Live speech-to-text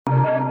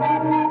I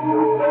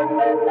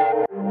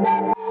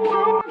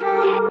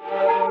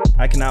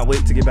cannot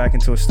wait to get back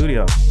into a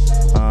studio.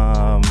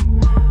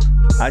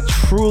 I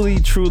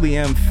truly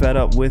am fed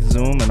up with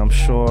Zoom, and I'm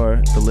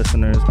sure the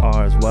listeners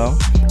are as well.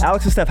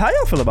 Alex and Steph, how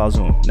y'all feel about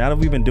Zoom? Now that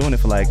we've been doing it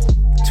for like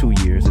 2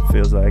 years, it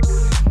feels like.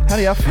 How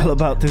do y'all feel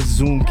about this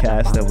Zoom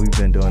cast that we've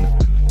been doing?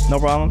 No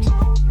problems?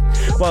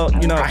 Well,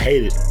 you know, I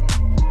hate it.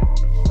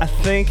 I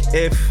think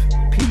if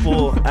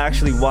people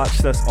actually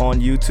watched us on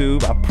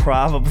YouTube, I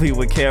probably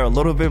would care a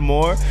little bit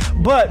more.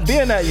 But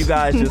being that you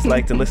guys just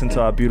like to listen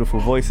to our beautiful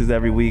voices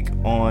every week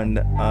on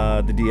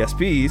the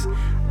DSPs,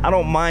 I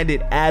don't mind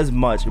it as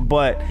much.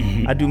 But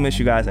I do miss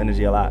you guys'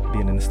 energy a lot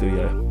being in the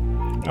studio.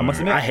 I must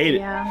admit. I hate it.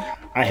 Yeah.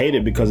 I hate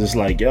it because it's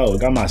like, yo, it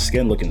got my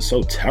skin looking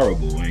so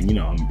terrible, and you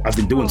know, I've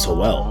been doing so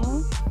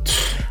well.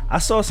 I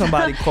saw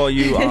somebody call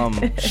you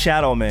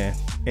Shadow Man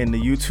in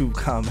the YouTube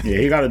comment. Yeah,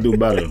 he got to do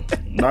better.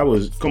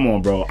 Come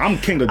on, bro. I'm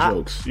king of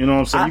jokes. You know what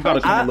I'm saying? You got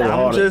to come a little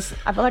harder.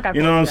 I feel like I.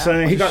 You know what I'm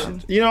saying?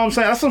 You know what I'm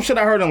saying? That's some shit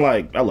I heard in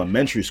like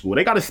elementary school.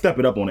 They got to step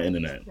it up on the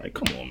internet. Like,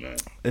 come on, man.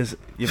 Is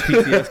your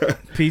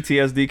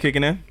PTSD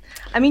kicking in?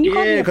 I mean, you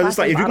called me a 'cause it's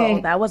like, plastic if you bottle.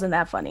 gon- That wasn't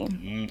that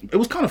funny. It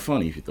was kind of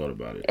funny if you thought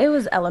about it. It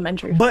was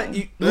elementary. But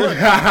you, look,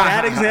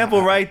 that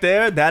example right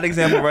there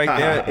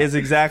is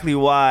exactly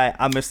why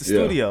I missed the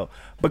studio.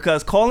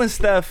 Because calling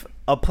Steph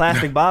a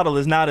plastic bottle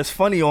is not as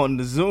funny on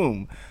the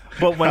Zoom.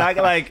 But when I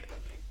like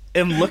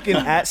am looking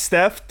at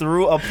Steph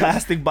through a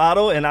plastic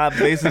bottle and I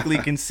basically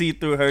can see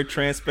through her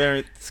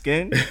transparent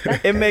skin,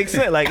 it makes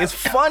sense. Like, it's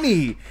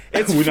funny.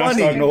 It's We're not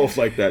funny. starting off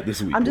like that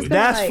this week. I'm just boy.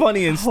 gonna, That's like,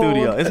 funny in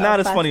studio. hold It's a not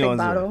as funny plastic on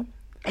Zoom. bottle.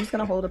 I'm just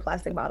gonna hold a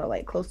plastic bottle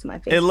like close to my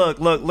face. Hey, look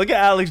at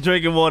Alex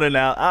drinking water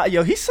now.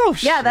 Yo, he's so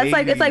Yeah, that's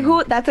like, it's like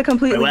who? That's a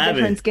completely Elaborate.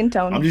 different skin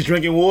tone. I'm just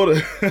drinking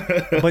water.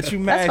 But you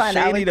mad fine,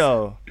 shady Alex.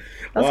 though.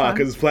 That's Why? fine.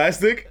 Because it's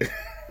plastic?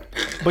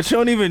 But you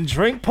don't even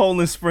drink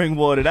Poland spring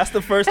water. That's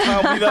the first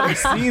time we've ever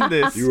seen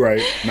this. You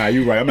right. Nah,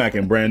 you right. I'm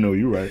acting brand new.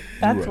 You right.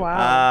 That's right.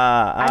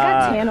 wild. I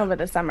got tan over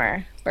the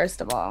summer,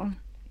 first of all.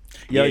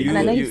 Yo, And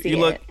I know you, you see you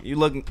look it. you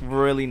look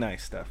really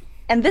nice, Steph.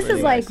 And this Really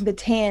is like nice. the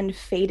tan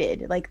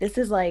faded. Like, this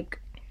is like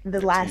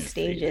the last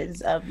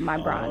stages of my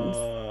bronze.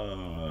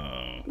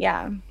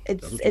 Yeah,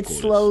 That's what you it's call this.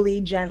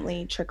 slowly,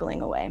 gently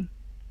trickling away.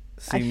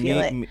 See, I feel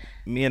it.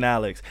 me and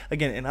Alex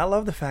again, and I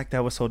love the fact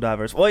that we're so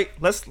diverse. Wait,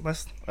 let's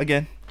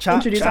again chop.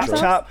 Introduce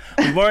ourselves?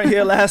 We weren't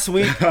here last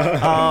week.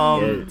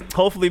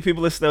 Hopefully,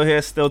 people are still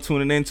here, still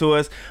tuning into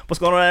us. What's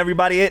going on,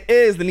 everybody? It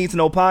is the Need to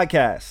Know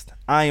podcast.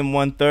 I am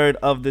 1/3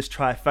 of this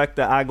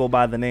trifecta. I go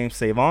by the name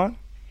Savon.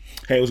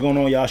 Hey, what's going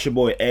on, y'all? It's your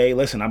boy A.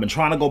 Listen, I've been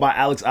trying to go by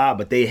Alex I,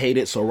 but they hate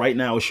it, so right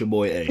now it's your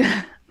boy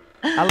A.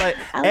 I like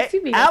Alex,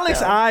 you be good,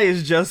 Alex though. I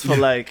is just for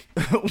like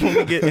when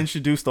we get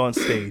introduced on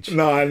stage.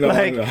 No, I know.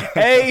 Like, I know.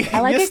 hey, I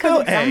like you're it still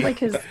because it sounds A.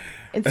 like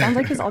it sounds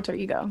like his alter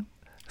ego.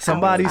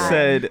 Somebody Alex I.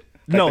 said,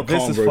 no, the this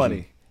calm is version.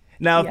 funny.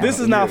 Now, if Yeah. this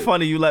is not Yeah.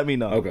 funny, you let me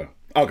know. Okay.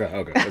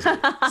 That's it.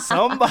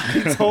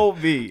 Somebody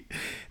told me,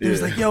 it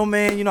was like, yo,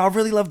 man, you know, I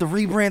really love the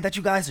rebrand that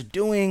you guys are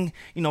doing.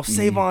 You know,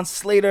 Savon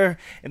Slater,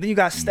 and then you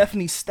got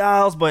Stephanie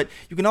Styles, but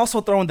you can also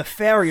throw in the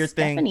Farrier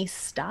thing. Stephanie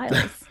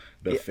Styles.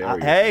 The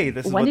fairy. Hey,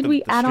 this is When what did the, we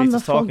the add on streets the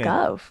is full talking.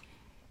 gov?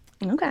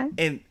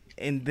 Okay.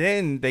 And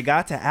then they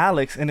got to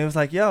Alex, and it was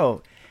like,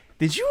 yo,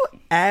 did you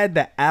add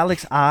the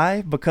Alex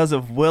I because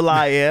of Will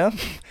I Am? And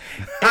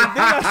then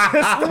I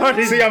just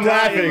started See, I'm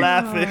dying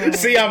laughing.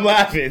 See, I'm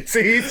laughing.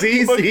 See.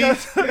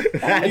 Because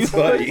That's you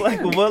funny. was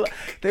like, Will,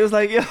 they was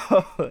like, yo,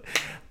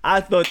 I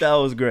thought that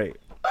was great.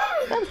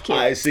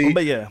 I see.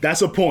 But yeah.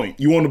 That's a point.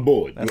 You on the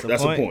board. That's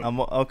a point. I'm,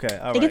 okay,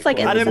 all think right. it's like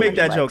I didn't make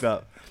that Elizabeth joke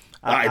up.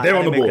 All right, they're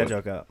on the I didn't board. make that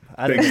joke up.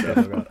 I didn't make that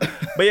joke up.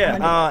 But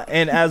yeah,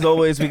 and as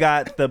always, we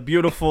got the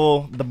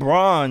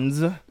bronze,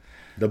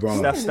 The Bronx.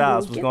 Steph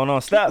Styles. What's going on,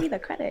 Give Steph? me the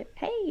credit.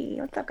 Hey,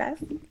 what's up, guys?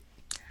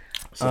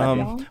 What's up,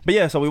 y'all? But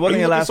yeah, so we Why wasn't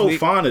you here looking last so week.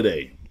 fine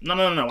today? No.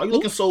 Why you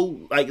looking so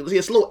like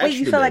it's a little extra? Wait,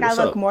 you feel like today. I What's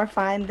look up? more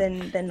fine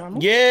than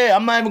normal? Yeah,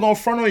 I'm not even going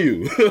to front on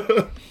you.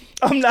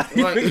 I'm not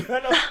even Like-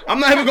 gonna. I'm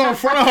not even going to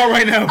front on her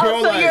right now, bro.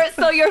 Oh, like,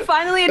 so you're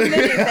finally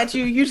admitting that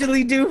you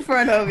usually do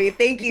front of me.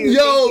 Thank you.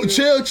 yo, thank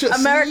you. chill.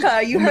 America,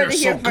 See? you Women heard are it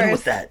so here good first.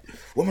 with that.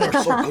 Women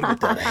are so good with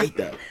that. I hate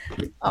that.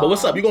 But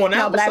what's up? You going out?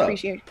 No, but What's I up?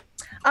 appreciate it.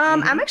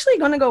 I'm actually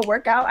gonna go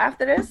work out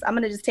after this. I'm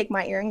gonna just take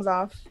my earrings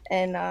off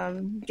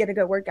and get a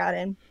good workout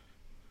in.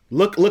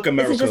 Look, This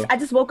America. is just I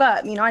just woke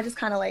up, I just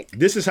kind of like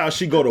This is how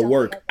she go to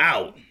work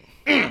out.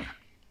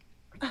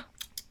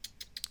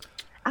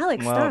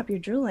 Alex, Well, stop, you're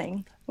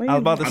drooling. What are I was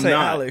you about to I'm say,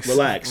 not. Alex,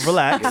 Relax.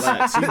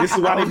 relax. See, this is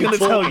why they I'm be gonna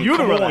tell talking. you to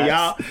Come on, relax.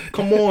 y'all.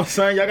 Come on,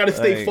 son. Y'all gotta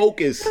stay Like,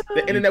 focused.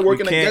 The internet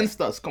working can't- against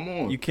us. Come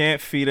on. You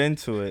can't feed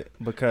into it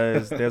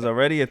because there's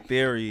already a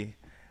theory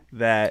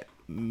that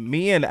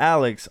me and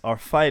Alex are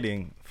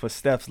fighting for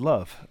Steph's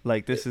love.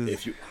 Like this is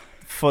If you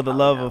for the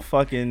love of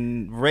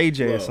fucking Ray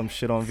J or Well, some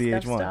shit on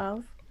Steph VH1.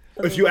 Styles?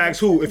 if you ask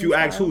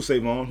who,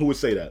 Savon, who would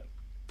say that?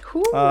 Who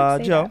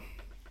would say Joe,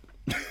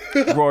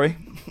 that? Rory,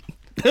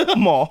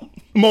 Maul.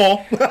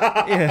 Maul.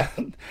 Yeah,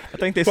 I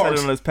think they said it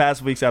Parks. on this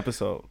past week's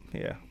episode.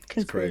 Yeah.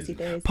 Conspiracy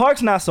theories.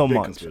 Parks not so Big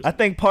much. conspiracy. I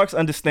think Parks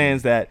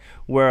understands that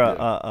we're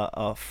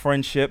a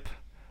friendship,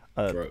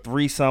 a Right.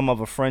 threesome of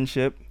a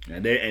friendship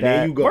And that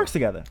there you go. works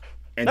together.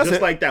 And That's just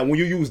it. like that, when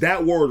you use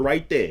that word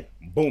right there,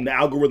 boom, the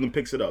algorithm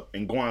picks it up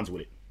and grinds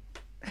with it.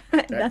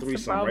 That That's the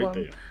threesome problem. right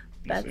there. You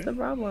That's see? the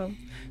problem.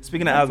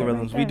 Speaking of That's it algorithms,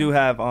 right we there. do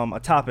have a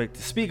topic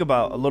to speak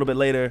about a little bit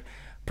later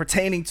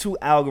pertaining to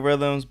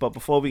algorithms. But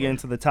before we get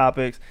into the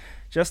topics,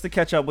 just to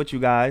catch up with you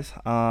guys,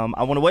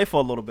 I went away for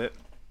a little bit.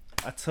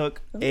 I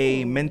took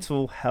a Ooh.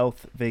 mental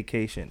health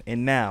vacation.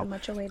 And now, A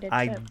much-awaited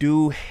I trip.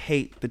 do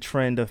hate the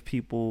trend of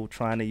people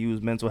trying to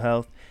use mental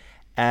health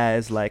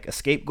as like a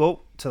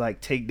scapegoat to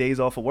like take days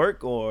off of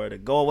work or to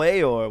go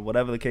away or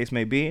whatever the case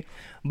may be.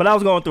 But I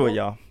was going through it,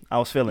 y'all. I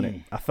was feeling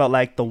it. I felt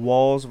like the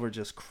walls were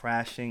just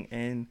crashing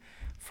in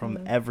from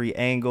every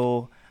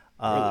angle,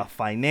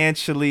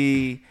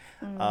 financially,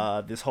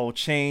 this whole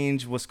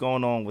change, what's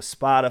going on with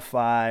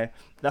Spotify.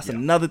 That's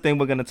another thing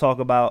we're going to talk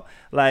about.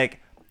 Like,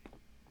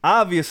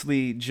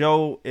 obviously,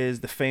 Joe is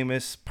the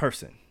famous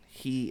person.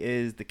 He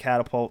is the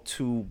catapult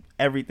to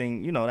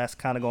everything, that's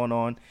kind of going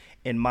on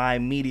in my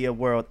media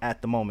world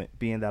at the moment,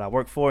 being that I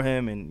work for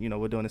him and,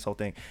 we're doing this whole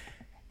thing.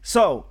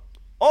 So,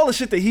 all the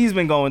shit that he's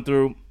been going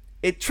through,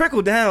 it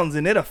trickle downs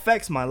and it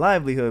affects my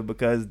livelihood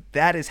because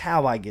that is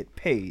how I get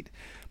paid.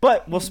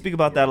 But we'll speak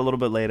about that a little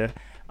bit later.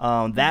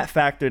 That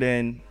factored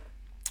in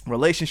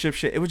relationship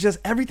shit. It was just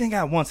everything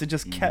at once. It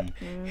just kept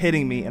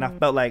hitting me and I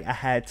felt like I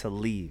had to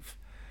leave.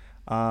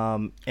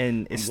 And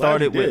it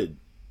started with...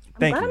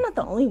 Thank I'm glad you. I'm not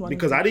the only one.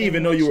 Because I didn't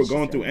even know you were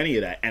going through any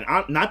of that. And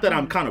not that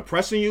I'm kind of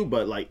pressing you,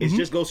 but like it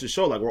just goes to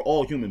show like we're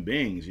all human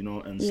beings,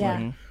 And it's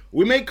like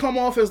we may come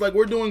off as like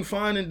we're doing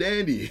fine and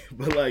dandy,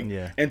 but like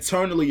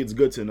internally it's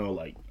good to know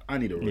like I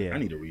need a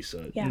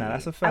reset. Yeah, Nah,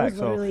 that's a I fact.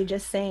 was literally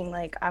just saying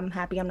like I'm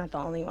happy I'm not the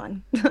only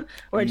one,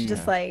 or it's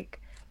just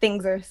like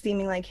things are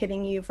seeming like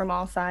hitting you from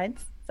all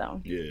sides.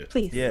 So Yeah.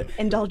 please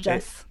indulge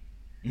us.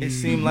 It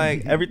seemed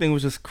like everything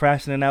was just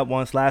crashing in at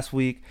once. Last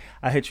week,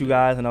 I hit you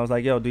guys and I was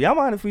like, yo, do y'all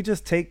mind if we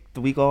just take the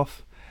week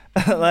off?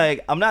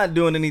 Like, I'm not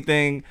doing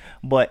anything,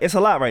 but it's a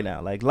lot right now.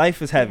 Like,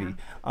 life is heavy.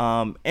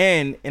 And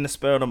in the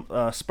spur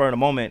of the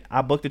moment,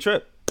 I booked a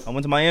trip. I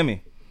went to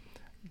Miami,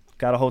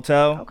 got a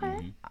hotel,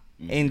 Okay.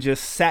 and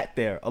just sat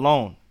there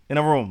alone in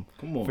a room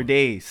Come on. for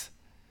days.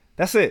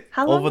 That's it.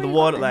 How long Over were the you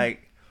water. gone?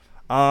 Like,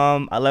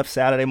 I left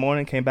Saturday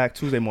morning, came back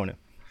Tuesday morning.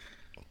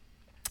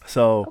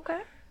 So...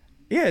 Okay.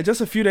 Yeah,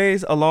 just a few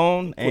days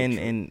alone,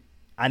 and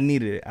I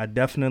needed it. I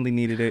definitely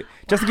needed it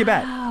just to get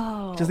back.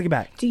 Wow. Just to get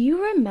back. Do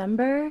you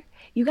remember?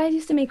 You guys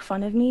used to make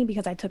fun of me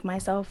because I took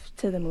myself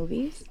to the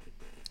movies.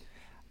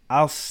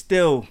 I'll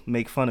still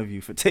make fun of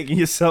you for taking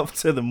yourself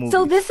to the movie.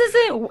 So this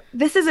isn't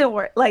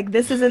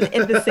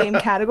in the same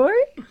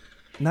category.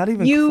 Not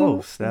even You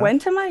close. Steph.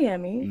 went to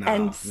Miami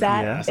and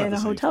sat Yeah. That's not in the a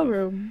same hotel thing.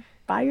 room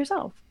by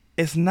yourself.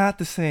 It's not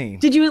the same.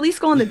 Did you at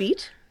least go on the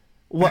beach?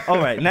 Well, all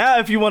right, now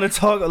if you want to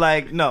talk,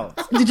 like, no.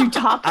 Did you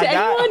talk to I got-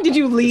 anyone? Did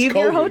you leave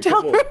your COVID,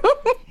 hotel come room?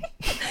 on.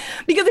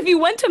 Because if you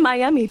went to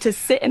Miami to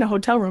sit in a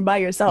hotel room by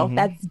yourself,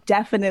 that's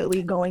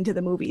definitely going to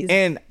the movies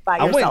And by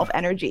I went yourself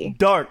energy.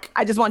 Dark.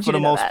 I just want for you the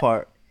to know most that.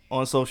 part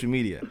on social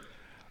media.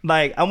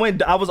 Like, I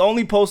was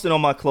only posting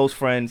on my close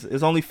friends.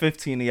 There's only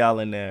 15 of y'all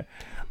in there.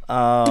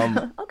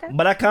 Okay.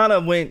 But I kind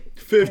of went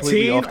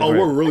completely 15? off the Oh,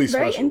 grid. we're really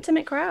Very special.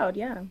 intimate crowd,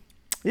 yeah.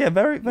 Yeah,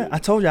 very. I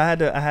told you I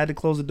had to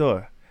close the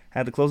door. I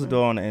had to close the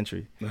door on the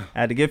entry. I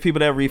had to give people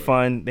that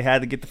refund. They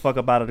had to get the fuck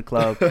up out of the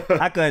club.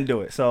 I couldn't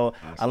do it, so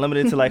I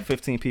limited it to like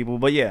 15 people.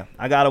 But yeah,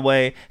 I got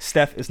away.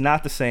 Steph is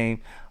not the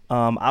same.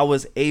 I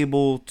was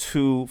able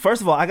to.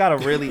 First of all, I got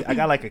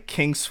like a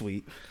king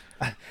suite.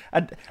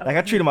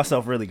 I treated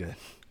myself really good,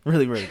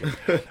 really really good.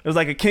 It was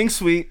like a king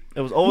suite.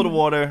 It was over the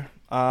water.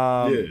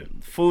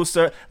 Food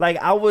served. Like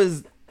I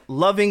was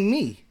loving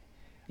me.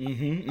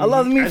 I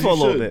loved me As for a you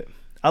little should. bit.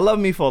 I love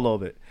me for a little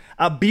bit.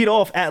 I beat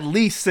off at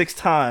least 6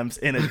 times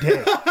in a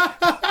day.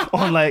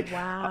 On like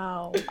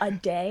Wow. A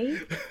day?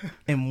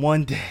 in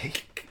one day,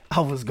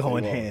 I was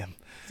going Same ham.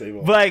 Same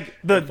old. But like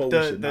That forward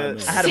shit, nah, no.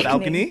 I had a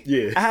balcony.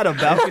 Yeah. I had a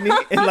balcony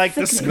and like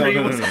the Sickening.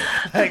 screen was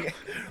like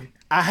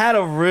I had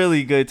a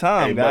really good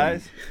time, Hey, buddy.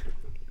 guys.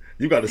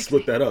 You got to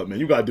split that up, man.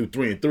 You got to do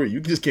 3 and 3. You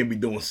just can't be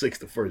doing 6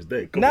 the first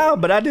day. Come No,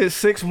 on. but I did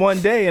 6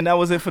 one day and that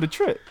was it for the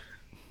trip.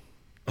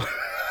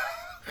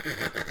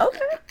 Okay.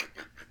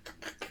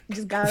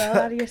 Just got it all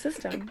out of your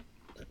system.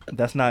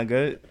 That's not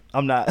good.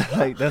 I'm not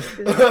like that's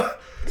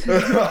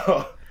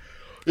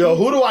Yo,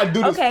 who do I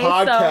do this Okay,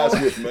 podcast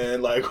so- with,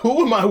 man? Like,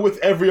 who am I with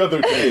every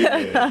other day,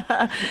 man?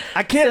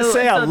 I can't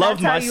say I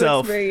love that's how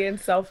myself. You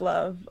experienced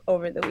self-love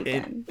over the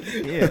weekend.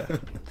 Yeah.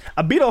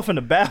 I beat off in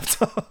the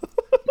bathtub.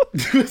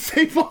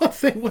 Say,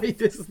 wait,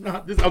 this is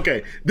not this.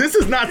 Okay, this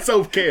is not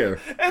self-care.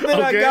 And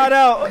then I okay? got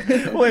out.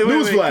 Wait.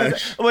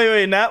 Newsflash.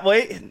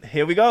 Wait.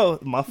 Here we go.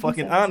 My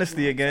fucking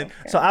honesty again.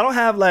 So I don't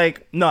have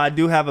I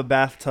do have a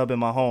bathtub in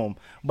my home,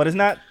 but it's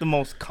not the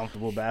most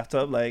comfortable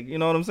bathtub. Like, you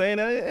know what I'm saying?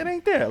 It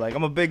ain't there. Like,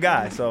 I'm a big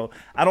guy, so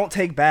I don't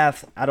take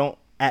baths. I don't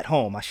at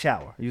home. I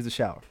shower. I use the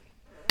shower.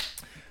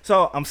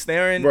 So I'm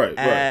staring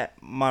at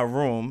my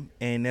room,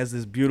 and there's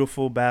this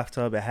beautiful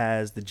bathtub. It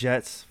has the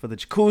jets for the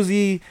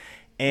jacuzzi,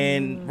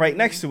 and right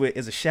next to it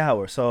is a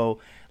shower. So,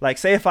 like,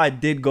 say if I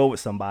did go with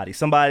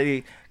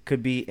somebody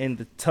could be in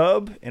the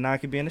tub, and I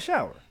could be in the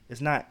shower.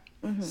 It's not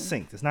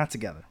synced. It's not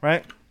together,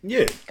 right?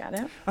 Yeah. Got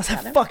it. I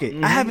said, fuck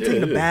it. I haven't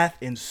taken a bath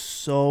in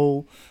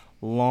so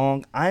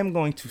long. I'm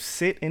going to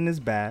sit in this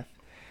bath,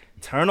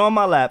 turn on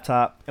my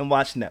laptop, and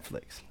watch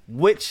Netflix,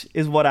 which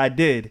is what I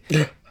did.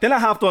 Then I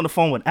hopped on the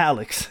phone with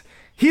Alex.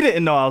 He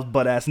didn't know I was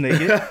butt-ass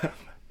naked.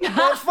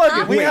 But fuck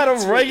it, we had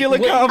a regular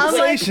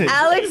conversation.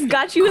 Alex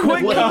got you in the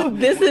mood.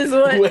 This is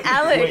what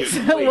Alex.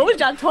 What was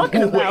y'all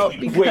talking about?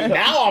 Wait,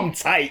 now I'm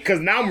tight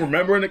because now I'm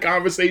remembering the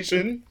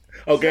conversation.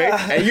 Okay,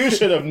 and you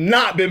should have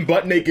not been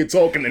butt naked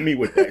talking to me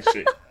with that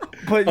shit.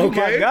 But you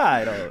my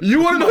guy, though.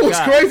 You want to know what's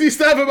crazy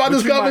stuff about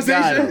this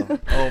conversation? Guy,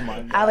 oh my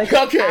god. Alex,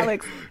 okay.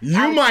 Alex,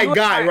 my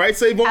guy, right?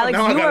 Savon. Alex,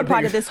 now you were a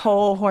part of this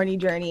whole horny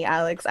journey,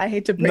 Alex. I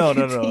hate to break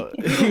it to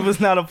you. He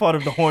was not a part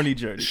of the horny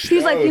journey.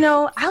 He's like,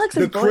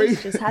 Alex's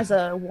voice just has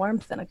a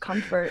warmth and a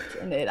comfort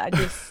in it. I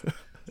just,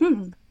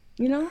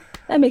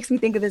 that makes me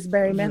think of this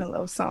Barry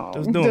Manilow song.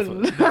 Just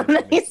doing it. And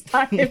then he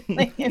started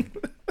playing.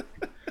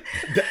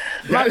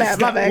 My bad.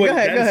 Go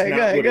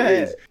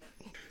ahead.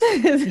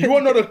 You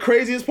want to know the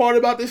craziest part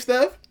about this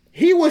stuff?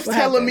 He was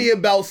telling me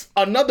about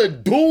another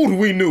dude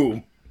we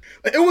knew.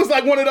 It was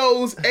like one of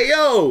those, hey,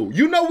 yo,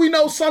 we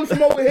know son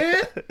from over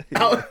here?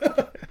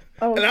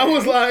 And I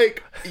was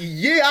like,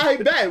 yeah, I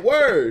bet,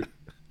 word.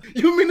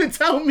 You mean to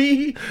tell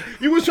me,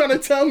 you was trying to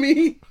tell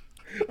me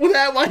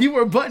that while you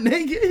were butt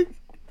naked?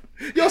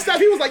 Yo, Steph,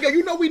 he was like,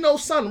 yo, we know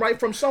son, right,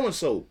 from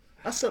so-and-so.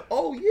 I said,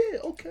 oh, yeah,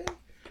 okay.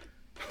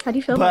 How do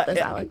you feel about this,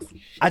 Alex?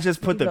 I just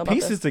put the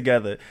pieces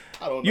together.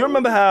 I don't know. You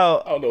remember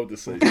how I don't know what to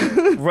say.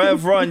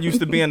 Rev Run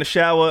used to be in the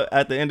shower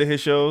at the end of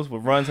his shows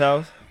with Run's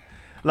house?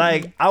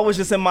 Like, I was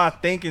just in my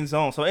thinking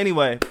zone. So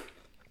anyway,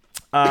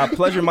 I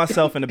pleasured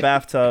myself in the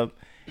bathtub.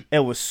 It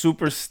was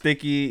super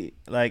sticky.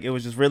 Like, it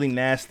was just really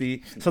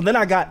nasty. So then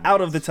I got out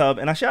of the tub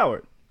and I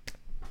showered.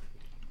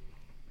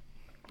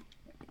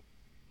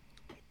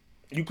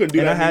 You couldn't do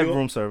that. And I had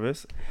room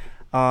service.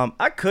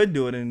 I could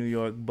do it in New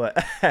York, but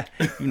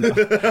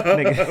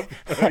nigga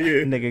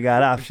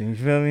got options.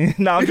 You feel me?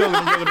 No, I'm joking.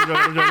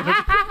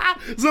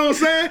 So I'm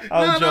saying,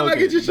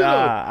 get your shit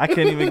off. I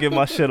can't even get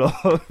my shit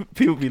off.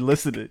 People be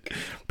listening.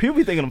 People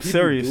be thinking I'm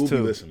serious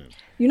too.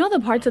 You know the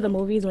parts of the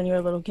movies when you're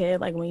a little kid,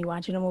 like when you're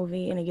watching a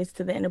movie and it gets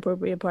to the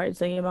inappropriate part,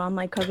 so your mom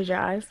like covers your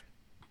eyes.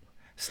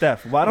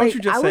 Steph, why don't you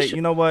just say,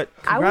 you know what?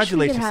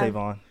 Congratulations,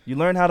 Savon. You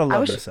learned how to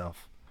love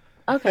yourself.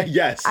 Okay.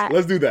 Yes,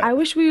 let's do that. I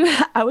wish we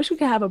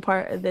could have a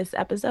part of this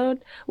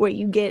episode where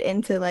you get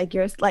into like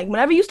your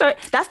whenever you start.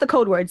 That's the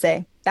code word.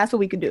 Say that's what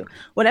we could do.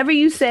 Whenever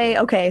you say,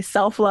 okay,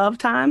 self-love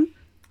time,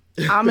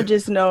 I'ma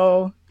just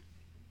know.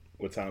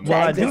 What time?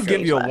 Well, I do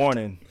give you a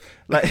warning.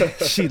 Like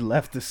she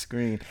left the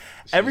screen.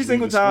 Every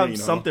single time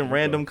something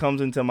random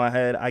comes into my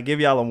head, I give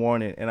y'all a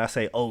warning and I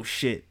say, "Oh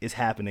shit, it's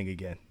happening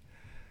again."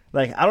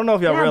 Like I don't know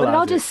if y'all realize. But it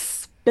all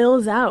just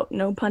spills out.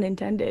 No pun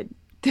intended.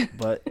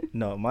 But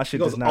no, my shit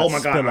does not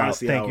spill out.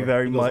 Thank you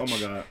very much. Oh my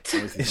god,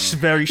 it's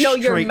very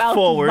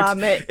straightforward.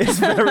 It's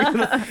very,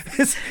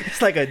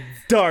 it's like a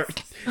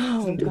dart.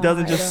 It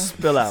doesn't just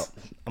spill out.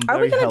 Are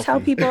we gonna tell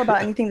people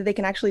about anything that they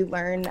can actually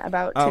learn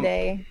about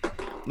today?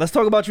 Let's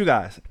talk about you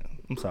guys.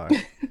 I'm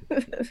sorry.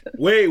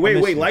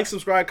 Wait. Like,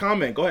 subscribe,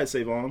 comment. Go ahead,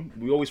 Savon.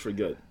 We always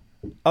forget.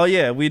 Oh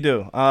yeah, we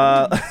do.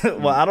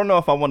 Well, I don't know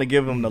if I want to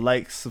give them the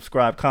like,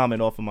 subscribe,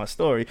 comment off of my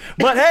story,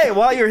 but hey,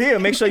 while you're here,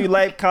 make sure you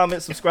like,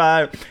 comment,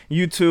 subscribe.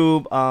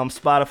 YouTube,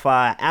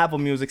 Spotify, Apple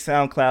Music,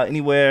 SoundCloud,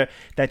 anywhere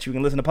that you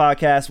can listen to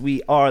podcasts,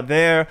 we are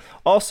there.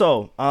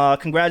 Also,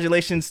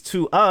 congratulations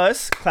to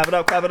us. Clap it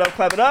up, clap it up,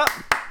 clap it up.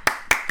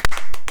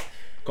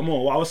 Come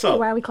on, what's up?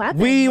 Why are we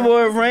clapping? We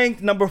were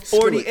ranked number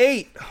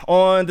 48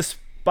 on the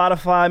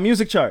Spotify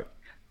music chart.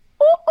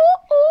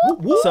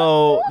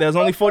 So there's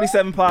only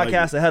 47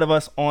 podcasts ahead of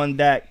us on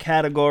that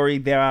category.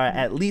 There are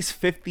at least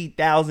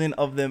 50,000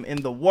 of them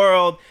in the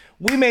world.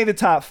 We made the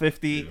top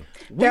 50.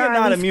 We are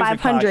not a music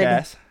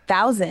podcast.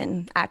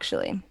 500,000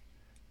 actually.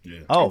 Yeah.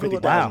 Oh,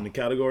 50,000 in the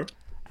category.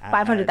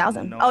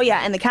 500,000. Oh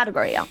yeah, in the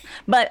category, yeah.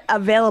 But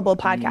available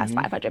podcast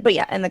 500. But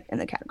yeah, in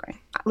the category.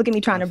 Look at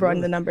me trying to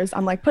broaden the numbers.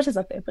 I'm like, push us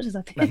up there. But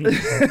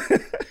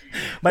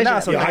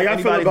now, so how y'all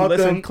feel about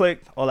them?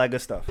 Click, all that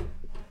good stuff.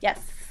 Yes.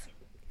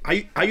 How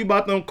you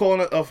about them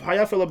calling? How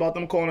y'all feel about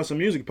them calling us a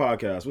music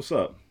podcast? What's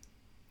up?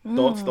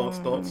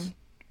 Thoughts.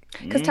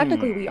 Because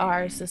technically we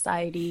are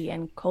society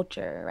and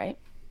culture, right?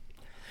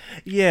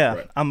 Yeah,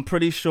 right. I'm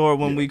pretty sure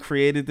when we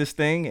created this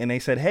thing and they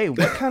said, "Hey,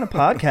 what kind of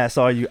podcast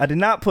are you?" I did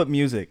not put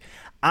music.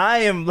 I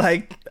am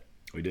like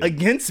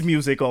against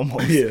music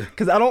almost. Yeah,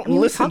 because I don't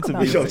listen to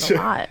music. A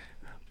lot.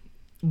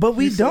 But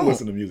we don't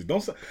listen to music.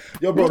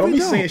 Don't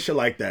be saying shit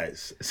like that.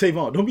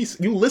 Savon, don't be.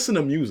 You listen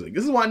to music.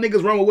 This is why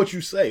niggas run with what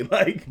you say.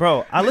 Like,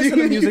 bro, I listen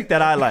to music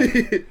that I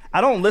like. I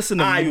don't listen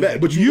to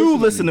music. But you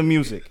listen to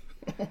music.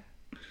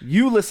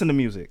 You listen to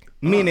music.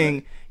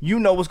 Meaning, you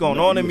know what's going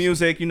on in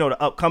music. You know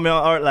the upcoming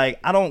art. Like,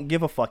 I don't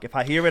give a fuck. If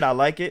I hear it, I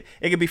like it.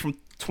 It could be from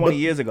 20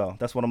 years ago.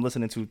 That's what I'm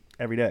listening to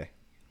every day.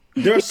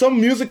 There are some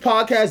music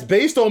podcasts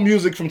based on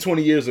music from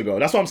 20 years ago.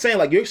 That's what I'm saying.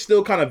 Like, you're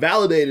still kind of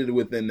validated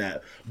within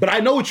that. But I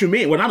know what you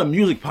mean. We're not a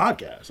music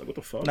podcast. Like, what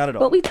the fuck? Not at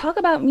all. But we talk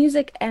about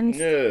music and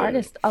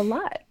artists a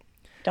lot,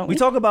 don't we? We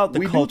talk about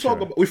the culture.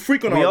 We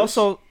freak on artists. We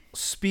also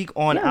speak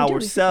on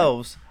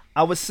ourselves.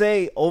 I would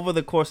say over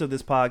the course of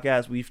this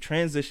podcast, we've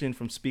transitioned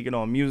from speaking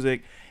on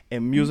music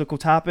and musical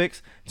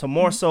topics to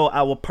more so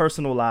our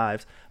personal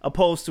lives,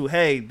 opposed to,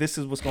 hey, this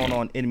is what's going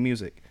on in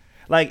music.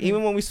 Like,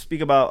 even when we speak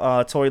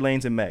about Tory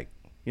Lanez and Meg,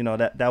 you know,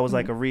 that was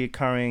like a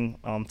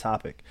reoccurring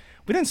topic.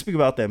 We didn't speak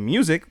about their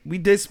music. We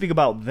did speak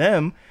about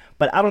them,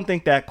 but I don't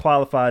think that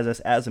qualifies us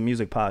as a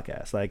music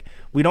podcast. Like,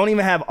 we don't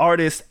even have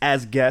artists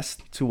as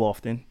guests too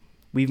often.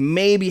 We've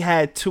maybe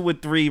had 2 or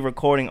 3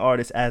 recording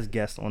artists as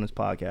guests on this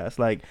podcast.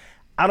 Like,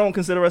 I don't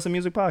consider us a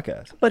music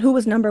podcast. But who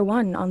was number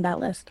 1 on that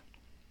list?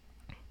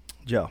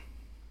 Joe.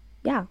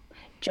 Yeah.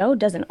 Joe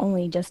doesn't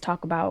only just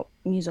talk about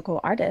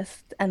musical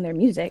artists and their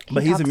music.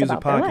 But he's a music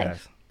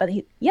podcast. But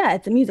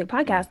it's a music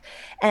podcast.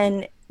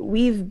 And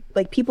we've,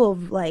 like, people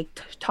have, like,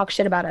 talk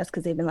shit about us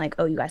because they've been like,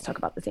 oh, you guys talk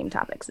about the same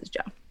topics as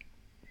Joe.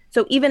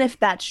 So even if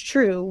that's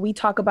true, we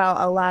talk about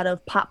a lot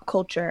of pop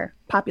culture,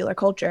 popular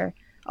culture.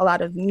 A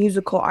lot of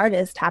musical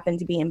artists happen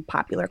to be in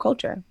popular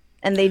culture.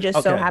 And they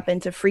just so happen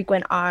to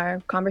frequent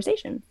our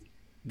conversations.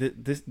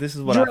 This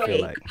is what Drake, I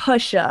feel like.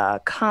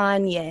 Pusha,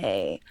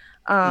 Kanye,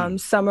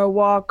 Summer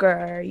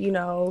Walker, you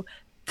know,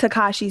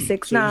 Tekashi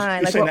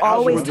 6ix9ine. Like, we're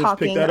always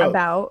talking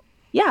about...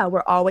 Yeah,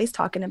 we're always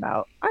talking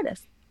about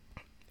artists.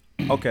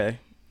 Okay.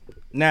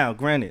 Now,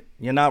 granted,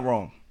 you're not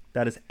wrong.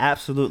 That is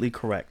absolutely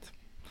correct.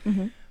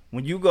 Mm-hmm.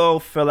 When you go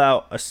fill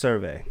out a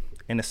survey,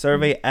 and the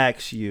survey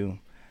asks you,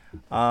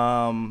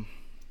 what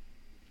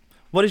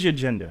is your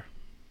gender?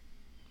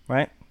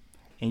 Right?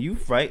 And you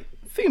write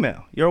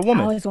female. You're a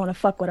woman. I always want to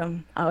fuck with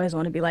them. I always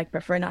want to be like,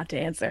 prefer not to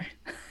answer.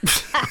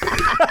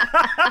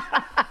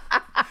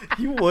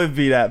 You would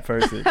be that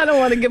person. I don't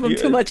want to give them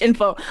too much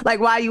info. Like,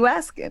 why are you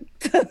asking?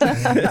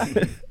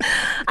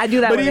 I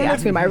do that when they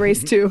ask me my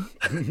race too.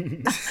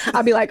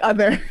 I'll be like,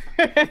 other.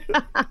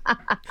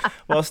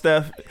 Well,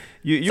 Steph,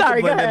 you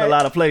can blend in a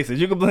lot of places.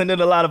 You can blend in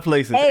a lot of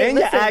places. Hey, and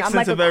listen, your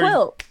accents are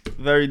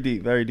very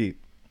deep, very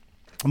deep.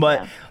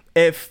 But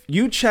if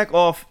you check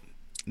off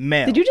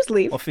male, did you just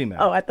leave or female?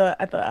 Oh, I thought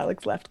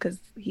Alex left because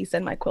he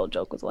said my quilt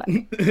joke was whack.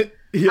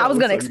 I was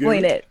gonna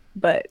explain it,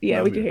 but we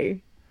can hear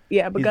you.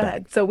 Yeah, but go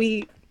ahead. So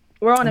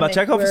we're on a but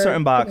check off a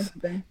certain box.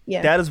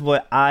 Yeah. That is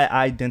what I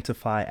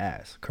identify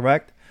as,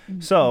 correct?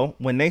 Mm-hmm. So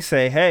when they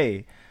say,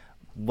 hey,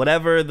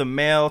 whatever the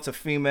male to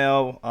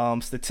female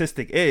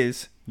statistic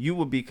is, you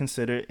would be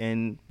considered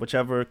in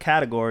whichever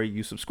category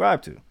you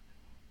subscribe to,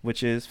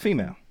 which is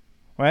female,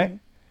 right?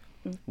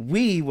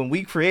 Mm-hmm. When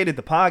we created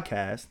the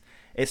podcast,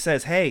 it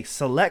says, hey,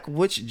 select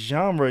which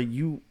genre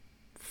you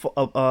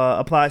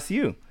applies to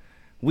you.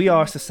 We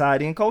are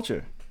society and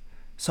culture.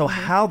 So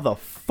how the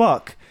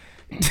fuck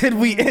did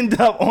we end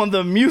up on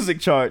the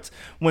music charts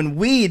when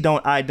we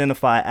don't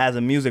identify as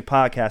a music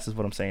podcast is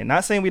what I'm saying.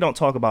 Not saying we don't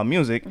talk about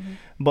music,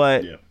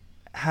 but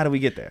how do we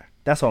get there?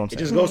 That's all I'm saying.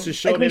 It just goes to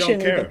show they don't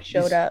care.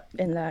 Showed up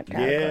in that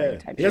category.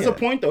 He has a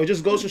point, though. It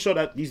just goes to show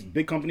that these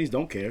big companies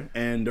don't care,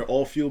 and they're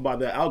all fueled by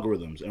their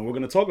algorithms. And we're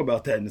going to talk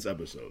about that in this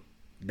episode.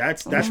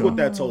 That's what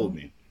that told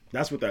me.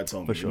 That's what that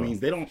told me. Sure. It means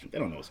they don't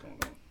know what's going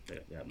on.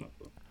 They have no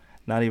clue.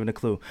 Not even a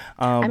clue.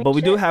 But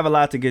we do have a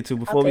lot to get to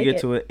before we get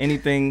to it.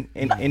 Anything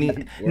in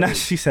any? No,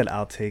 she said,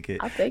 "I'll take it."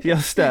 I'll take Yo,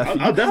 it. Steph,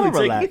 I'll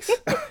definitely relax. take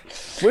it.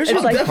 Where's your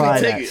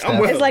pride at,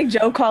 Steph? It's like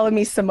Joe calling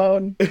me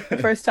Simone the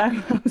first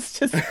time. I was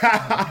just,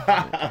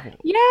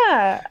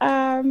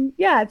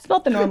 it's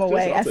spelled the normal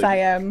way.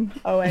 SIMONE.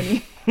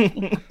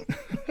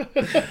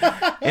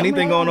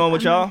 Anything going on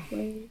with y'all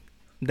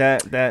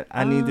that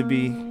I need to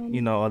be,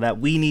 or that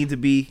we need to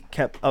be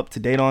kept up to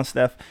date on,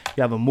 Steph?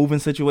 You have a moving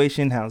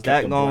situation. How's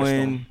that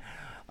going?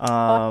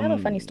 I have a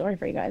funny story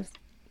for you guys.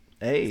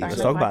 Hey, let's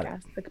talk about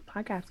it. The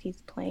podcast keeps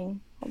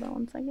playing. Hold on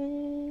one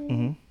second.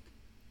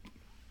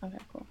 Mm-hmm. Okay,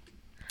 cool.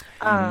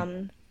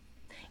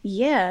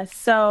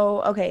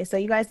 So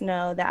you guys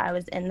know that I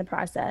was in the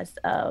process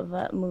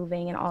of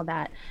moving and all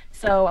that.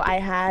 So I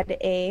had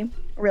a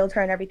realtor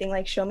and everything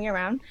like show me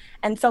around.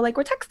 And so like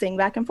we're texting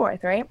back and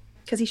forth, right?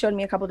 Because he showed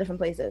me a couple different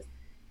places.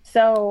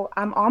 So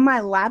I'm on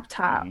my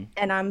laptop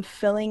and I'm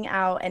filling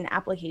out an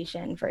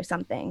application for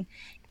something.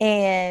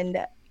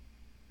 And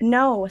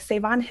no,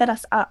 Savon hit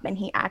us up and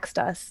he asked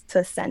us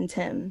to send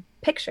him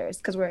pictures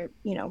because we're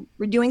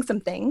doing some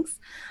things.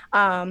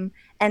 And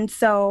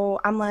so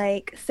I'm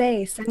like,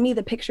 send me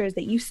the pictures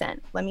that you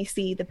sent. Let me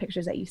see the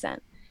pictures that you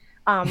sent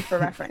for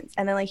reference.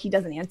 And then like he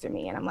doesn't answer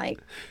me. And I'm like,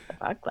 the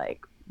fuck?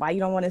 Like, why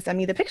you don't want to send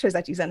me the pictures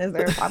that you sent? Is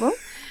there a problem?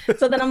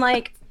 So then I'm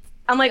like,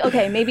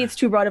 okay, maybe it's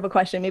too broad of a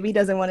question. Maybe he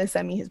doesn't want to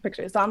send me his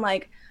pictures. So I'm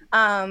like,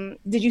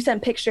 did you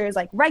send pictures,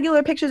 like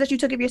regular pictures that you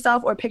took of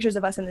yourself or pictures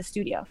of us in the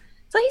studio?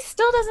 So he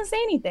still doesn't say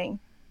anything.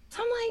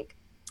 So I'm like,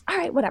 all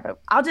right, whatever.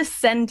 I'll just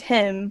send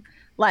him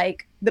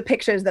like the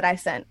pictures that I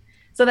sent.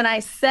 So then I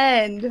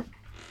send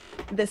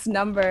this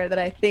number that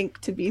I think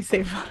to be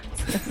Savon,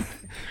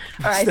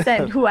 or I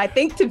send who I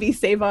think to be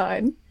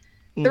Savon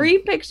 3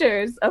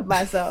 pictures of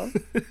myself.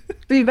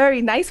 3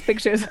 very nice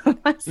pictures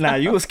of myself. Nah,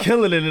 you was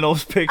killing it in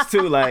those pics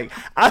too. Like,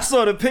 I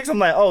saw the pics, I'm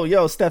like, oh,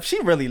 yo, Steph,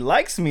 she really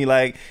likes me.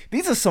 Like,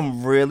 these are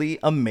some really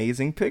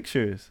amazing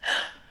pictures.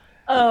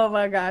 Oh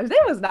my gosh,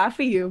 that was not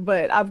for you,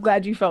 but I'm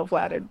glad you felt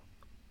flattered.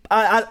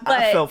 I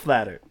felt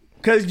flattered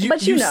because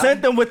you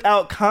sent them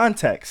without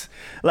context.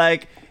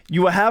 Like,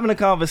 you were having a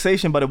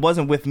conversation, but it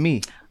wasn't with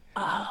me.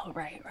 Oh,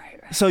 right.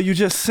 So you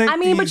just sent. I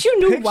mean, but you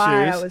knew pictures.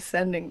 why I was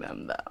sending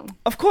them, though.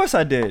 Of course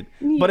I did.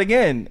 Yeah. But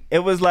again, it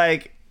was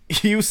like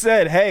you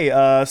said, "Hey,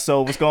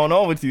 so what's going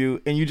on with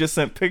you?" And you just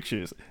sent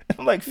pictures.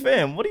 I'm like,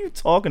 "Fam, what are you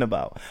talking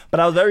about?" But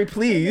I was very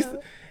pleased.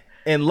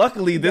 And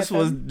luckily, this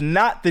was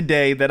not the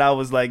day that I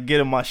was like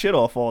getting my shit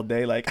off all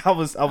day. Like I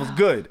was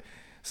good.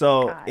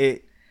 So God.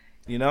 It,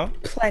 you know,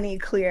 plenty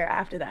clear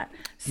after that.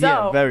 So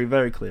yeah, very,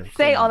 very clear.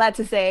 Say all that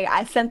to say,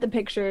 I sent the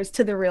pictures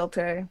to the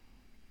realtor,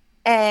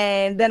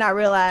 and then I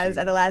realized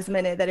at the last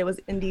minute that it was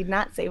indeed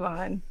not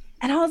Savon.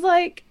 And I was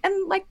like,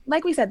 and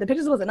like we said, the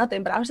pictures wasn't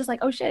nothing, but I was just like,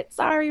 oh shit,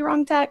 sorry,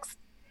 wrong text.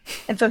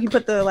 And so he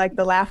put the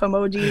laugh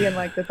emoji and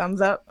like the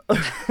thumbs up.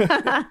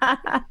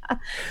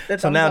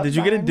 So now, did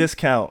you get a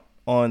discount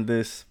on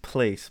this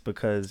place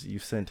because you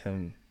sent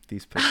him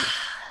these pictures?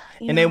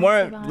 And they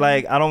weren't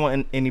like, I don't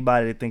want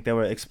anybody to think they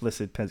were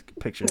explicit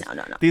pictures.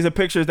 No. These are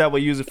pictures that we're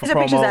using for promo. These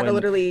are pictures that are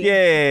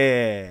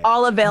literally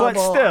all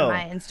available on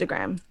my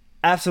Instagram.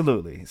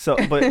 Absolutely. So,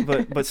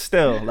 but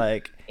still,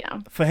 like,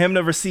 for him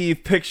to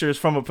receive pictures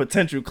from a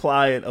potential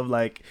client of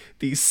like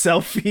these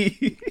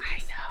selfie,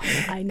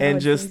 I know, and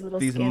just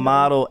these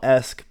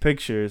model-esque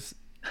pictures,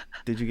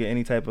 did you get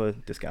any type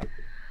of discount?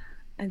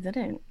 I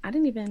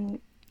didn't even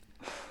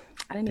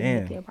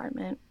get the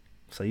apartment.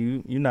 So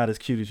you're not as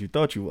cute as you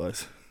thought you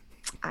was.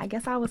 I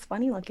guess I was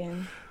funny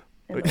looking.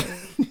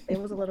 It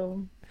was a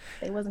little.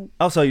 It wasn't.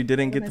 Oh, so you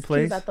didn't get the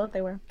place? I thought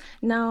they were.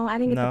 No, I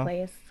didn't get the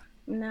place.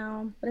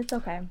 No, but it's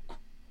okay.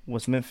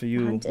 What's meant for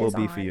you will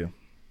be for you.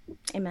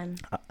 Amen.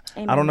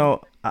 I don't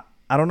know.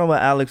 I don't know where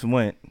Alex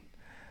went.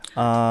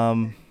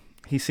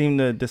 He seemed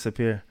to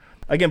disappear.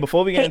 Again,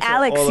 before we get into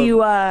Alex,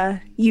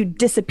 you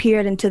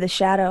disappeared into the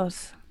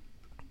shadows.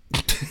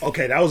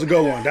 Okay, that was a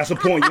good one. That's a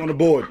point. You on the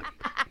board.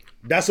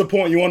 That's a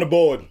point. You on the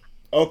board.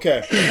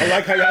 Okay, I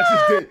like how y'all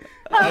just did.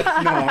 No,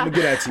 I'm gonna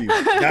get that to you.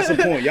 That's a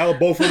point. Y'all are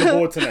both on the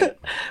board tonight.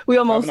 We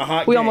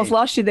almost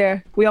lost you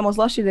there. We almost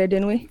lost you there,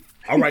 didn't we?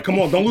 All right, come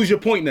on. Don't lose your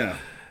point now.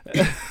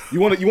 You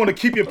want to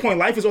keep your point.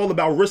 Life is all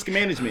about risk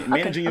management,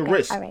 managing your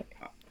risk. All right.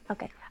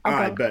 Okay. All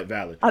right, bet,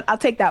 valid. I'll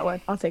take that one.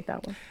 You'll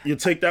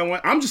take that one?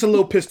 I'm just a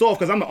little pissed off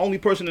because I'm the only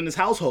person in this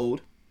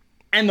household,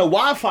 and the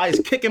Wi-Fi is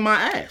kicking my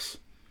ass.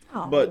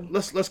 Oh. But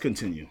let's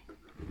continue.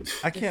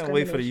 I can't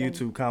wait for the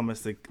YouTube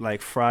comments to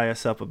like fry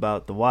us up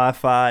about the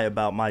Wi-Fi,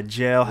 about my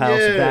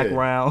jailhouse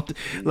background.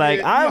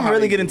 Like, I'm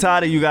really getting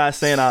tired of you guys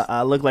saying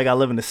I look like I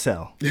live in a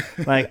cell.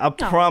 Like, I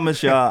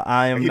promise y'all,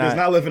 I am not. He does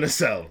not live in a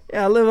cell.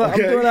 Yeah, I'm doing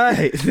all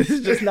right. This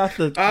is just not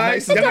the. All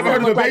right, you never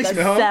heard of a basement,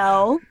 huh?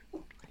 Cell.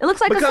 It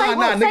looks like a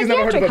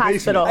psychiatric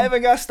hospital. I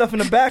haven't got stuff in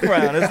the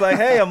background. It's like,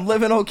 hey, I'm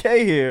living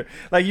okay here.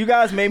 Like, you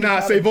guys made me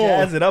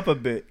jazz it up a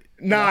bit.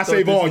 Nah,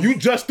 Savon, you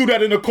just threw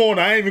that in the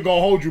corner. I ain't even gonna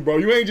hold you, bro.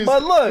 You ain't just.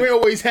 But look, we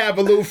always have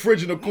a little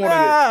fridge in the corner.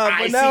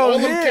 I see all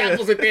them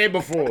capsules in there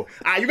before.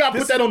 You gotta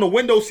put that on the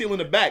windowsill in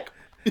the back.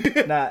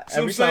 Nah,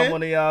 every time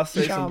one of y'all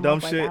say some dumb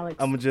shit, I'm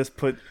gonna just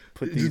put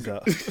these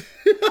up.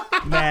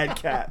 Mad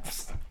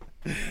caps.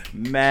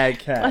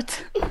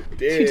 What?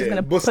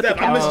 Damn. But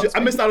Steph, I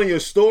missed out on your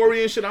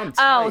story and shit. I'm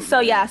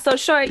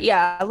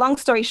tired. Long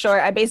story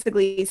short, I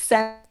basically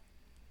sent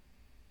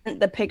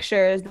the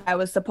pictures that I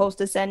was supposed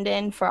to send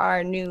in for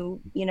our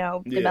new,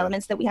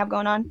 developments that we have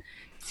going on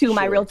to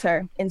my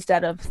realtor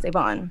instead of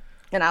Savon.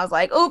 And I was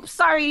like, oops,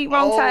 sorry,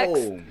 wrong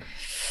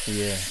text.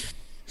 Yeah.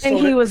 And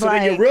he was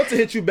like, then your realtor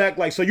hit you back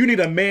like, so you need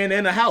a man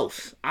and a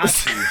house. I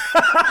see.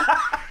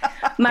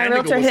 My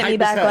realtor hit me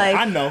back like,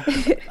 I know.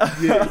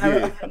 My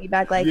realtor hit me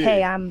back like,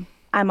 hey, I'm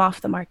off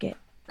the market.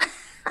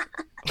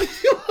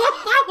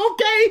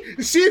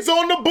 Okay, she's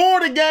on the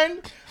board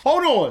again.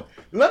 Hold on.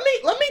 Let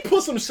me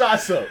put some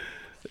shots up.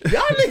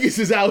 Y'all niggas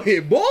is out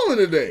here balling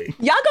today.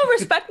 Y'all go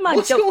respect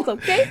my jokes,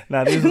 okay?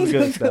 Nah, these was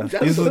good stuff.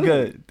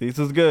 These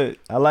was good.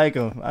 I like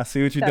them. I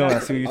see what you're doing. I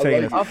see what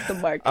you're taking. Off the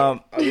market. I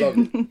love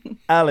it.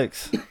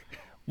 Alex,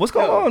 what's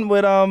going on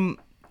with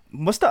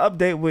what's the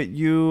update with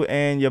you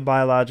and your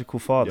biological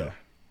father?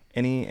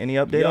 Any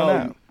update on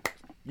that?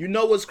 You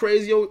know what's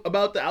crazy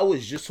about that? I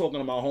was just talking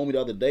to my homie the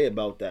other day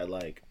about that.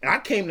 Like, and I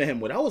came to him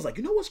with, I was like,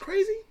 you know what's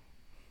crazy?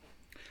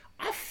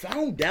 I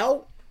found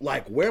out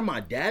like where my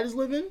dad is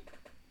living.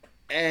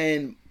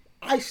 And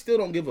I still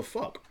don't give a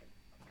fuck.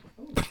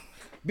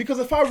 Because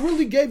if I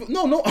really gave...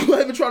 No, I'm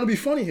not even trying to be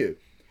funny here.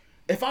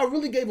 If I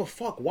really gave a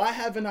fuck, why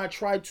haven't I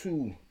tried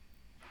to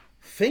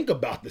think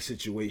about the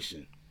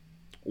situation?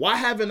 Why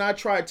haven't I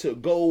tried to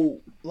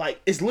go... Like,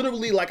 it's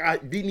literally like I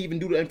didn't even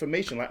do the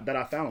information that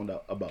I found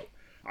out about.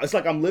 It's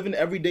like I'm living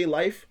everyday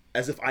life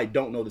as if I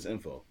don't know this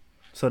info.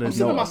 So there's I'm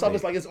saying no to myself, update.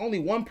 it's like it's only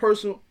one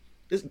person.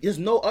 There's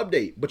no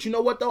update. But you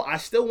know what though? I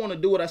still want to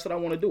do what I said I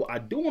want to do. I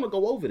do want to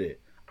go over there.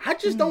 I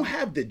just don't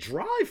have the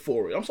drive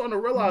for it. I'm starting to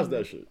realize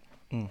that shit.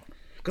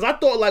 Because I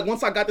thought, like,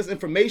 once I got this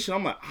information,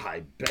 I'm like,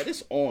 I bet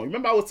it's on.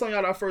 Remember I was telling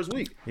y'all that first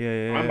week?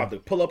 Yeah. I'm about to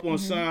pull up on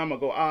Sam. I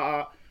go,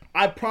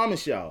 I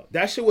promise y'all,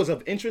 that shit was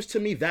of interest to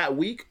me that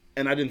week,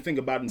 and I didn't think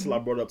about it until I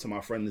brought it up to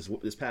my friend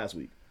this past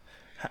week.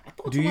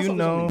 Do you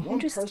know? One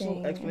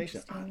personal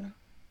explanation.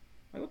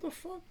 Like, what the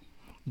fuck?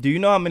 Do you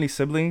know how many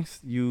siblings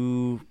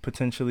you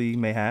potentially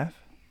may have?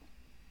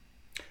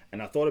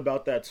 And I thought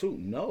about that too.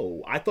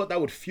 No, I thought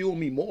that would fuel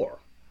me more.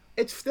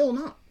 It's still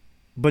not.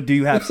 But do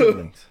you have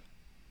siblings?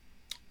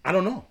 I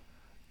don't know.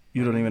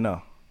 You don't even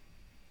know.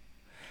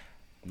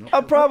 No.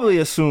 I'll probably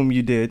assume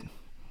you did.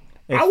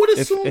 I would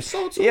assume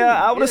so too.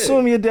 Yeah, I would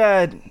assume your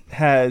dad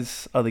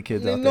has other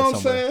kids out there somewhere. You know what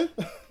I'm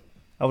saying?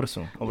 I would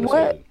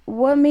assume.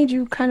 What made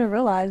you kind of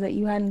realize that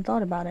you hadn't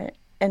thought about it?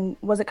 And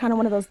was it kind of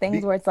one of those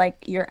things where it's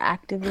like you're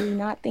actively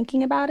not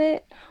thinking about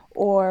it,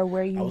 or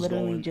where you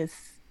literally just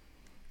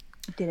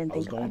didn't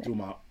think about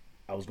it?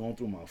 I was going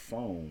through my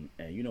phone,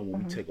 and you know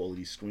when we take all of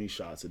these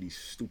screenshots of these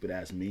stupid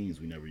ass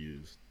memes we never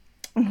used.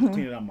 I was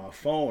cleaning out my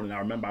phone, and I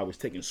remember I was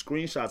taking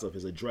screenshots of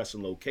his address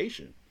and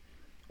location.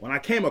 When I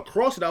came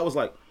across it, I was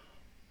like,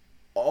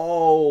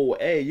 "Oh,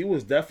 hey, you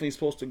was definitely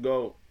supposed to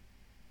go."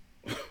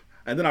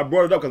 And then I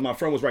brought it up because my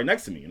friend was right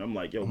next to me, and I'm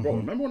like, "Yo, bro,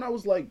 remember when I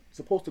was like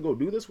supposed to go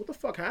do this? What the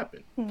fuck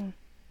happened?"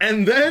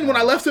 And then when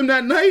I left him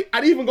that night,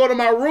 I didn't even go to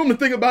my room to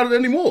think about it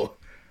anymore.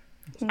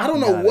 I don't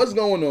know what's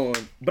going on,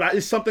 but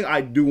it's something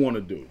I do want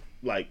to do,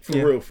 like for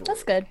real.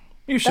 That's good.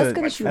 You should. That's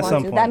good that you at want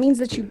some to. point. That means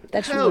that you.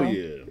 Hell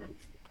yeah.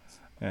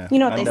 Yeah, you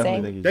know what they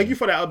say. Thank you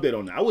for that update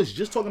on that. I was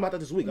just talking about that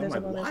this week. I'm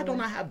like, why don't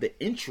I have the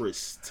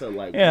interest to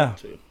like? Yeah.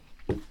 To?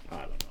 I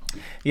don't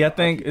know. Yeah, I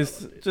think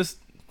it's just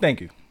thank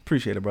you.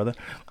 Appreciate it, brother.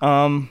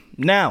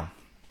 Now,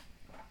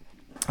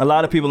 a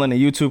lot of people in the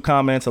YouTube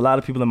comments, a lot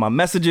of people in my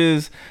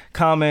messages,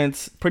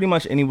 comments, pretty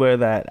much anywhere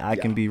that I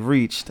can be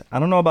reached. I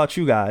don't know about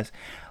you guys,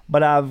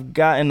 but I've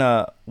gotten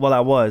I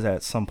was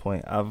at some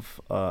point. I've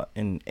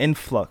an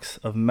influx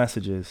of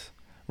messages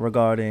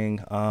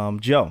regarding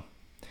Joe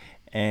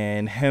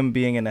and him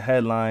being in the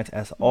headlines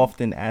as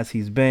often as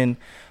he's been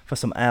for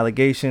some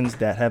allegations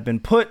that have been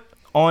put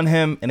on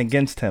him and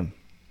against him.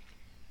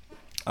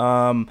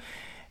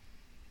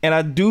 And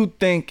I do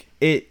think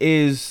it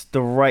is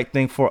the right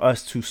thing for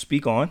us to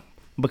speak on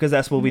because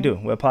that's what we do.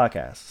 We're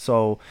podcasts.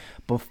 So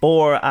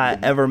before I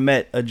ever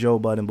met a Joe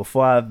Budden,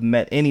 before I've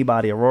met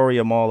anybody, Rory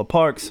or Marla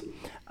Parks,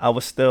 I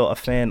was still a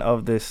fan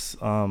of this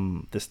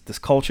this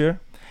culture,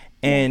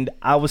 and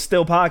I was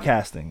still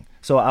podcasting.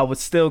 So I would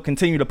still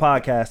continue to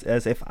podcast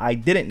as if I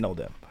didn't know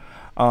them.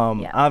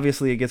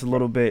 Obviously, it gets a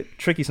little bit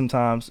tricky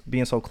sometimes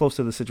being so close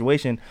to the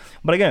situation.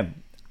 But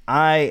again,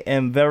 I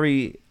am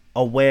very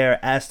aware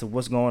as to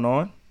what's going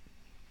on.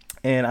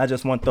 And I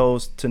just want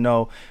those to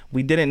know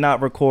we didn't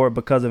not record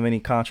because of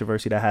any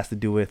controversy that has to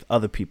do with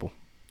other people.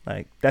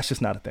 Like, that's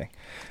just not a thing.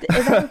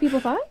 Is that what people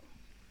thought?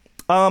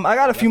 I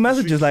got a few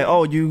messages like,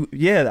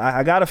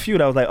 I got a few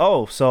that was like,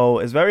 oh, so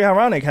it's very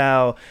ironic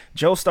how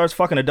Joe starts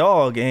fucking a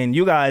dog and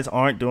you guys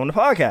aren't doing the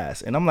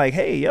podcast. And I'm like,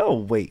 hey, yo,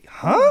 wait,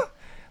 huh?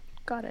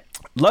 Got it.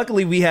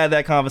 Luckily, we had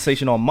that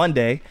conversation on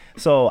Monday.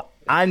 So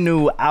I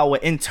knew our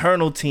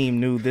internal team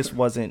knew this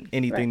wasn't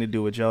anything to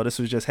do with Joe. This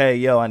was just, hey,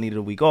 yo, I needed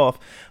a week off.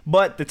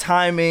 But the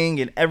timing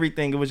and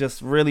everything, it was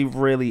just really,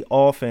 really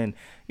off. And,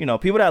 you know,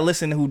 people that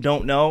listen who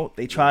don't know,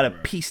 they try to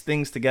piece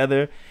things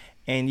together.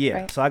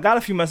 And so I got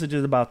a few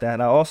messages about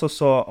that. I also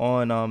saw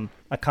on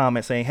a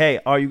comment saying, hey,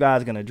 are you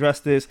guys going to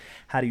address this?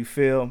 How do you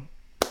feel?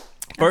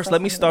 First,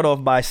 let me start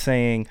off by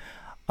saying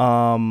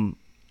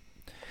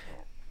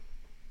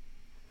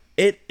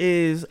it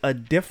is a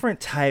different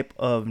type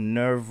of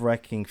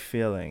nerve-wracking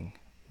feeling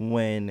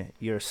when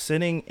you're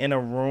sitting in a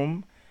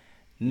room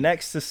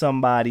next to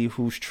somebody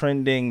who's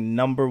trending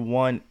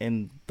 #1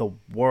 in the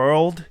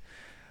world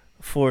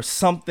for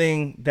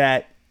something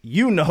that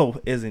you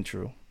know isn't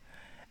true.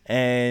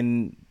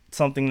 And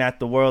something that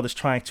the world is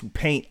trying to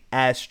paint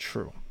as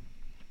true,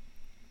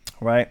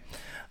 right?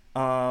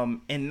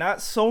 And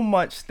not so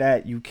much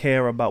that you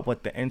care about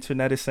what the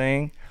internet is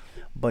saying,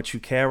 but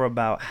you care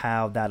about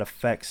how that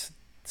affects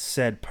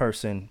said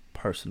person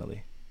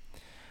personally.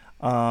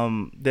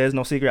 There's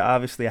no secret.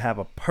 Obviously, I have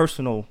a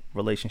personal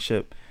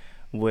relationship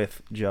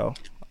with Joe.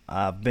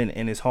 I've been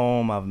in his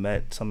home. I've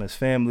met some of his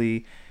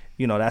family.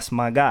 You know, that's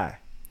my guy.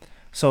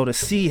 So to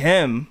see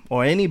him,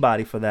 or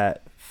anybody for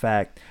that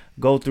fact,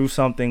 go through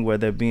something where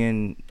they're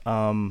being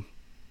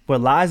where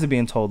lies are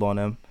being told on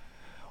them,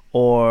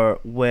 or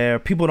where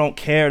people don't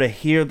care to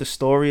hear the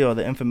story or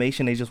the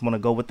information, they just want to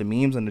go with the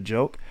memes and the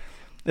joke,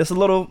 it's a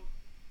little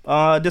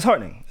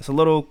disheartening. It's a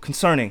little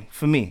concerning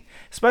for me,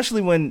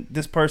 especially when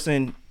this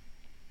person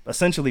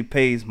essentially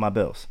pays my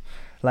bills.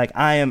 Like,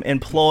 I am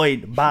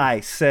employed by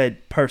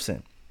said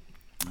person.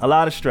 A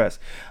lot of stress.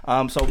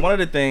 So one of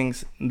the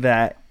things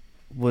that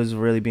was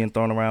really being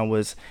thrown around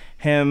was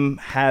him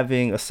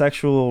having a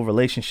sexual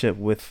relationship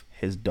with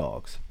his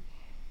dogs.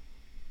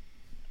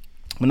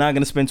 We're not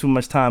going to spend too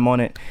much time on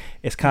it.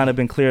 It's kind of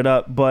been cleared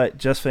up, but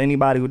just for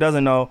anybody who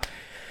doesn't know,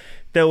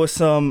 there was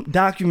some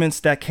documents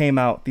that came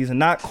out. These are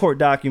not court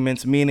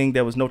documents, meaning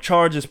there was no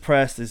charges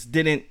pressed.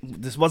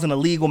 This wasn't a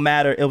legal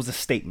matter. It was a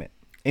statement.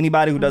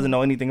 Anybody who doesn't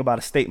know anything about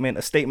a statement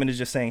is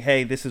just saying,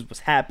 hey, this is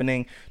what's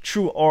happening,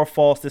 true or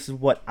false. This is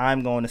what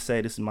I'm going to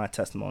say. This is my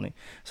testimony.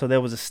 So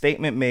there was a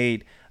statement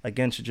made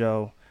against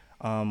Joe,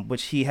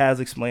 which he has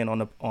explained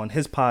on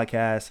his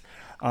podcast.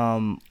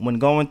 When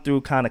going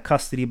through kind of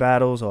custody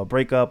battles or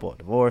breakup or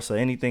divorce or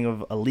anything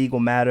of a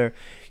legal matter,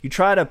 you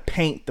try to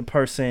paint the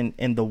person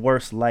in the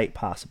worst light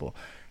possible.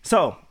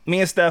 So me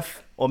and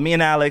Steph, or me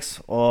and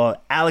Alex, or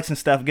Alex and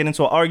Steph get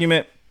into an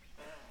argument.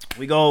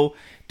 We go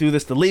do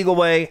this the legal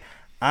way.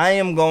 I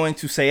am going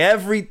to say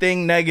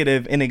everything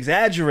negative and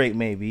exaggerate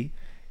maybe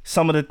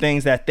some of the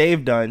things that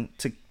they've done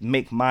to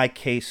make my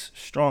case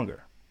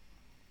stronger.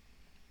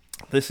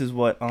 This is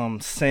what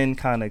Sin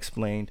kind of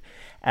explained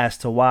as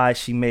to why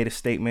she made a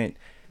statement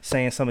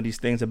saying some of these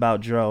things about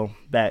Joe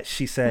that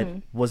she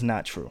said was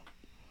not true,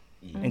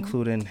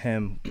 including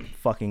him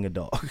fucking a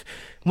dog.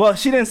 Well,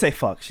 she didn't say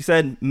fuck. She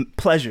said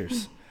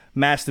pleasures,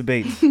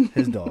 masturbating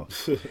his dog.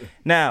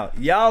 Now,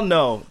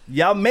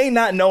 y'all may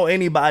not know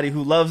anybody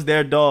who loves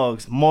their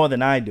dogs more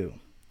than I do.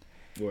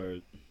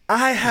 Word.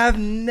 I have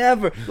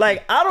never, I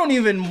don't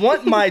even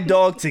want my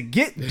dog to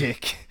get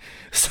dick.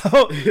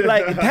 So,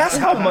 that's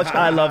how much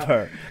I love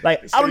her. I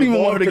don't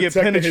even want her to get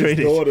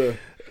penetrated.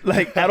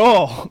 At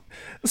all.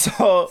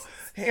 So,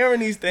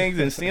 hearing these things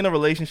and seeing a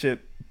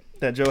relationship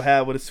that Joe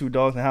had with his two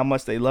dogs and how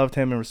much they loved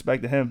him and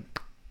respected him,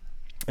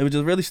 it was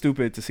just really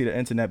stupid to see the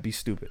internet be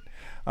stupid.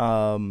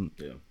 And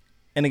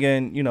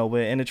again,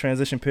 we're in a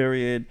transition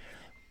period.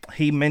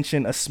 He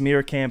mentioned a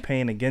smear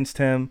campaign against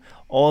him.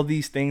 All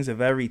these things are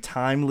very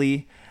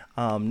timely.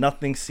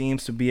 Nothing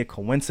seems to be a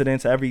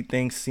coincidence.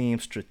 Everything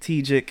seems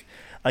strategic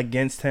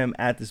against him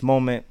at this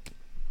moment.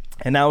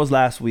 And that was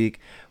last week,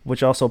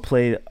 which also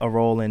played a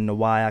role in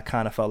why I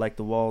kind of felt like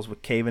the walls were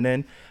caving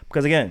in.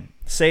 Because again,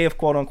 say if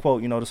quote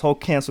unquote, this whole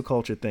cancel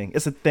culture thing,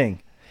 it's a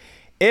thing.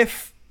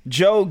 If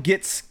Joe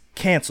gets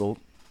canceled,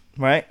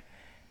 right,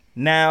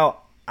 now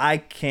I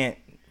can't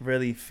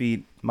really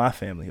feed my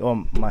family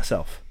or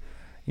myself,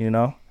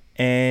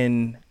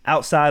 and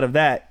outside of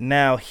that,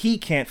 now he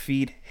can't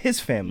feed his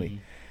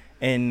family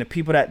and the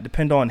people that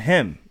depend on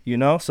him,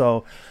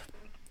 so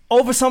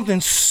over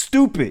something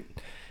stupid,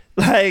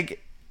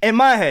 in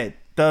my head,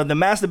 the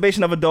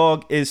masturbation of a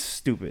dog is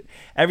stupid.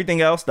 Everything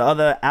else, the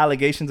other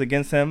allegations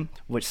against him,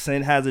 which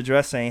Sin has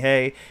addressed, saying,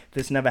 hey,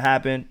 this never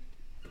happened,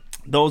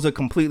 those are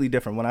completely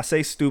different. When I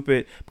say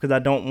stupid, because I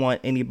don't want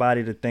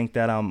anybody to think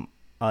that I'm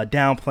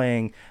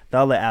downplaying the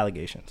other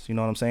allegations. You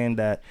know what I'm saying?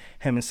 That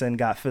him and Sin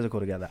got physical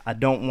together. I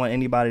don't want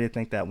anybody to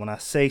think that. When I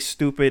say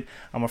stupid,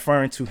 I'm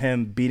referring to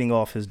him beating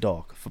off his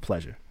dog for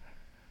pleasure.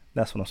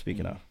 That's what I'm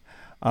speaking of.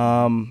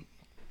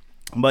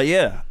 But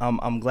yeah,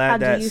 I'm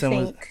glad that Sin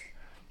was...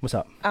 What's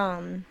up?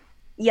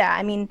 Yeah,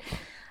 I mean,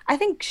 I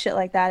think shit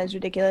like that is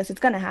ridiculous. It's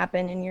gonna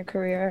happen in your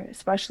career,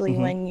 especially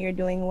when you're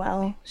doing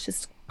well. It's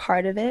just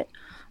part of it.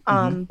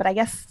 But I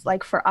guess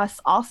for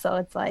us also,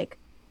 it's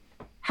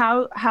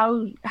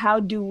how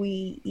do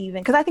we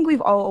even? Because I think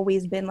we've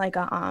always been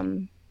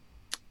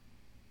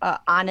a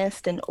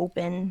honest and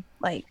open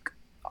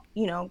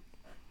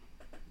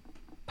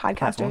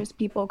podcasters,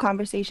 people,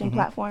 conversation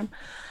platform.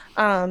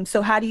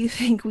 So how do you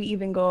think we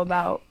even go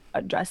about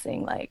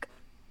addressing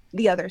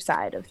the other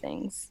side of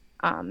things,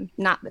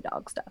 not the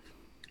dog stuff?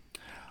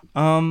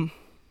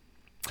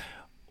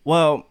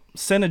 Well,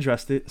 Sin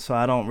addressed it, so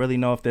I don't really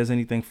know if there's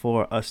anything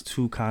for us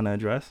to kind of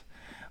address.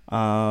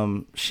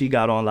 She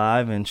got on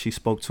live and she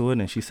spoke to it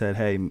and she said,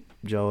 hey,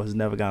 Joe has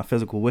never gotten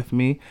physical with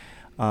me.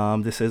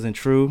 This isn't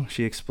true.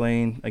 She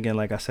explained, again,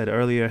 like I said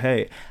earlier,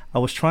 hey, I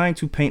was trying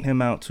to paint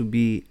him out to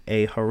be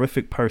a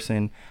horrific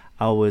person.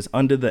 I was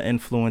under the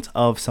influence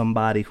of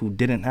somebody who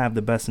didn't have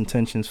the best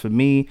intentions for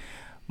me,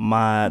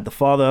 the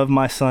father of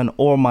my son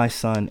or my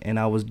son, and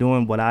I was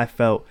doing what I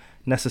felt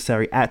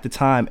necessary at the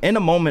time in a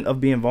moment of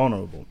being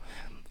vulnerable.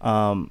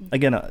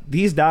 Again,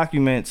 these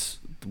documents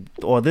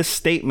or this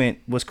statement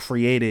was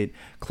created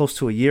close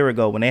to a year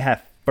ago when they had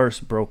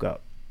first broke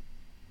up.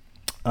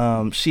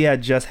 She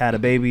had just had a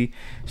baby.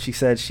 She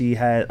said she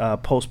had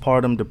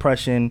postpartum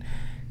depression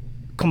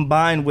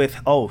combined with,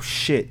 oh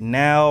shit,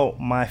 now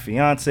my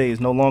fiance is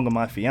no longer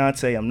my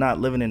fiance. I'm not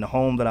living in the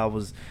home that I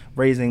was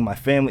raising my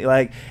family.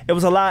 It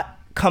was a lot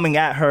coming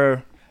at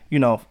her,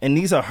 and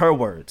these are her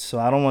words, so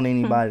I don't want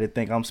anybody to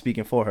think I'm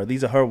speaking for her.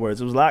 These are her words.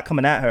 It was a lot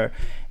coming at her,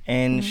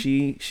 and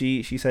she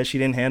said she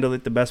didn't handle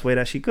it the best way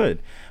that she could,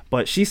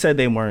 but she said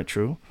they weren't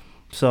true.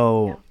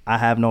 So I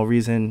have no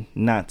reason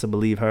not to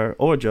believe her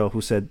or Joe,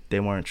 who said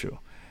they weren't true.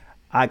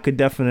 I could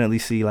definitely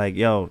see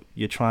yo,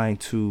 you're trying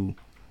to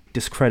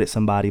discredit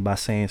somebody by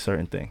saying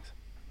certain things.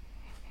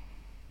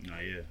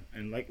 Yeah,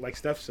 and like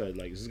Steph said,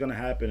 this is gonna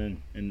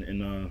happen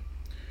in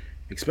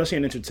especially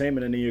in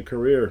entertainment and in your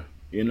career.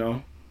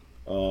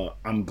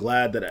 I'm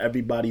glad that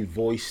everybody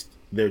voiced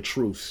their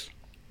truths,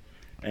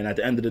 and at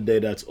the end of the day,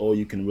 that's all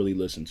you can really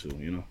listen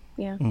to.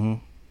 Yeah.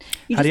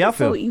 How do y'all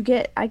feel?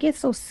 I get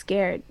so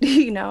scared,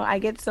 you know. I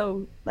get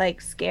so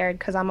like scared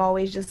because I'm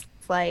always just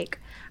like,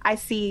 I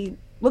see,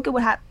 look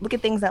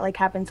at things that like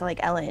happen to like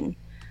Ellen,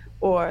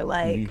 or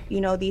like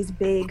you know, these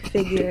big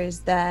figures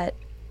that,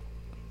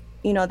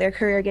 you know, their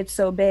career gets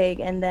so big,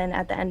 and then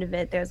at the end of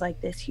it, there's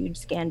like this huge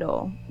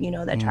scandal, you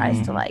know, that tries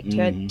to like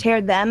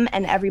tear them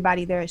and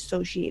everybody they're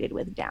associated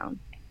with down.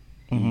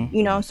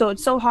 You know, so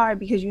it's so hard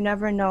because you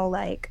never know,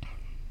 like,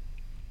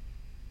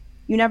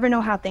 you never know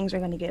how things are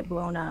going to get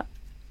blown up.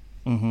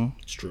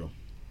 It's true.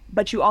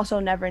 But you also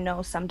never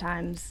know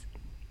sometimes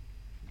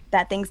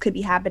that things could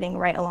be happening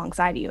right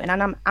alongside you. And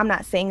I'm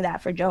not saying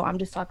that for Joe. I'm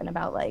just talking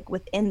about like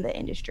within the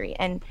industry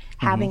and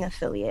having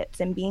affiliates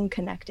and being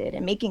connected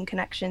and making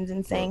connections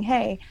and saying,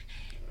 hey,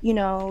 you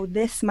know,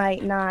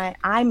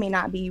 I may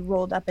not be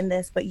rolled up in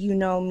this, but you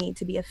know me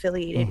to be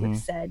affiliated with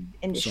said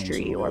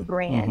industry or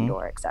brand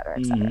or et cetera,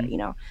 you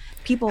know.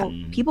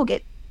 People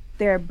get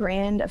their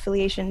brand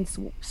affiliations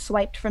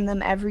swiped from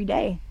them every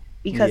day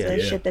because of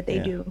the shit that they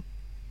do,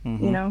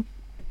 you know.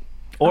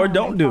 Or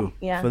don't do,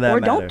 for that or matter.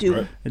 don't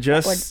do.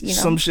 Just, or, you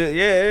know, some shit,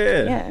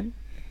 yeah.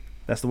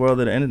 That's the world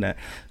of the internet.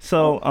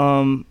 So,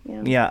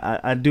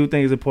 I do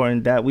think it's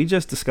important that we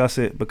just discuss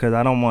it, because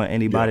I don't want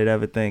anybody to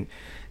ever think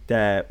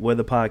that we're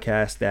the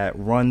podcast that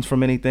runs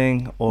from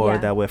anything, or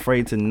that we're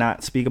afraid to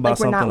not speak about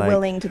something. We're not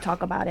willing to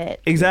talk about it.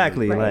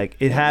 Exactly. Right. Like,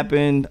 it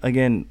happened.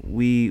 Again,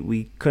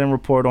 we couldn't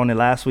report on it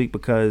last week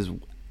because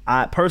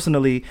I'm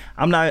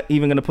not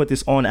even going to put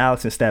this on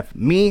Alex and Steph.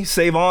 Me,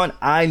 Savon,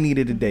 I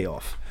needed a day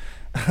off.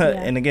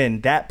 And again,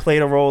 that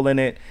played a role in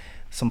it.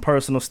 Some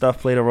personal stuff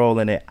played a role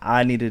in it.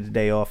 I needed a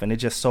day off, and it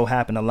just so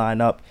happened to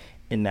line up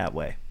in that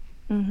way,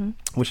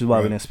 which is why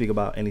we didn't speak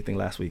about anything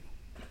last week.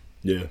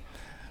 Yeah.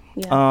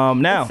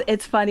 Now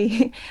it's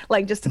funny,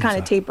 like, just to kind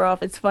of taper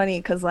off, it's funny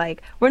because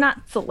like we're not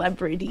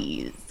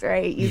celebrities,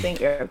 right, using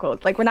air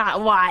quotes, like we're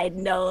not wide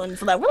known,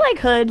 so like we're like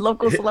hood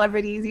local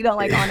celebrities, you know,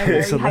 like on a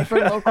very hyper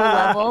local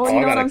level,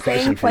 you know what I'm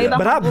saying?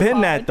 But I've been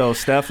that though,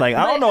 Steph. Like,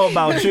 I don't know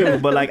about you,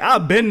 but like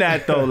I've been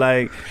that though.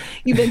 Like,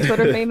 you've been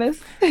Twitter famous.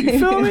 You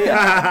feel me?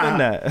 I've been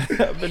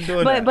that. I've been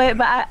doing that.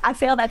 But I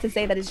say all that to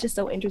say that it's just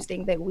so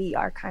interesting that we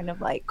are kind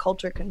of like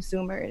culture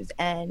consumers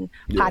and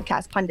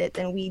podcast pundits,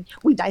 and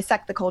we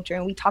dissect the culture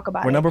and we talk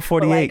about we're it. Number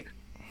 48.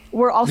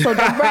 We're also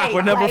right.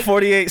 We're number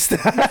 48.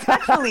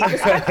 Respectfully.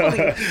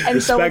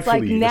 And so it's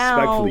like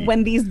now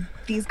when these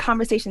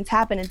conversations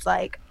happen, it's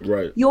like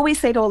you always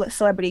say to a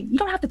celebrity, you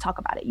don't have to talk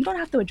about it. You don't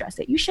have to address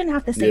it. You shouldn't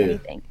have to say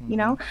anything, you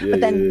know?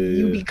 But then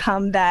you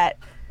become that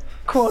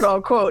quote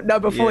unquote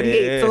number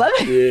 48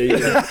 celebrity,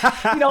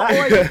 you know,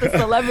 or just a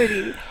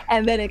celebrity.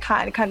 And then it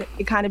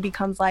kind of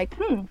becomes like,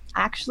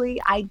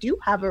 actually, I do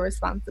have a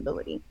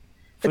responsibility.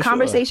 The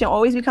conversation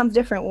always becomes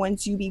different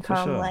once you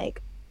become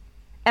like,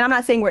 and I'm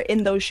not saying we're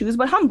in those shoes,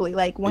 but humbly,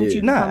 like once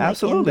you become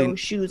like in those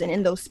shoes and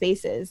in those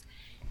spaces,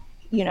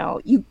 you know,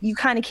 you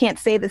kind of can't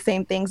say the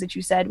same things that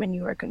you said when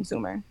you were a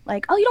consumer.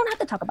 Like, oh, you don't have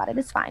to talk about it.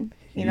 It's fine.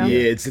 You know? Yeah,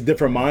 it's a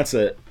different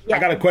mindset. I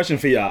got a question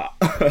for y'all.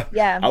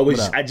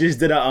 I just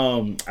did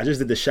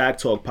the Shaq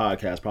Talk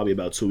podcast probably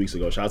about 2 weeks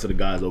ago. Shout out to the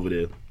guys over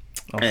there.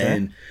 Okay.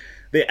 And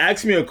they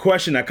asked me a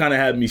question that kind of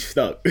had me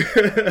stuck.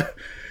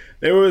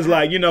 They was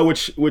like, you know,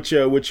 with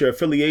your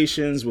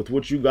affiliations, with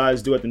what you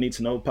guys do at the Need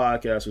to Know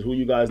podcast, with who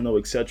you guys know,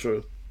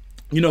 etc.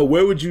 You know,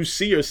 where would you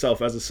see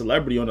yourself as a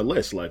celebrity on the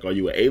list? Like, are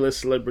you an A-list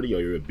celebrity? Are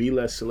you a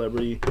B-list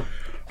celebrity?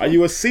 Are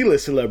you a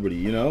C-list celebrity?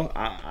 You know,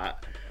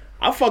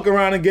 I fuck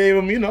around and gave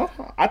him, you know,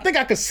 I think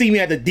I could see me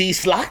at the D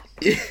slot.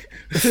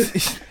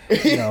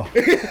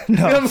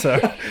 No,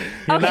 sir.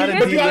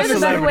 Okay, here's a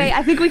better way.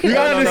 I think we can.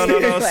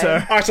 No,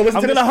 sir. All right, so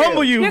listen to the scale. I'm gonna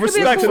humble you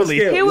respectfully.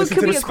 Here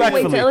could be a cool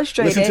way to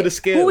illustrate listen it. To the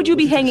scale. Who would you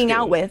be hanging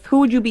out with? Who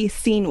would you be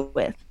seen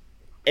with?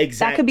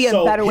 Exactly. That could be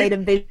a better way to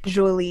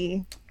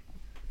visually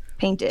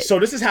paint it. So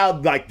this is how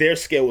like their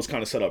scale was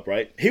kind of set up,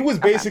 right? He was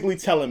basically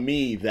telling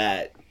me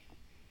that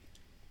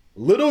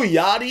Lil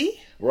Yachty,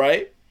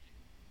 right,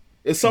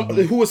 is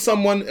who was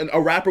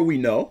a rapper we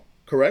know,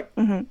 correct?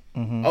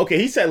 Okay,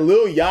 he said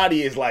Lil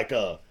Yachty is like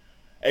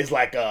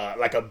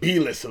a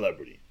B-list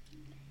celebrity.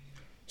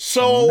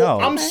 So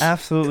no,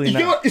 absolutely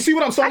not. You see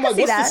what I'm saying? Like,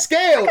 what's the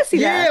scale?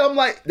 I'm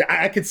like,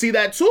 I could see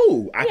that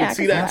too. I could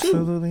see that too.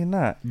 Absolutely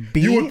not.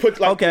 You would put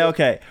like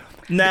okay.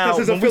 Now,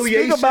 when we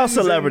speak about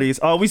celebrities,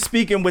 are we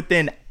speaking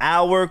within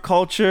our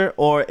culture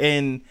or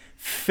in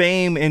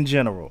fame in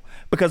general?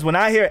 Because when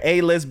I hear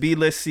A-list,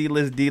 B-list,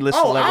 C-list, D-list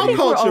celebrities,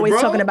 we're always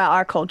talking about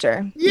our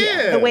culture.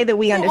 Yeah. The way that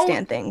we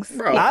understand things.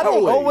 Bro, I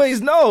don't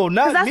always know.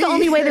 Because that's the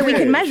only way that we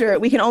can measure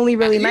it. We can only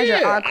really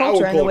measure our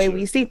culture and the way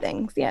we see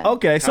things. Yeah.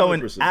 Okay, so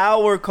 100%. in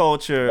our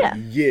culture,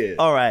 yeah.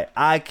 All right,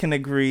 I can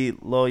agree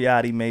Lil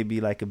Yachty may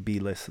be like a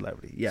B-list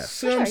celebrity. Yes.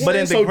 Sure. But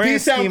in the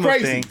grand scheme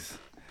of things...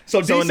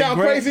 So D sound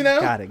crazy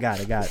now? Got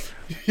it.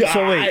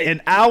 So wait,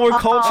 in our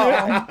culture,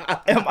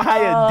 am I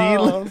a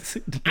D-list?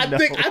 I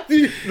think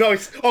no.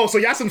 Oh, so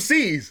y'all some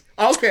C's.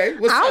 Okay. I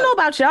don't know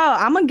about y'all.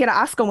 I'm gonna get an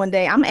Oscar one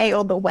day. I'm A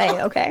all the way.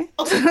 Okay.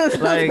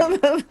 Like,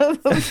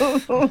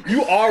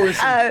 you are a C.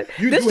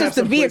 This is just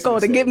a vehicle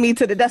to get me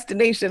to the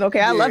destination.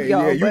 Okay, I love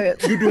y'all,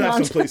 but you do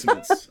have some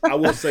placements. I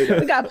will say that.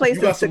 We got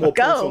places got some to more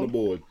go. points on the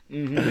board.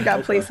 Mm-hmm. We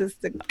got places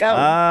to go.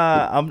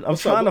 I'm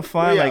trying to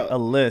find like a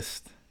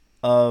list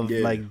of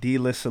like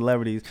D-list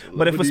celebrities.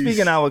 But if we're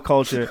speaking our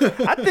culture,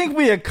 I think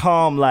we are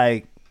calm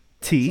like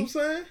T. You know what I'm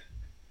saying?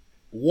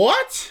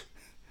 What?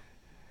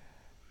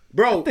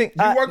 Bro, you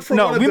work for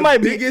one of we the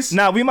might biggest...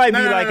 No, we might be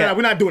like no,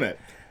 we're not doing that.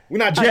 We're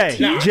not J.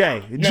 A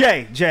J? We're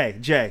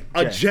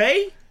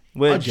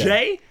A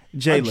J?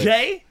 J. A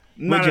J?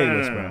 No,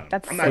 No, bro.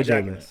 That's I'm not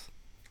jacking that.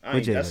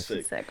 That's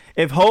sick. sick.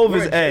 If Hove We're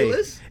is a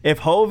J-list? if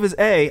Hove is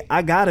A,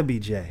 I gotta be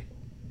J.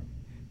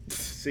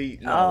 See,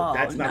 no,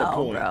 that's not a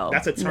point. Bro.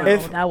 That's a turn. No,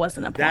 that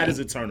wasn't a point. That is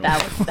a turn.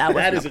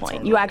 That was a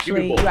point. You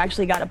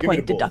actually got a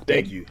point deducted.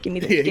 Thank you. Give me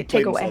the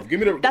take away.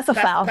 Give me the. That's a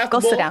foul. Go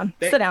sit down.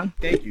 Sit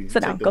Thank you.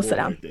 Sit down. Go sit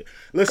down.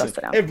 Listen,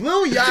 if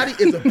Lil Yachty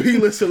is a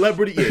B-list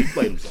celebrity, he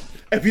played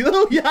himself. If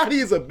Lil Yachty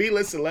is a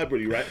B-list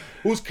celebrity, right,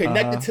 who's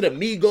connected to the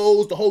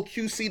Migos, the whole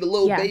QC, the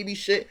Lil Baby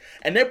shit,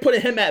 and they're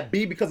putting him at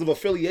B because of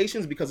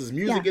affiliations, because his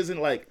music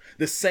isn't like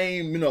the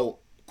same,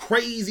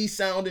 crazy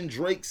sounding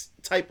Drake's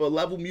type of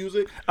level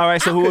music. All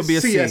right, so who would be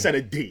a C? C at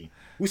a D.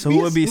 So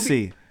who would be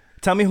C?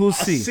 Tell me who's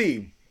C. A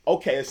C.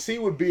 Okay, a C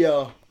would be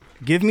a...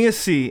 Give me a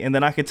C, and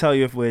then I can tell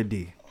you if we're a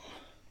D.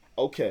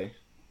 Okay,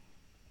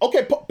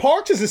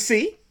 Parks is a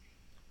C.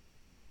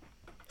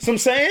 Some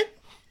saying?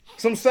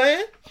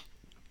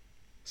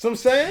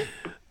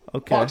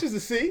 Okay. Parks is a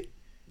C.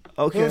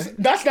 Okay.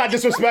 That's not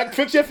disrespect.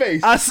 Fix your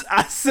face. I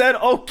said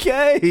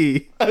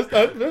okay.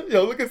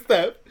 Yo, look at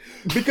Steph.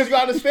 Because you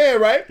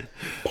understand, right?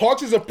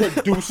 Parks is a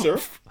producer.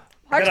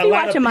 Parks be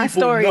watching my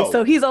stories,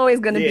 so he's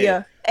always going to be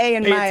a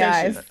in my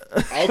eyes.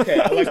 Okay,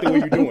 I like the way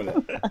you're doing it.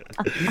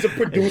 He's a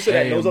producer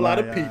that knows a lot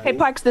of people. Hey,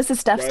 Parks, this is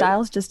Steph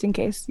Styles, just in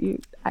case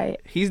you...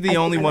 He's the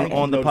only one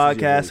on the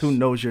podcast who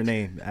knows your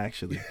name,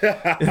 actually.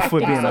 If we're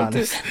being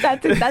honest.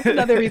 That's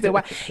another reason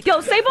why. Yo,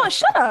 Savon,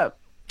 shut up.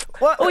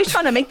 What? Always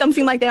trying to make them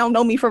seem like they don't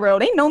know me for real.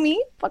 They know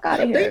me. Fuck out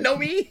of here. They know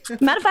me.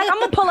 Matter of fact, I'm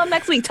gonna pull up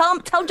next week. Tell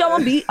Joe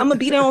I'm gonna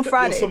be there on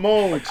Friday.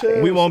 Simone, chill.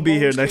 We won't be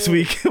here next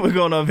week. We're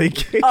going on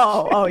vacation.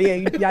 Oh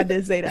yeah, y'all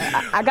did say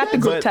that. I got the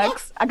group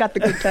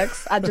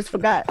text. I just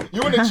forgot.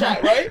 You in the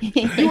chat, right?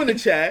 You in the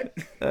chat.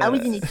 I was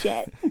in the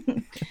chat.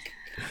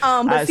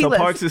 But so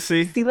Parks is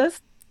C.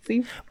 C-list.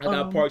 C. I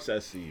got Parks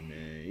at C,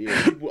 man.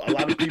 Yeah, a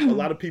lot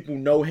of people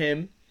know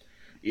him,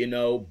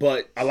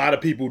 but a lot of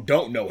people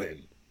don't know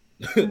him.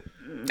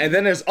 And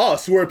then there's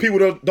us, where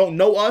people don't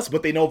know us,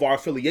 but they know of our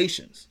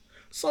affiliations.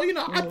 So,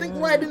 I think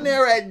right in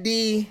there at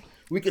D,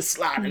 we could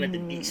slide in at the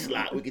D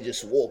slot. We could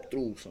just walk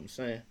through, so I'm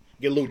saying.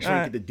 Get a little drink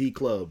at the D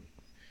club,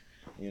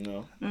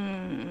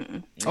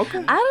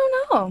 Okay. I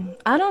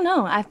don't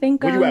know. I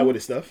think... Where you at with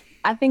this stuff?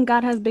 I think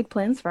God has big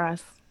plans for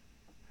us.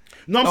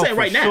 No, I'm saying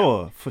right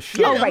now. For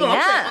sure. Oh, right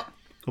now.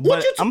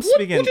 But I'm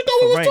speaking what you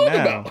thought we was right talking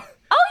now. about?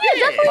 Oh,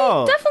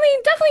 yeah,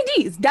 definitely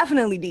D's.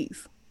 Definitely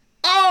D's.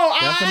 Oh,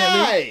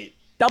 definitely.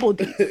 Double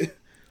D's.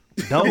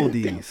 Double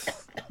D's.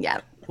 Yeah.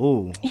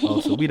 Oh,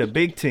 so we the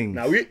big things.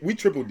 Now we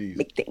triple D's.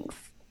 Big things.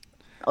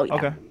 Oh yeah.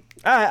 Okay. All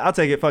right, I'll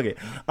take it. Fuck it.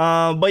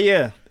 But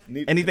yeah.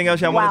 Anything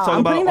else y'all want to talk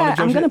about?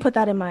 I'm gonna put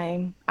that in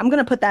my.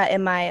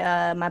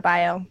 my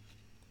bio.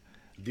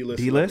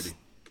 D-list.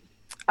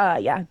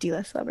 Yeah,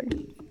 D-list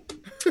celebrity.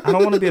 I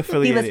don't want to be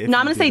affiliated. D-list. No,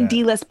 I'm gonna say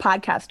D-list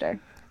podcaster.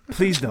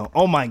 Please don't.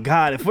 Oh my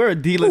God! If we're a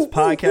D-list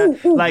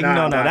podcast,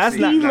 that's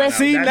not.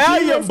 See, now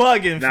you're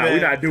bugging. Nah,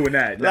 we're not doing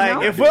that.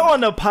 Like, if we're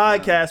on the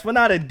podcast, we're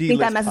not a D-list.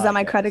 Think that messes up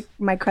my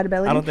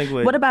credibility? I don't think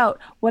we. What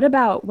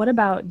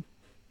about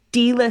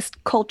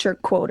D-list culture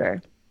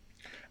quoter?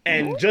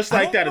 And just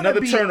like that,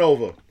 another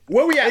turnover.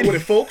 Where we at with it,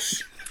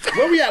 folks?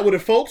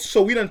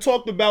 So we done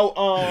talked about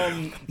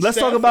Let's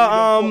talk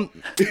about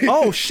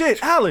oh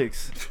shit,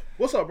 Alex.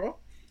 What's up, bro?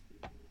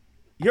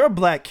 You're a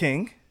Black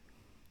King.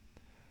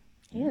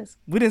 Yes.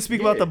 We didn't speak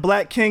about the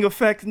Black King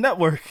Effect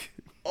Network.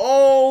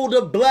 Oh,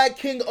 the Black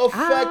King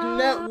Effect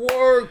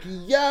Network.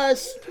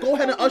 Yes. Go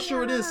ahead and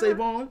usher it in,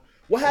 Savon.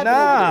 What happened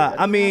over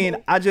there? I mean,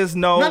 I just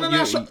know.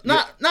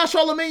 Nah,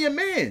 Charlamagne, your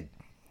man.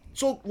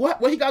 So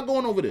what he got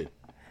going over there?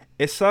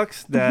 It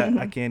sucks that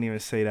I can't even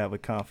say that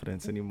with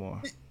confidence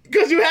anymore.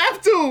 Because you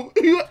have to.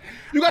 You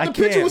got the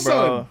picture with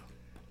son.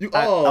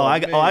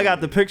 I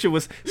got the picture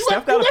with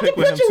Steph. Got a pic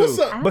with him too.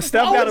 But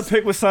Steph got a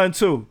pic with son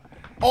too.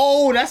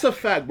 Oh, that's a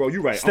fact, bro.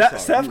 You're right.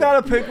 Steph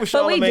got a pic with Charlamagne too.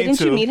 But wait, didn't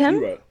you meet him?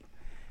 Right.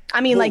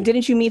 I mean,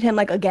 didn't you meet him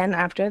again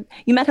after?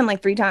 You met him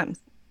 3 times.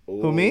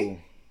 Who,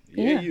 me?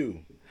 Yeah,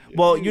 you.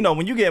 Well,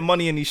 when you get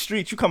money in these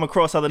streets, you come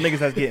across other niggas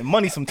that's getting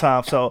money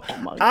sometimes. So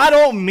I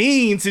don't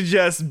mean to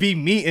just be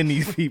meeting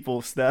these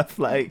people, Steph.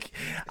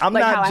 I'm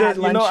not just,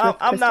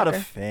 I'm not a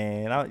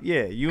fan.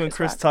 You and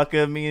Chris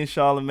Tucker, me and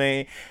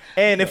Charlamagne.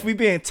 And if we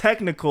being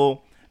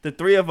technical, the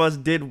three of us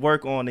did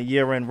work on a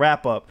year-end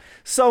wrap-up.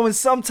 So in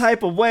some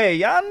type of way,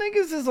 y'all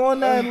niggas is on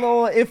that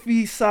little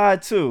iffy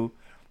side too.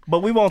 But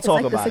we won't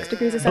talk about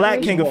it.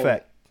 Black King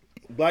Effect.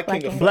 Black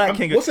King Effect. Black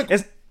King Effect.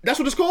 That's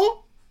what it's called?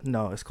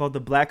 No, it's called the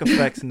Black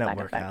Effects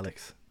Network,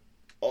 Alex.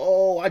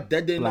 Oh, I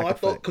didn't know. I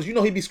thought, because you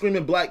know he'd be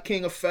screaming Black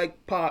King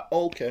Effect pot.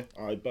 Okay,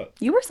 all right, bet.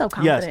 You were so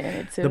confident in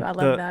it too. I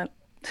love that.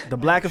 The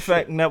Black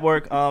Effect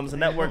Network is a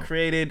network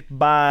created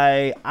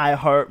by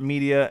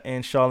iHeartMedia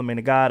and Charlamagne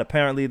the God.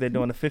 Apparently, they're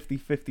doing a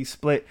 50-50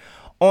 split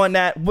on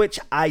that, which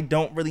I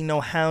don't really know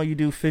how you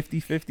do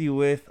 50-50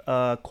 with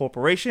a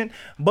corporation,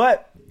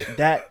 but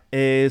that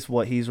is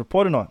what he's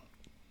reporting on.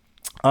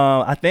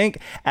 I think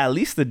at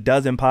least a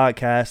dozen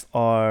podcasts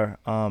are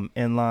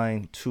in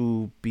line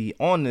to be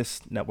on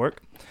this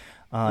network.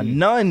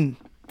 None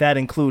that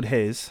include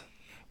his,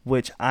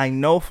 which I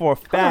know for a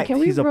fact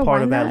he's a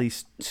part of at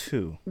least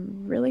two.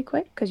 Really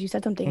quick, because you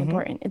said something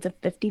important. It's a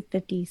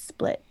 50-50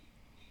 split.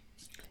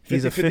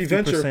 He's a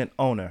 50%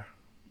 owner.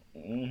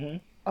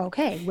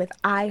 Okay, with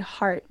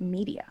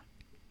iHeartMedia.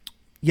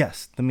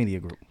 Yes, the media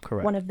group,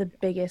 correct. One of the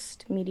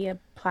biggest media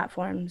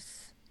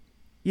platforms.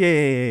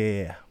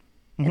 Yeah.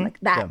 And like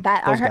that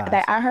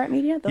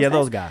iHeartMedia?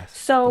 Those guys.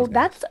 So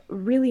that's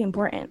really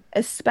important,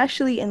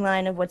 especially in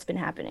line of what's been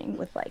happening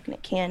with like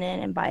Nick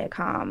Cannon and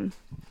Viacom,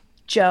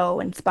 Joe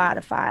and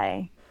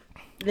Spotify.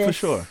 For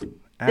sure. Absolutely.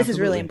 This is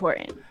really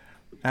important.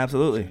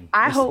 Absolutely.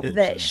 I hope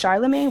that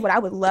Charlamagne, what I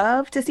would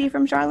love to see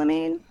from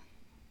Charlamagne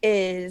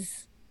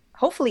is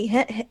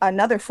hopefully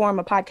another form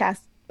of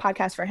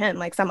podcast for him,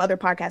 like some other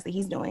podcast that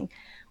he's doing,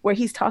 where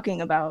he's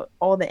talking about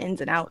all the ins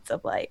and outs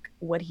of like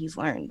what he's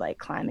learned, like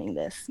climbing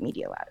this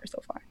media ladder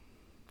so far.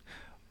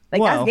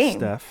 Like that's game.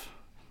 Steph,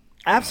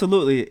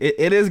 absolutely,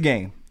 it is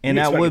game, and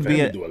that would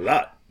be do a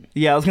lot.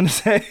 Yeah, I was gonna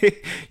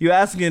say you're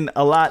asking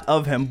a lot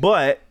of him,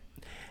 but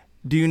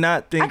do you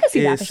not think I could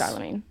see that for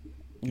Charlamagne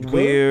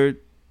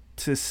weird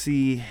to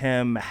see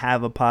him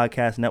have a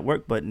podcast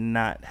network but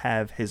not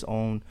have his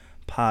own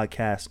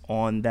podcast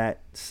on that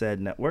said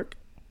network?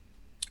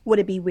 Would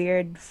it be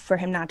weird for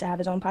him not to have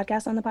his own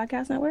podcast on the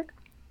podcast network?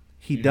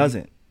 He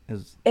doesn't.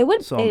 It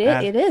would. So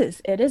it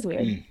is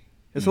weird.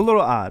 It's a little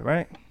odd,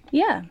 right?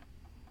 Yeah.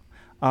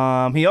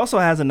 He also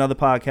has another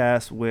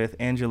podcast with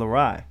Angela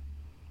Rye.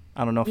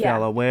 I don't know if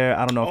y'all are aware.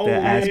 I don't know if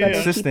they're as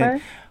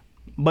consistent.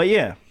 But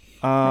yeah.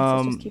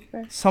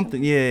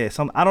 Something. Yeah.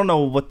 I don't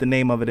know what the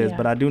name of it is,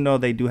 but I do know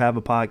they do have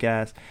a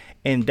podcast,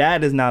 and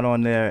that is not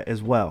on there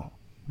as well.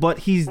 But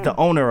he's the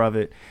owner of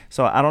it,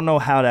 so I don't know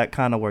how that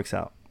kind of works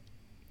out.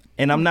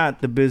 And I'm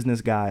not the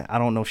business guy. I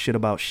don't know shit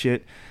about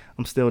shit.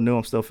 I'm still new.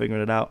 I'm still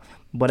figuring it out.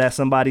 But as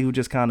somebody who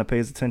just kind of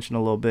pays attention a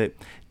little bit,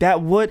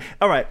 that would...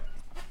 All right.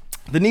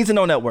 The Need to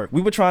Know Network.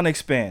 We were trying to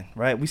expand,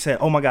 right? We said,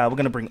 oh my God, we're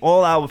going to bring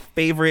all our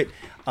favorite,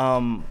 I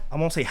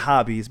won't say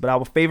hobbies, but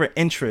our favorite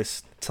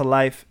interests to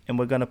life, and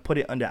we're going to put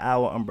it under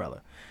our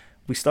umbrella.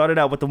 We started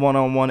out with the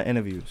one-on-one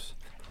interviews.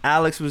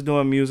 Alex was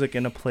doing music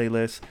in a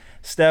playlist.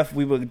 Steph,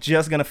 we were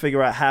just going to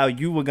figure out how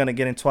you were going to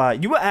get into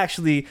it. You were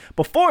actually,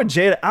 before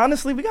Jada,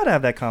 honestly, we got to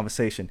have that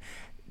conversation.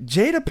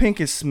 Jada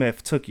Pinkett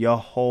Smith took your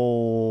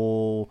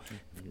whole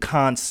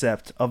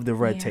concept of the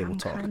Red Table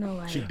Talk.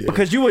 She did.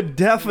 Because you were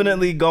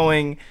definitely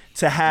going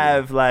to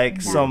have like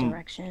that some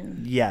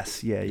direction.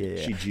 Yes,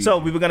 yeah. So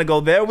we were going to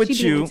go there with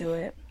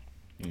you.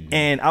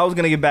 And I was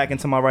going to get back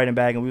into my writing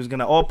bag, and we was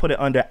going to all put it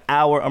under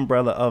our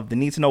umbrella of the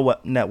Need to Know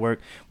What Network.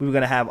 We were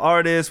going to have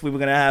artists. We were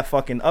going to have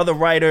fucking other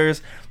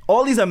writers.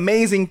 All these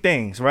amazing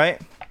things,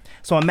 right?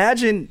 So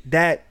imagine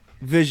that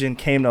vision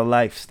came to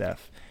life,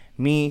 Steph.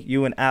 Me,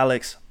 you, and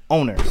Alex,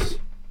 owners,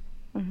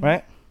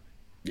 right?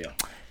 Yeah.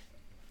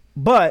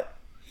 But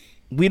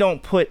we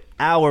don't put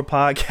our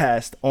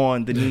podcast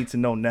on the Need to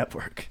Know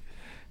Network.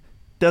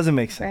 Doesn't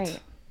make sense. Right.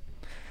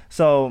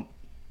 So,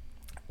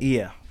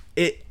 yeah.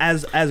 It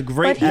as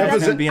great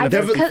as him being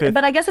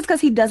but I guess it's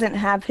because he doesn't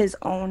have his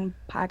own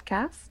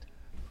podcast.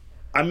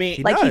 I mean,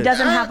 he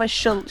doesn't have a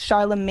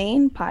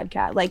Charlamagne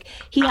podcast. Like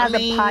he has a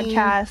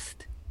podcast.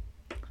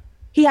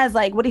 He has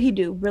like, what did he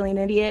do? Brilliant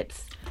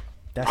Idiots.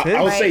 That's it.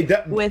 I would say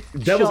that with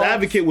Devil's Schultz.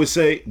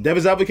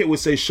 Advocate would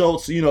say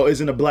Schultz,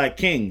 isn't a Black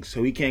King,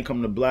 so he can't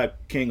come to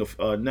Black King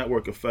of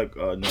Network Effect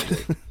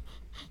Network.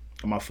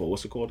 My fault.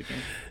 What's it called again?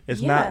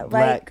 It's not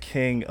Black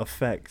King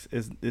Effects.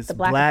 It's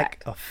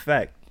Black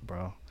Effect,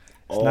 bro.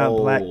 It's not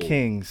Black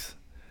Kings.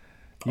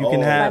 You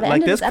can have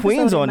like there's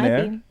queens on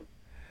there.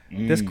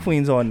 There's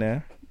queens on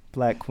there.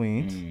 Black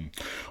queens.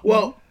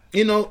 Well,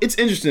 it's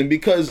interesting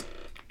because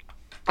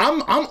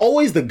I'm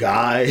always the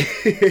guy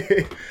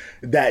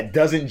that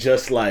doesn't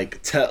just like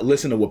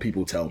listen to what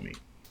people tell me.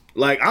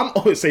 Like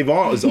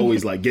Savon is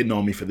always like getting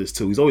on me for this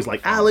too. He's always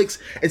like, Alex,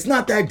 it's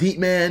not that deep,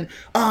 man.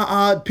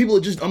 People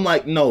are just. I'm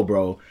like, no,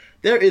 bro.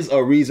 There is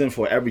a reason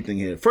for everything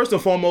here. First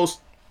and foremost,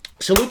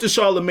 salute to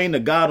Charlamagne the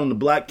God on the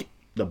Black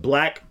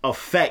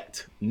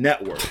Effect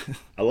Network.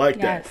 I like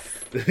that.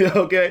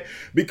 Okay?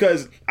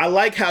 Because I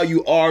like how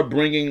you are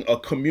bringing a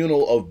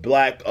communal of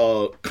Black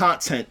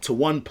content to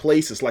one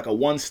place. It's like a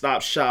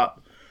one-stop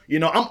shop.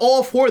 I'm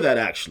all for that,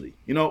 actually.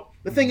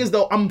 The thing is,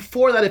 though, I'm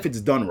for that if it's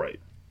done right.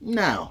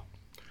 Now,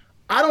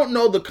 I don't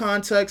know the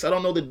context. I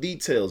don't know the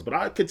details, but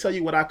I could tell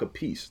you what I could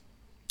piece.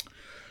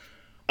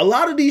 A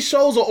lot of these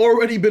shows have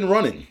already been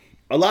running.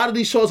 A lot of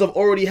these shows have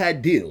already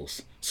had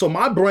deals. So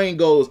my brain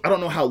goes, I don't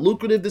know how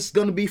lucrative this is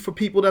going to be for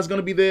people that's going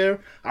to be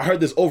there. I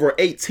heard there's over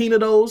 18 of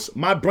those.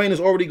 My brain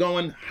is already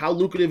going, how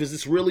lucrative is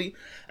this really?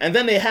 And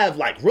then they have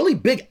like really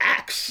big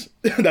acts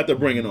that they're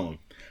bringing on.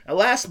 And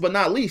last but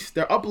not least,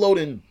 they're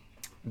uploading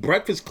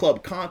Breakfast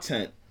Club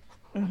content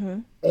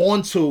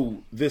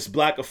onto this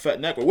Black Effect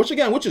network,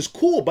 which is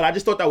cool, but I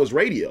just thought that was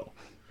radio.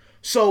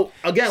 So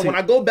again, when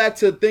I go back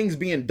to things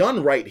being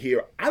done right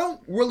here, I don't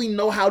really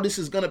know how this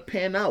is going to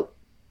pan out.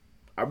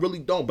 I really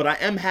don't, but I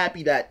am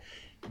happy that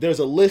there's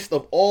a list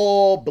of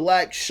all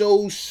black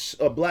shows,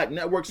 black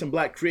networks and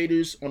black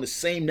creators on the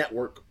same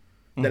network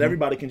that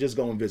everybody can just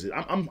go and visit.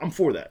 I'm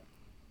for that.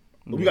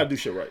 But we got to do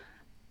shit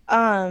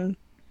right.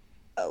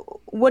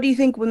 What do you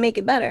think would make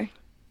it better?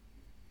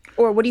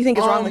 Or what do you think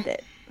is wrong with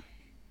it?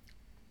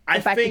 The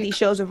fact that these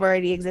shows have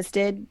already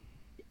existed?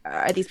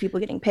 Are these people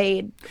getting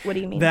paid? What do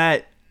you mean?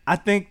 That I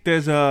think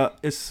there's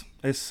it's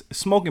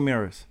smoke and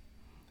mirrors.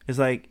 It's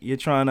like you're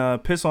trying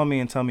to piss on me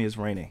and tell me it's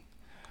raining.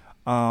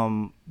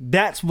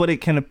 That's what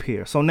it can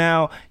appear. So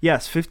now,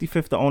 yes,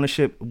 50-50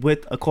 ownership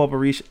with a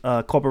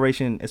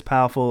corporation as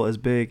powerful, as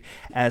big,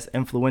 as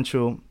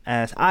influential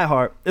as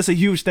iHeart. It's a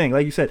huge thing.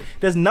 Like you said,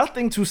 there's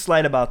nothing too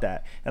slight about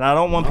that. And I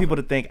don't want people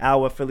to think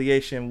our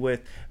affiliation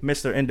with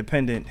Mr.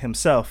 Independent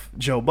himself,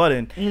 Joe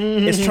Budden,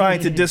 is trying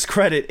to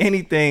discredit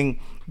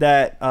anything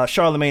that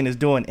Charlamagne is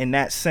doing in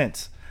that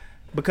sense,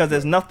 because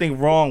there's nothing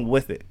wrong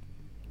with it.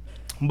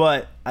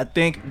 But I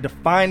think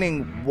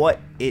defining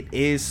what it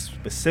is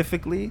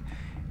specifically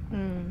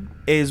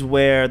is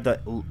where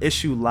the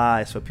issue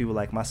lies for people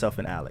like myself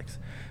and Alex.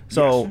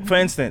 So, for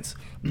instance,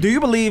 do you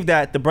believe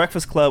that the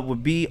Breakfast Club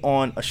would be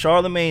on a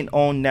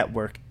Charlamagne-owned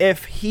network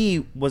if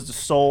he was the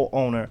sole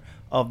owner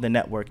of the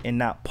network and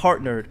not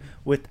partnered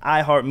with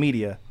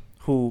iHeartMedia,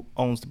 who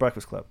owns the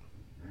Breakfast Club?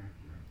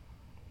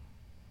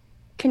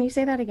 Can you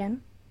say that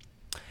again?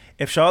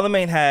 If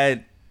Charlamagne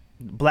had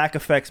Black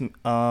Effects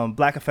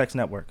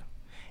Network,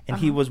 and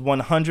he was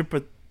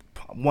 100%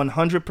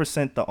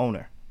 the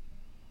owner,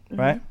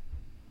 right?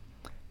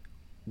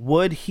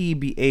 Would he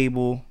be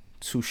able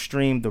to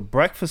stream the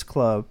Breakfast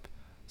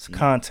Club's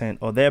content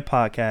or their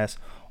podcast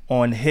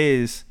on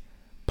his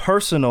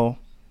personal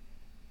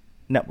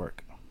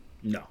network?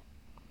 No.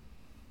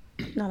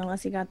 Not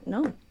unless he got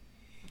no.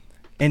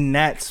 And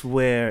that's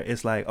where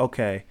it's like,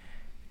 okay,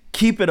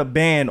 keep it a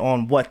band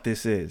on what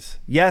this is.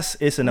 Yes,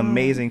 it's an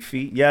amazing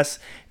feat. Yes,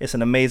 it's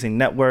an amazing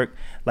network.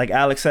 Like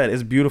Alex said,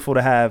 it's beautiful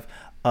to have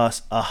a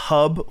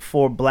hub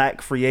for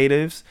black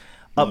creatives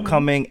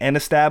upcoming and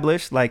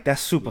established. Like,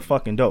 that's super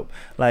fucking dope.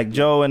 Like,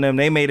 Joe and them,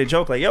 they made a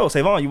joke like, yo,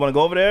 Savon, you want to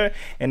go over there?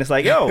 And it's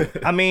like, yo,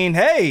 I mean,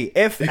 hey,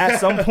 if at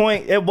some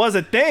point it was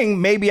a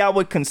thing, maybe I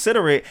would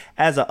consider it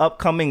as an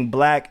upcoming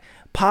black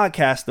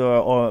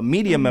podcaster or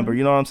media member,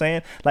 you know what I'm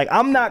saying? Like,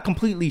 I'm not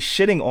completely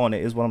shitting on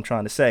it is what I'm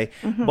trying to say,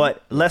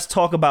 but let's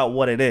talk about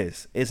what it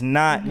is. It's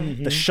not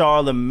the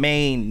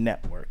Charlamagne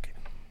network.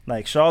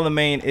 Like,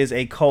 Charlamagne is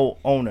a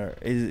co-owner.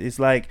 It's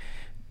like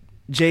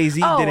Jay-Z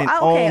didn't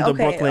own the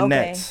Brooklyn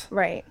Nets.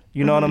 Right.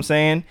 You know what I'm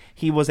saying?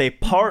 He was a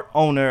part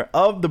owner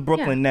of the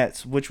Brooklyn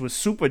Nets, which was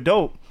super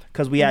dope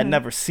because we had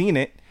never seen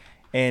it.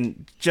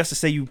 And just to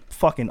say you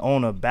fucking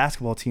own a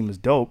basketball team is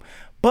dope.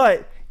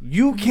 But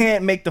you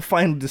can't make the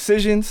final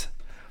decisions.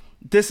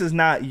 This is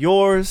not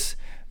yours.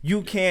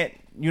 You can't,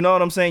 you know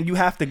what I'm saying? You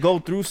have to go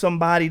through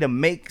somebody to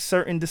make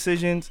certain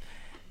decisions.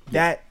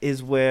 That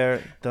is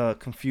where the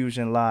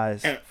confusion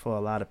lies for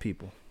a lot of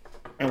people.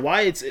 And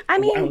why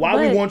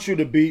we want you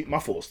to be my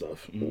full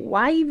stuff.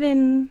 Why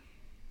even?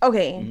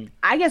 Okay,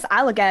 I guess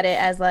I look at it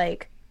as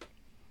like,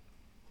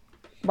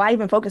 why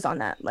even focus on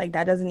that? Like,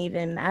 that doesn't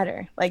even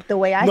matter. Like, the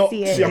way I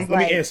see it is let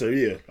me answer.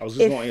 Yeah, I was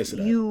just going to answer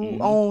that. If you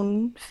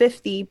own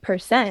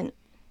 50%,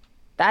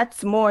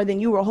 that's more than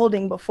you were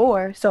holding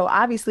before. So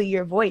obviously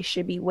your voice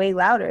should be way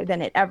louder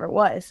than it ever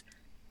was.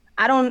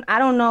 I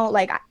don't know.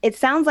 Like, it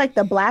sounds like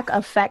the Black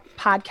Effect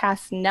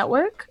Podcast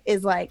Network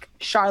is like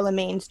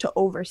Charlamagne's to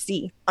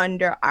oversee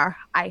under our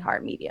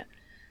iHeartMedia.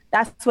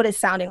 That's what it's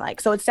sounding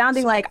like. So it's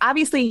sounding like,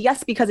 obviously,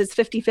 yes, because it's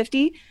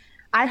 50-50,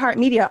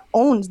 iHeartMedia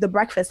owns the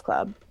Breakfast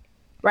Club,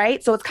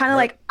 right? So it's kind of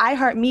like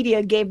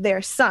iHeartMedia gave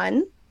their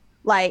son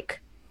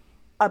like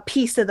a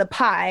piece of the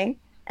pie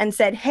and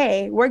said,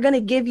 hey, we're going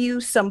to give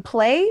you some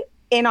play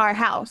in our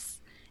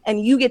house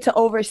and you get to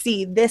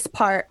oversee this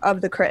part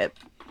of the crib.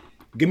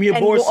 Give me a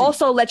board. And we'll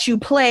also let you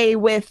play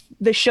with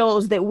the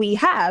shows that we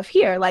have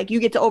here. Like, you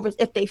get to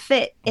if they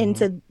fit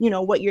into, you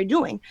know, what you're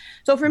doing.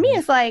 So for me,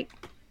 it's like,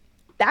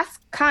 that's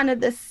kind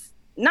of this,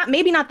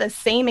 maybe not the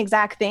same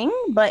exact thing,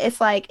 but it's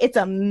like, it's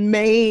a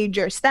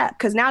major step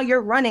because now you're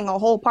running a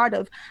whole part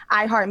of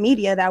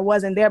iHeartMedia that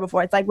wasn't there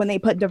before. It's like when they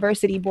put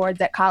diversity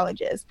boards at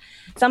colleges.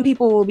 Some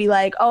people will be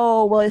like,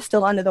 oh, well, it's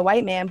still under the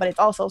white man, but it's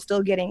also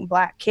still getting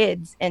black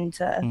kids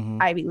into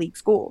Ivy League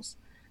schools.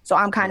 So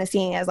I'm kind of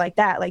seeing it as like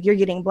that. Like you're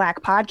getting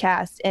black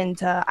podcasts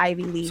into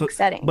Ivy League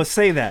settings. But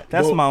say that.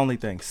 That's my only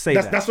thing.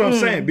 That's what I'm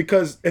saying.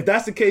 Because if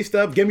that's the case,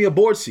 Steph, give me a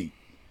board seat.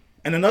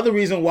 And another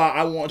reason why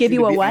I want give you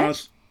to a be what?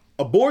 honest,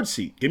 a board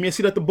seat. Give me a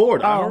seat at the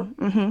board. Oh,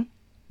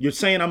 You're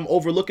saying I'm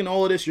overlooking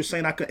all of this. You're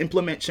saying I can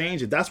implement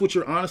change. If that's what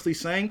you're honestly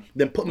saying,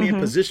 then put me in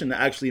position to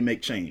actually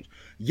make change.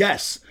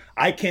 Yes,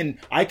 I can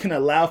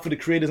allow for the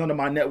creators under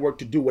my network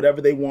to do whatever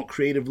they want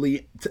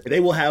creatively. They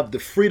will have the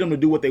freedom to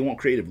do what they want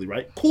creatively,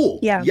 right? Cool.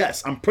 Yeah.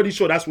 Yes, I'm pretty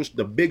sure that's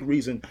the big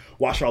reason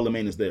why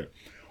Charlamagne is there.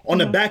 On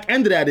the back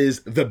end of that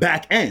is the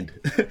back end.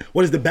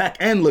 What does the back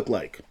end look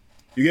like?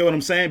 You get what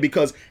I'm saying?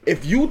 Because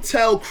if you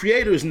tell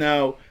creators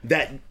now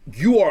that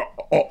you are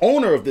an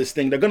owner of this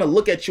thing, they're going to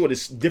look at you at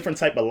a different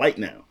type of light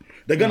now.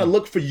 They're going to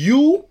look for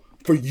you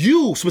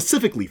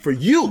specifically, for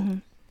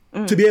you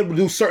to be able to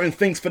do certain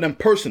things for them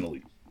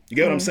personally. You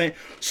get what I'm saying?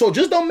 So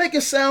just don't make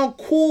it sound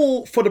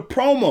cool for the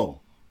promo.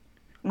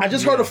 I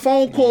just heard a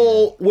phone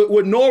call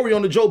with Nori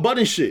on the Joe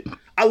Budden shit.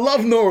 I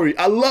love Nori.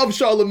 I love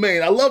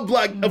Charlamagne. I love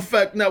Black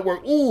Effect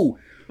Network. Ooh.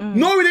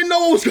 Nori didn't know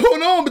what was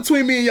going on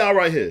between me and y'all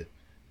right here.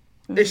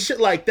 It's shit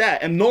like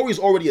that. And Nori's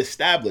already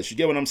established. You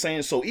get what I'm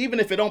saying? So even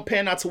if it don't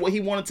pan out to what he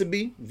wanted to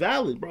be,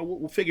 valid, bro.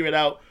 We'll figure it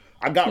out.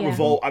 I got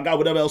Revolt. I got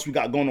whatever else we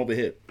got going over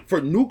here.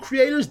 For new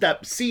creators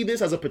that see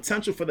this as a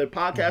potential for their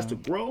podcast to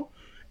grow,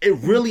 it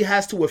really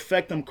has to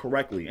affect them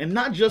correctly. And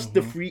not just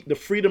the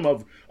freedom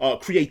of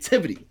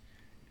creativity.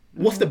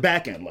 What's the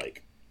back end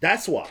like?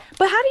 That's why.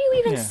 But how do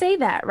you even say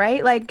that,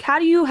 right? Like, how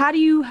do you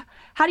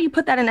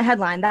put that in a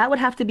headline? That would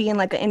have to be in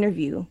like an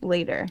interview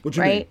later, what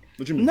you right? Mean?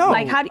 What you mean? No,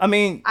 like, how do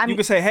you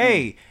could say,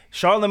 hey,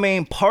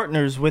 Charlamagne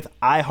partners with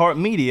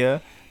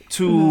iHeartMedia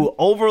to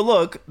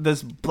overlook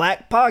this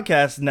Black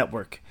podcast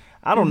network.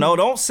 I don't know.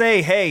 Don't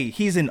say, hey,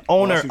 he's an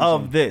owner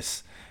of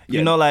this. Yeah.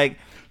 You know, like,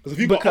 if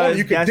you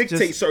you can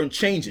dictate certain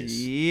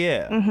changes.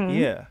 Yeah.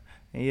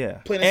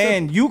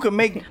 And you can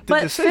make the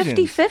decisions.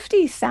 But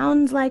 50-50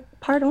 sounds like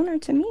part owner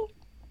to me.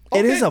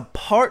 It is a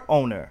part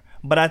owner.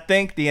 But I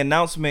think the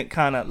announcement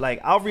kind of,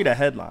 like, I'll read a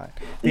headline.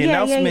 The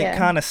announcement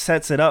kind of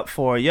sets it up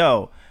for,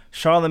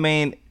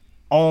 Charlamagne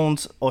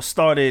owns or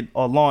started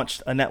or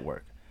launched a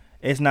network.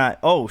 It's not,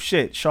 oh,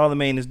 shit,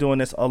 Charlamagne is doing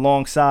this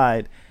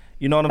alongside.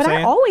 You know what I'm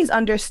saying? But I always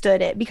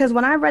understood it because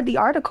when I read the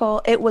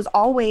article, it was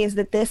always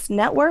that this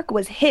network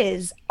was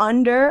his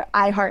under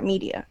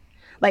iHeartMedia.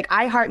 Like,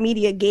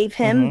 iHeartMedia gave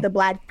him the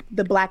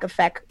Black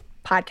Effect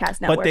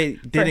podcast network. But they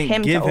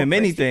didn't give him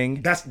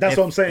anything. That's what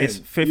I'm saying. It's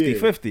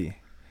 50-50.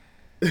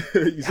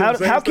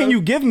 How can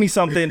you give me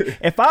something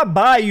if I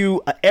buy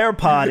you an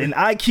AirPod and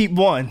I keep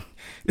one?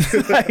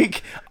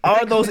 Like,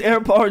 are those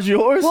AirPods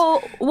yours?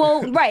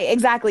 Well, right,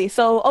 exactly.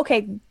 So,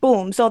 okay,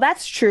 boom. So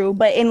that's true.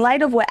 But in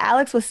light of what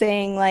Alex was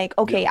saying, like,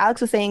 okay,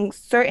 Alex was saying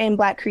certain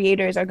Black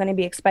creators are going to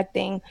be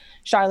expecting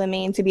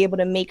Charlamagne to be able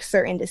to make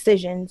certain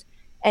decisions.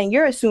 And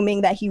you're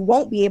assuming that he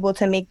won't be able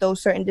to make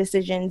those certain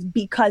decisions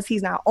because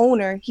he's not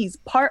owner, he's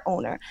part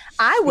owner.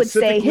 I would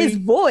say his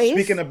voice.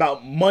 Speaking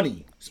about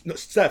money.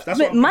 Steph, that's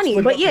what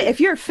money. But yeah, if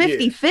you're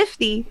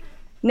 50-50,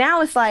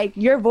 now it's like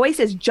your voice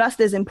is just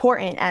as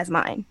important as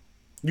mine.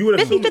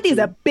 50-50 is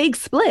a big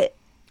split.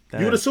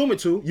 You would assume it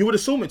too.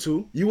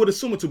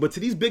 But to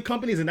these big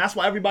companies, and that's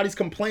why everybody's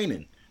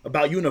complaining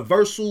about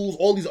Universals,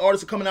 all these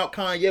artists are coming out.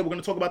 Kanye, we're going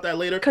to talk about that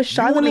later. Because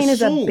Charlamagne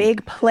is a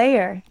big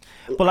player.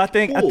 Well, I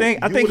think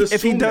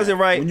if he does it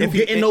right, when you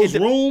get in those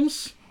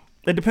rooms,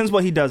 it depends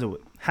what he does it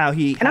with. How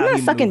he and I'm not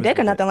sucking dick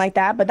or nothing like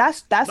that, but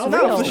that's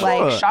real. Sure.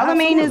 Like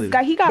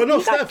Charlamagne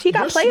he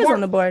got players on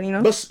the board, you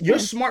know. But you're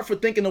smart for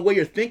thinking the way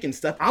you're thinking,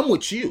 Steph. I'm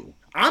with you.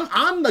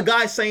 I'm the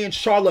guy saying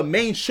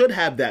Charlamagne should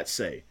have that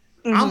say.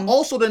 I'm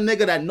also the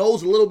nigga that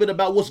knows a little bit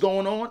about what's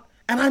going on,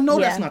 and I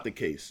know that's not the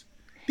case.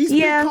 These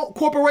big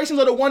corporations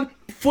are the one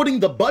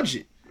footing the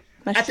budget.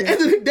 At the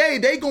end of the day,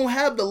 they gonna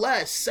have the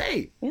last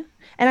say. Yeah.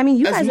 And I mean,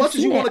 you guys have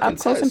seen it up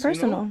close and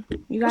personal.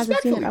 You guys have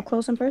seen it up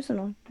close and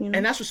personal. You know?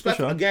 And that's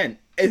respectful. Sure. Again,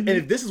 and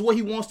if this is what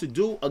he wants to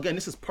do, again,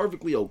 this is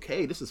perfectly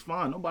okay. This is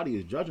fine. Nobody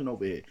is judging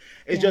over here.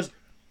 It's just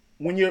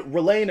when you're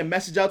relaying a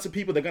message out to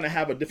people, they're going to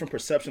have a different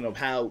perception of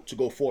how to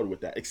go forward with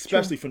that,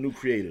 especially for new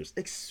creators.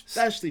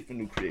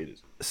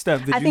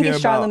 Steph, I think it's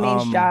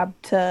Charlamagne's job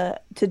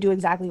to do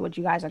exactly what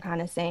you guys are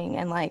kind of saying.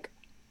 And like,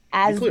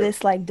 as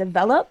this like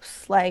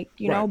develops, like,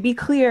 you know, be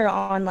clear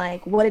on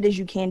like what it is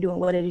you can do and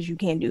what it is you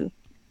can't do.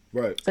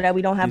 Right. So that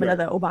we don't have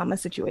another Obama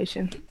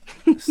situation.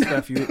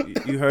 Steph,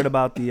 you heard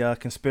about the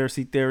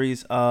conspiracy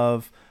theories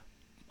of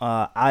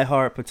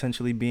iHeart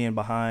potentially being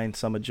behind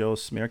some of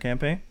Joe's smear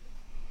campaign?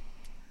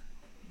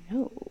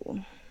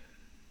 No.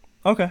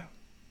 Okay.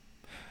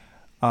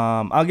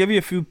 I'll give you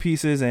a few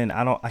pieces, and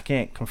I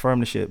can't confirm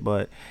the shit,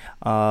 but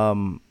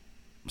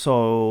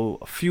so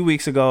a few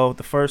weeks ago,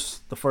 the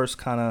first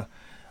kind of,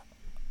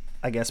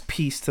 I guess,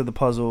 piece to the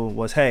puzzle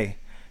was, hey,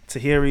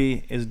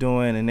 Tahiri is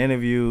doing an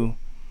interview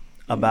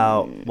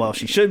about, well,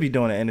 she should be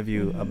doing an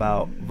interview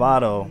about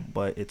Vado,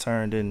 but it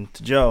turned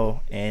into Joe,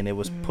 and it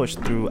was pushed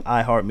through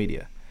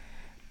iHeartMedia.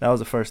 That was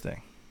the first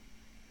thing.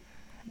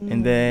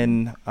 And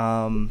then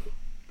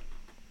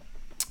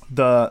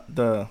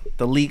the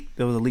leak.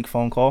 There was a leak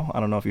phone call. I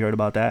don't know if you heard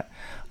about that.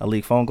 A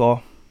leak phone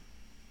call.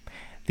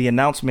 The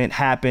announcement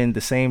happened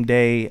the same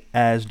day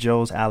as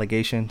Joe's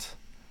allegations.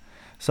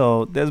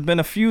 So there's been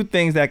a few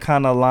things that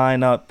kind of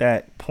line up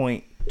that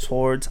point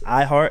towards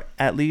iHeart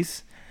at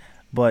least,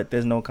 but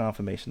there's no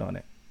confirmation on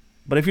it.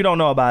 But if you don't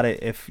know about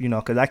it, if you know,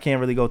 because I can't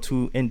really go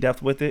too in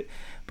depth with it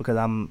because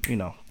I'm, you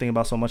know, thinking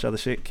about so much other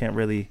shit. Can't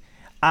really.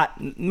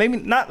 Maybe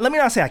not. Let me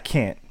not say I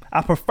can't.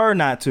 I prefer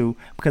not to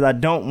because I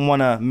don't want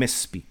to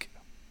misspeak.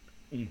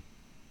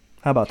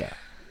 How about that?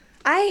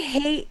 I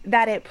hate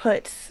that it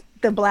puts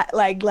the black,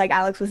 like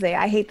Alex was saying,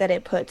 I hate that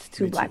it puts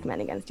two black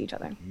men against each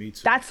other. Me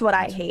too. That's what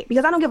I hate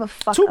because I don't give a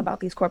fuck about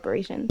these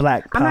corporations.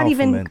 Black I'm not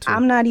even. men too.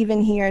 I'm not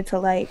even here to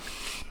like.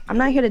 I'm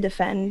not here to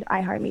defend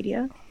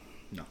iHeartMedia.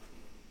 No.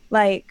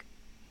 Like,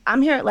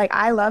 I'm here. Like,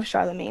 I love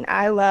Charlemagne.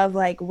 I love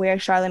like where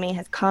Charlemagne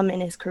has come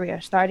in his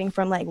career, starting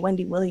from like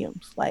Wendy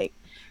Williams. Like,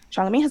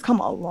 Charlemagne has come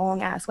a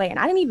long ass way, and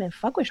I didn't even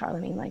fuck with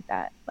Charlemagne like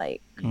that.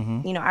 Like,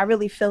 you know, I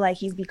really feel like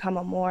he's become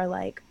a more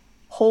like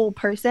whole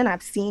person.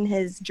 I've seen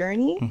his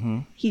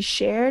journey. He's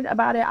shared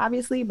about it,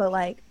 obviously, but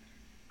like,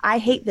 I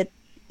hate that.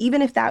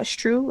 Even if that's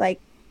true, like,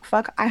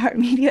 fuck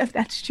iHeartMedia if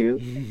that's true.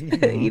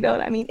 You know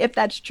what I mean? If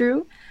that's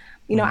true,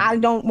 you know, I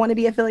don't want to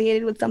be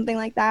affiliated with something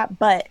like that.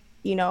 But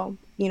you know,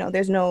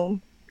 there's no.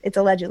 It's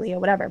allegedly or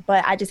whatever.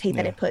 But I just hate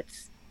that it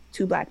puts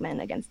two black men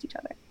against each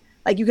other.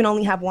 Like, you can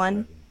only have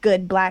one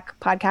good black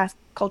podcast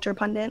culture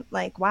pundit.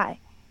 Like, why?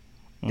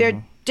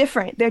 They're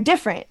different. They're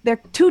different.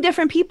 They're two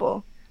different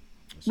people.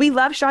 We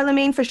love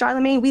Charlemagne for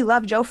Charlemagne. We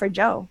love Joe for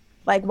Joe.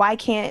 Like, why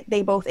can't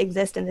they both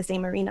exist in the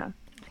same arena?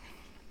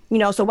 You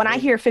know, so when I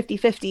hear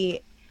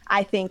 50-50,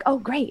 I think, oh,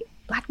 great.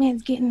 Black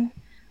man's getting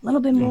a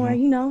little bit more,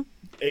 you know,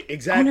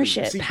 exactly.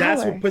 ownership, See, power.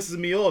 that's what pisses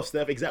me off,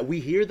 Steph. Exactly. We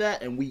hear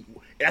that and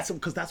that's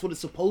because that's what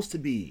it's supposed to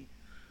be.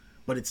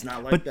 But it's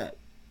not like that.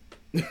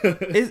 How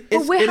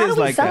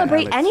do we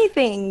celebrate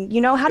anything?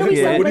 You know, how do we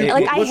celebrate?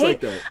 Like,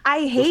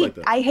 I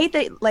hate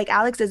that. Like,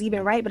 Alex is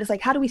even right, but it's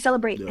like, how do we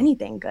celebrate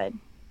anything good?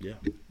 Yeah.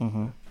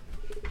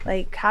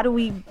 Like, how do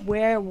we?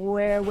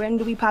 When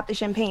do we pop the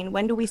champagne?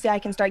 When do we say I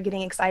can start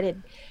getting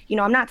excited? You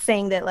know, I'm not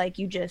saying that like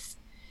you just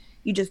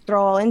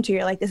throw all into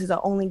your like this is the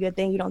only good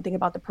thing. You don't think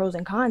about the pros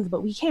and cons,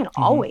 but we can't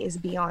always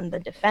be on the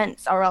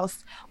defense, or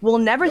else we'll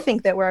never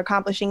think that we're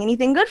accomplishing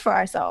anything good for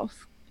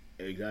ourselves.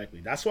 Exactly.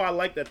 That's why I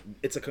like that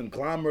it's a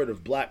conglomerate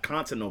of black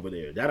content over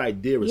there. That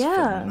idea is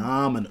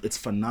phenomenal. It's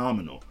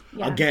phenomenal.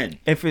 Yeah. Again,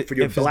 for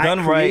your black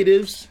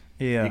creatives,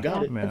 you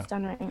got it. It's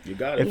done right. You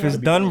got it. If it's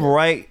done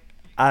right,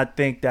 I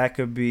think that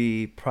could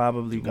be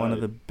probably one of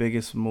the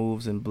biggest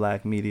moves in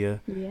black media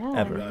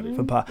ever.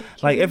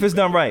 Like, if it's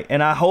done right,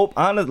 and I hope,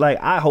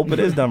 I hope it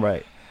is done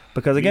right,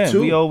 because again,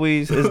 we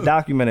always it's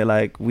documented.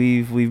 Like,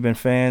 we've been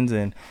fans,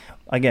 and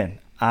again,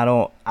 I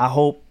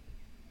hope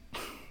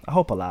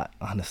a lot,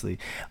 honestly,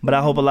 but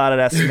I hope a lot of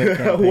that Smith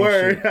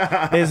campaign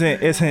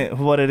shit isn't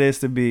what it is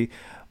to be,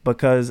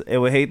 because it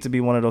would hate to be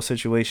one of those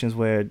situations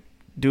where,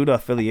 due to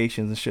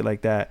affiliations and shit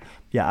like that,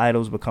 your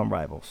idols become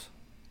rivals.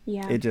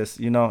 Yeah, it just,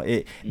 you know,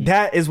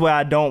 that is where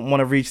I don't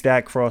want to reach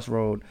that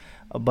crossroad.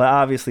 But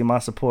obviously, my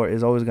support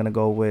is always gonna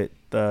go with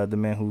the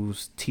man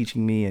who's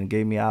teaching me and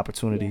gave me an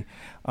opportunity,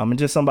 and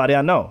just somebody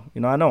I know.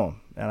 You know, I know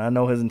him, and I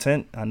know his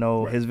intent. I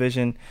know his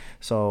vision.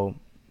 So,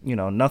 you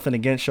know, nothing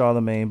against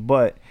Charlemagne,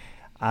 but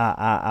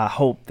I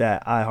hope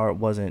that iHeart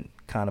wasn't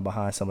kind of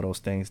behind some of those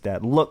things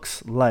that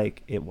looks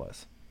like it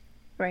was.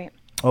 Right.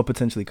 Or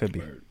potentially could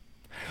be.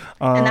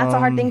 And that's a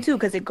hard thing too,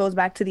 because it goes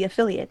back to the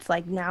affiliates.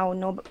 Like, now,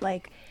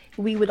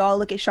 we would all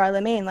look at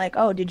Charlemagne like,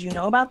 oh, did you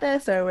know about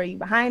this, or were you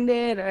behind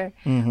it, or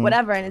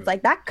whatever? And it's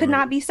like, that could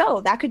not be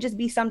so. That could just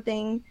be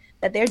something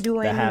that they're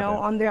doing, you know,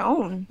 on their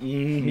own.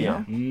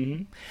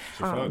 You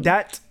know?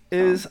 That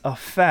is a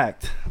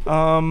fact.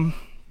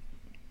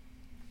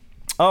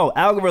 Oh,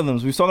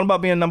 algorithms. We were talking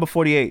about being number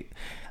 48.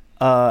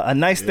 A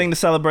nice thing to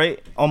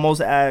celebrate.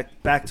 Almost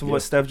back to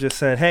what Steph just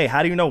said. Hey,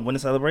 how do you know when to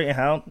celebrate and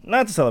how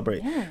not to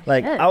celebrate?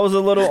 I was a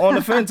little on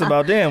the fence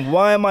about, damn,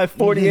 why am I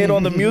 48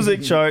 on the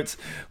music charts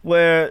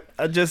where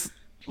I just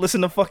listen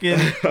to fucking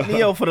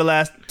Neo for the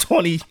last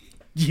 20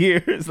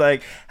 years?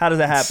 Like, how does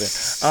that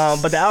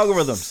happen? But the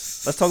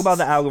algorithms. Let's talk about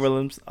the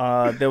algorithms.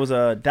 There was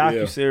a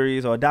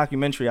docuseries or a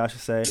documentary, I should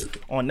say,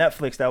 on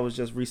Netflix that was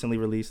just recently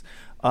released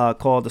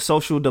called The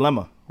Social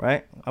Dilemma,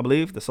 right? I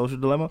believe The Social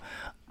Dilemma.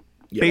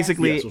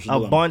 Basically, a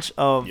bunch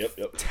of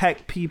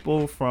tech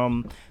people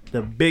from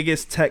the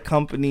biggest tech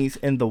companies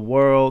in the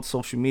world,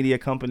 social media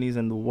companies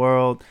in the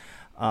world,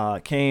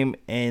 came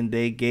and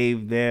they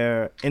gave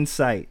their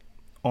insight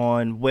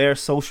on where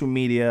social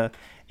media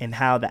and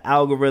how the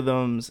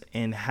algorithms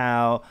and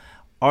how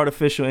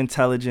artificial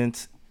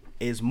intelligence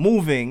is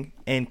moving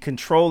and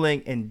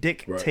controlling and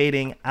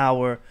dictating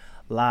our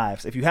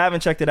lives. If you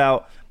haven't checked it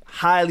out,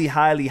 highly,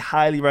 highly,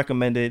 highly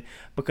recommended,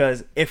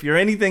 because if you're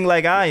anything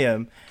like I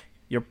am,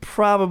 you're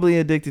probably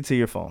addicted to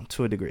your phone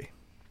to a degree.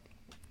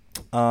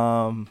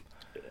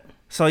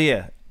 So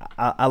yeah,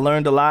 I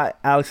learned a lot.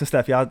 Alex and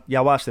Steph, y'all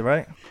watched it,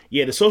 right?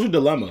 Yeah, The Social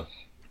Dilemma.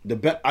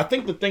 I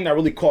think the thing that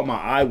really caught my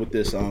eye with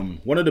this,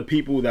 one of the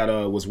people that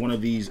was one of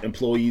these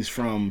employees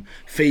from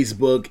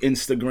Facebook,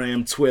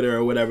 Instagram, Twitter,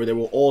 or whatever, they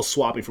were all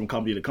swapping from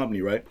company to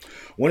company, right?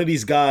 One of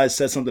these guys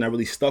said something that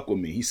really stuck with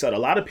me. He said, a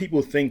lot of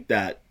people think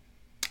that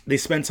they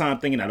spend time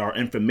thinking that our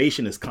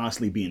information is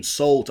constantly being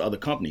sold to other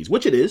companies,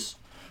 which it is.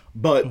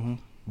 But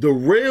the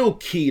real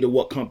key to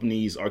what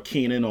companies are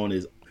keying in on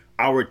is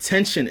our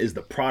attention is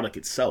the product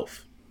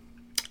itself.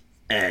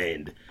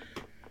 And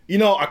you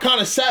know, I kind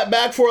of sat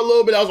back for a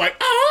little bit. I was like,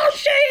 oh,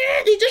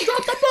 shit, he just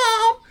dropped the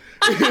bomb.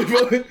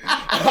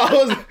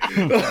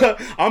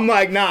 I'm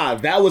like, nah,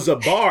 that was a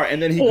bar.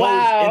 And then he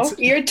goes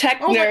into... Your tech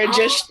nerd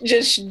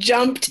just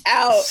jumped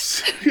out.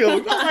 I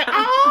was like,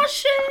 oh,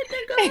 shit,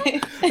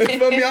 nigga. You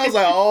feel me? I was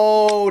like,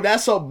 oh,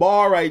 that's a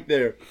bar right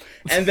there.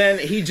 And then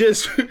he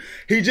just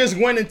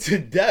went into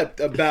depth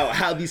about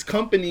how these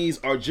companies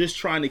are just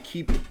trying to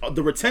keep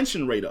the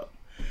retention rate up.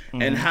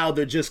 And how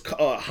they're just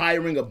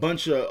hiring a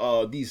bunch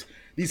of these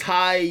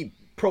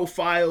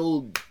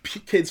high-profile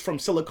kids from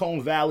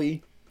Silicon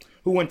Valley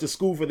who went to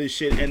school for this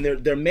shit, and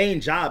their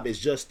main job is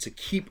just to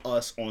keep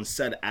us on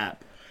said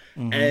app.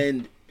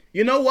 And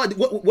you know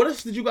what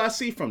else did you guys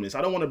see from this?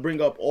 I don't want to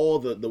bring up all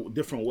the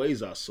different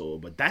ways I saw,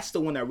 but that's the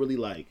one that really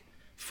like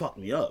fucked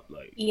me up.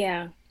 Like,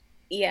 yeah.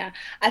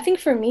 I think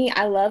for me,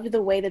 I loved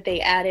the way that they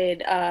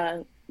added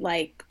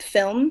like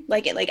film,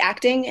 like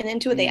acting, and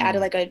into it they added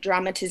like a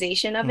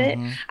dramatization of it.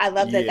 I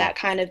love that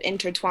kind of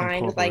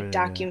intertwined with like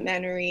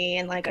documentary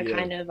and like a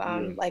kind of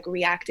like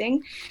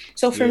reacting.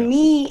 So for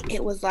me,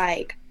 it was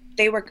like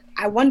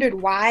I wondered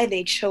why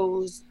they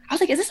chose. I was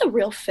like, is this a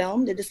real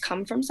film? Did this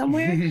come from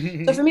somewhere?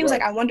 So for me, it was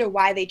like, I wonder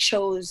why they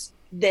chose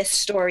this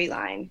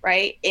storyline,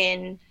 right,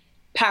 in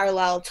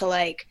parallel to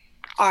like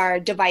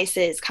our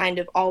devices kind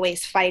of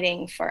always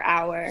fighting for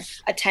our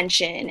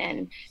attention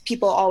and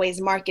people always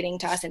marketing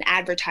to us and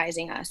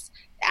advertising to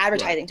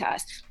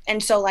us.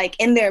 And so like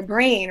in their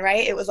brain,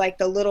 right, it was like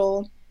the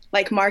little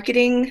like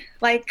marketing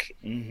like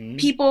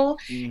people,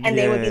 and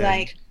they would be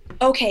like,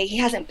 okay, he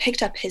hasn't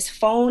picked up his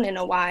phone in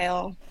a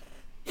while.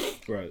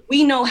 Right.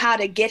 We know how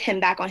to get him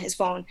back on his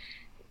phone.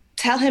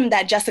 Tell him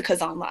that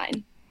Jessica's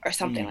online. Or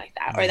something like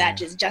that, or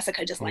that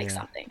Jessica just likes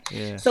something.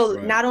 So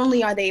not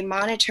only are they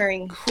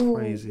monitoring who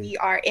we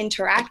are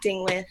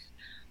interacting with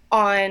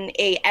on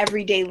a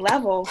everyday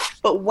level,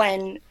 but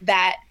when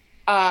that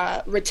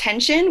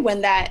retention,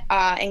 when that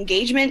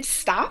engagement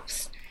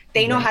stops,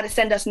 they know how to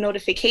send us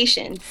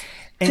notifications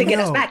to get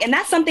us back. And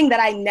that's something that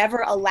I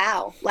never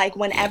allow. Like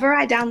whenever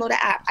I download an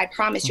app, I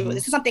promise you,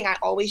 this is something I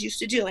always used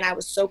to do, and I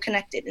was so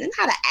connected. And then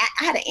I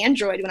had an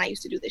Android when I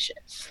used to do this shit.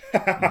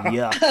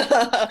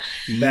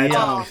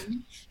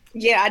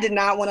 Yeah, I did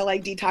not want to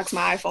like detox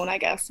my iPhone, I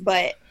guess.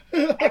 But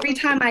every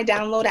time I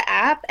download an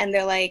app and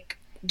they're like,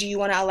 do you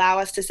want to allow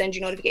us to send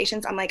you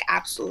notifications? I'm like,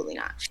 absolutely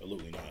not.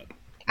 Absolutely not.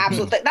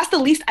 Absolutely. That's the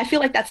least. I feel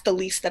like that's the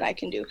least that I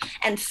can do.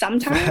 And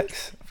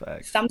sometimes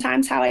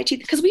how I cheat,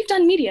 because we've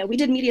done media. We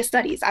did media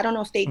studies. I don't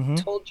know if they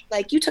told you,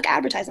 like you took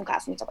advertising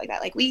class and stuff like that.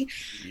 Like we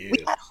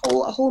had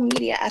a whole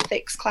media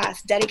ethics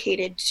class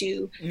dedicated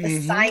to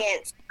the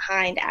science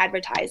behind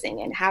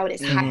advertising and how it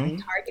is highly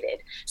targeted.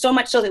 So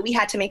much so that we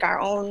had to make our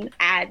own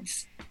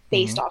ads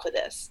based off of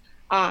this.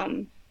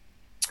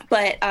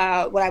 But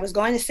what I was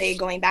going to say,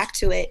 going back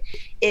to it,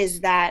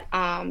 is that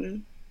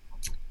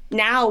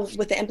now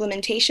with the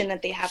implementation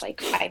that they have like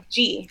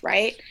 5G,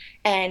 right?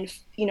 And,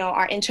 you know,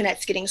 our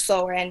internet's getting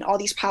slower and all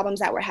these problems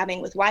that we're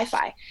having with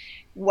Wi-Fi.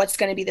 What's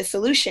going to be the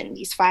solution?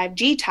 These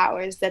 5G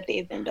towers that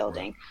they've been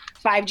building.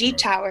 5G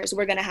towers,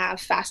 we're going to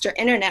have faster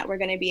internet. We're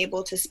going to be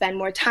able to spend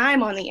more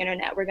time on the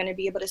internet. We're going to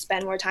be able to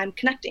spend more time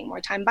connecting, more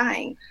time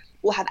buying.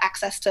 We'll have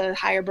access to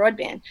higher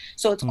broadband.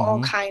 So it's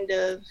all kind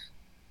of,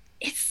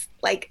 it's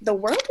like the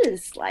world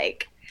is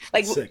like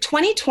sick.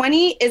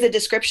 2020 is a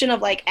description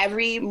of like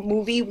every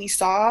movie we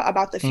saw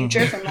about the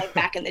future from like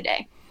back in the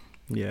day.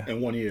 Yeah.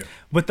 In 1 year.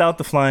 Without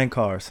the flying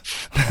cars.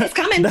 It's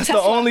coming. That's the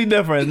only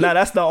difference.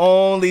 That's the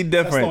only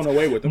difference. That's going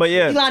away with them. But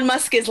yeah. Elon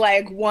Musk is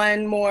like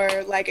one more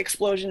like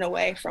explosion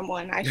away from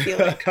one, I feel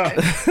like.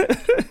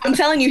 I'm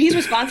telling you, he's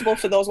responsible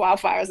for those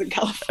wildfires in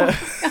California.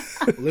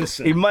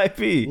 Listen. He might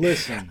be.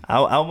 Listen.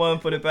 I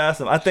wouldn't put it past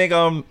him. I think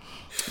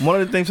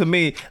one of the things for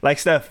me, like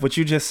Steph, what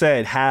you just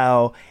said,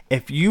 how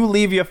if you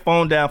leave your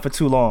phone down for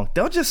too long,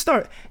 they'll just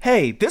start,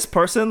 hey, this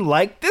person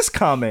liked this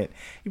comment.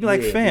 You'd be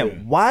like,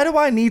 fam, why do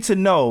I need to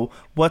know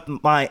what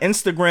my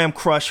Instagram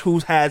crush who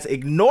has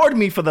ignored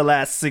me for the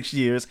last 6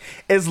 years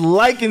is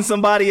liking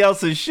somebody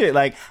else's shit?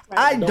 Like,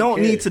 I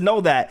don't need to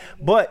know that.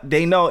 But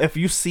they know if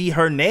you see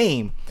her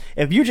name,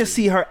 if you just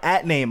see her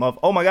 @ name of,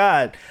 oh my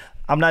God,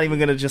 I'm not even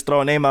going to just throw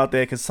a name out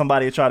there because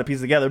somebody will try to piece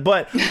it together.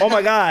 But, oh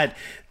my God,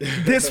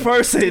 this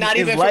person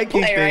is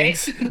liking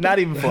things. Right? Not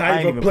even for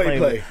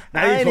play.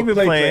 I ain't even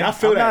play. I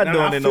feel that. I'm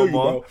not doing it no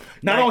more.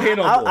 Not on here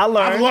no more. I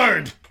learned. I've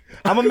learned.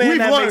 I'm a man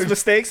that makes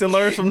mistakes and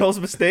learns from those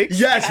mistakes.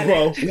 Yes,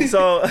 bro.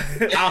 So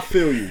I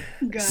feel you.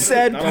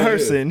 Said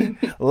person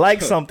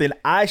likes something.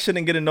 I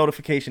shouldn't get a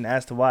notification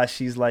as to why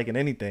she's liking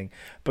anything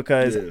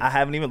because I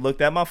haven't even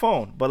looked at my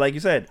phone. But like you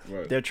said,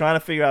 they're trying to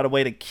figure out a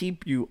way to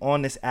keep you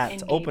on this app,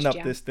 to open up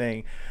this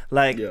thing.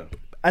 Like,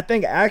 I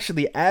think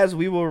actually as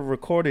we were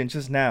recording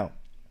just now,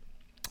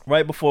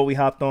 right before we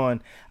hopped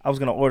on, I was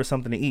going to order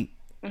something to eat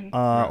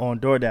on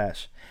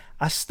DoorDash.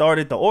 I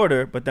started the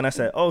order, but then I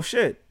said, oh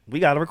shit, we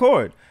got to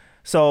record.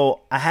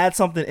 So I had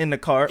something in the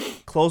cart,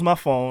 closed my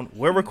phone,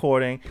 we're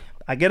recording.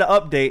 I get an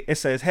update. It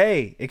says,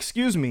 hey,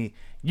 excuse me,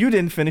 you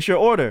didn't finish your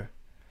order.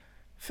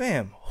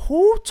 Fam,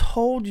 who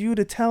told you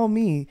to tell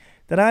me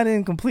that I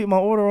didn't complete my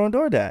order on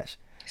DoorDash?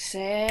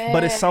 Sick.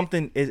 But it's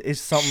something as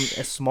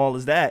small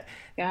as that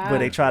where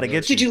they try to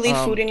get you. Did you leave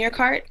food in your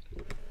cart?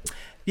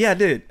 Yeah, I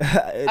did.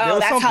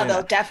 That's how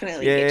they'll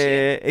definitely get you.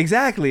 Yeah,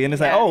 exactly. And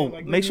it's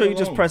like, make sure you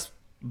just press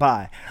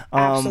buy.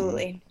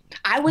 Absolutely.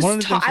 I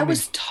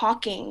was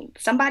talking.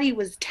 Somebody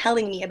was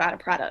telling me about a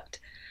product.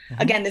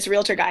 Again, this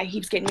realtor guy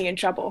keeps getting me in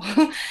trouble.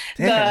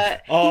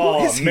 Man.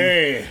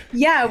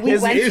 Yeah, we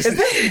went. Is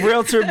this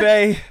Realtor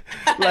Bay?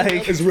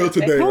 Like, it's Realtor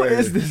Bay. Who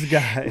is this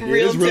guy?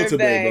 It's Realtor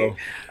Bay, bro.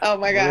 Oh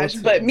my gosh!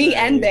 But me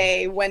and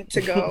Bay went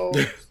to go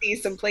see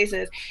some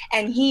places,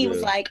 and he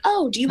was like,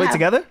 "Oh, do you have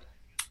together?"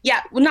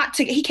 Yeah, well,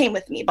 he came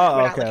with me, but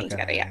we're not looking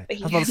together yet. But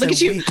look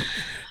at you.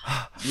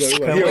 I'm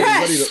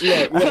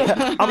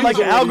like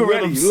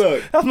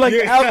algorithms. I'm like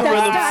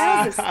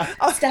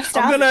algorithms. Steph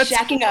Styles is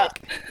shacking up.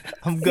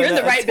 You're in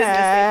the right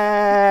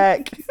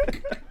business.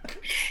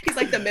 He's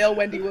like the male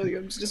Wendy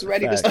Williams, just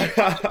ready to start.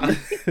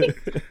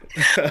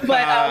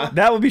 But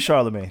that would be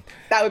Charlemagne.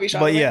 That would be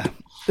Charlemagne. But yeah.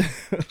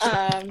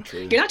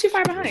 You're not too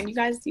far behind. You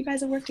guys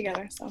have worked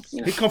together, so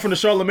you know. He come from the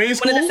Charlemagne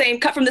school.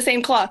 Cut from the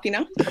same cloth, you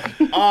know.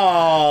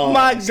 Oh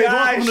my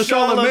God, from the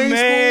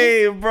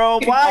Charlemagne, bro.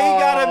 Why he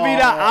gotta be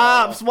the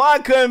ops? Why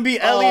couldn't be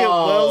Elliot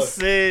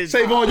Wilson?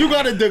 Savon, you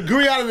got a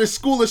degree out of the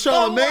school of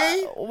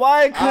Charlemagne.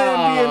 Why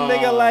couldn't be a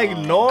nigga like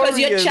Nori? Because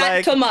you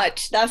chat too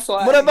much. That's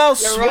why. What about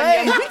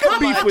Sway? We could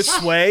beef with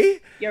Sway.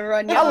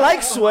 I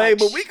like Sway,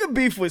 but we could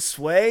beef with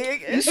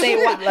Sway. You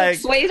say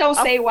Sway don't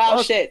say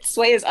wild shit.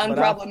 Sway is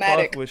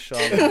unproblematic. With Sway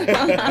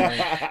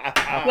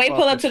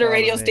pull up to the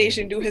radio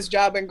station, do his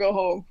job, and go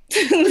home.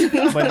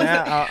 But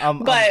now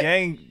I'm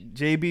gang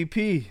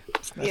JBP.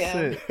 That's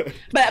it.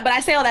 But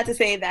I say all that to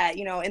say that,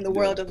 you know, in the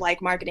world of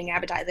like marketing,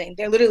 advertising,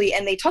 they're literally,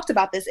 and they talked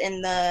about this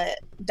in the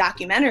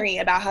documentary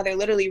about how they're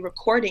literally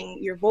recording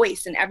your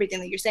voice and everything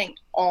that you're saying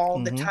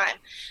all the time.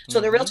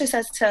 So the realtor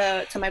says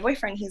to my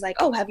boyfriend, he's like,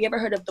 oh, have you ever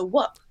heard of the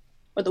Whoop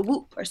or the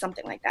Whoop or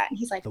something like that? And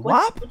he's like,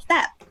 what's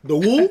that? The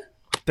Whoop?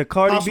 The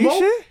Cardi B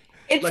shit?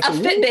 It's like a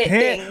Fitbit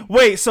thing.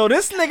 Wait, so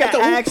this nigga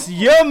asked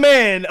your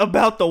man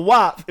about the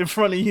WAP in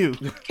front of you.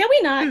 Can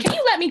we not? Can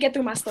you let me get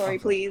through my story,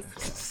 please?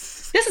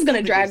 This is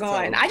gonna drag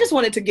on. I just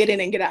wanted to get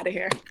in and get out of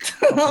here.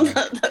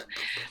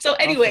 So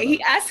anyway, he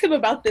asked him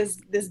about this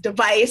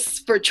device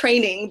for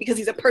training because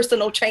he's a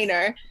personal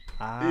trainer.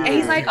 And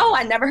he's like, oh,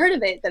 I never heard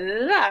of it. Da, da,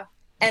 da, da.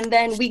 And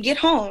then we get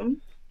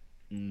home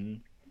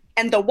and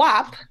the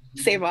WAP,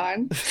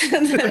 Savon,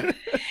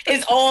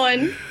 is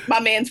on my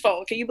man's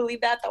phone. Can you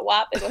believe that? The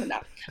WAP is on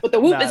now. But the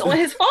Whoop is on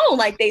his phone.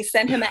 Like they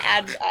sent him an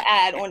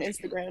ad on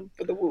Instagram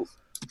for the Whoop.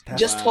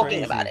 Just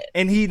talking about it.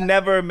 And he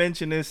never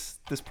mentioned this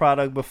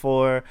product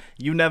before.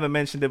 You never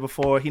mentioned it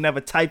before. He never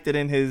typed it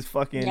in his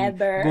fucking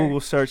Google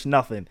search,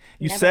 nothing.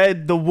 You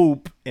said the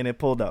Whoop and it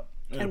pulled up.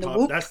 And the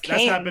Whoop that's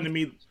happened to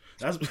me.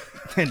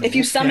 If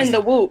you summon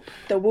the Whoop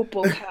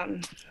will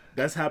come.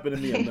 That's happened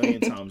to me a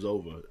million times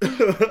over.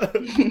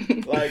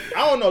 Like,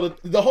 I don't know,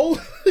 the whole...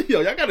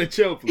 Yo, y'all gotta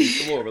chill,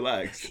 please. Come on,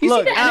 relax.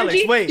 Look,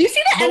 Alex, wait. Do you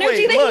see the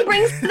energy that he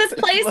brings to this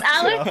place,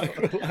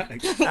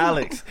 Alex?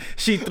 Alex,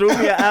 she threw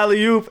me an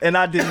alley-oop and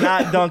I did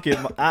not dunk it.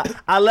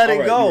 I let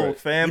it go,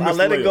 fam. I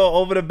let it go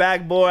over the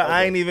backboard. Okay.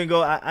 I ain't even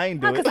go... I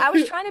ain't do it. Because I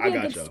was trying to be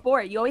a good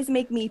sport. You always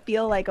make me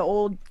feel like an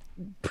old...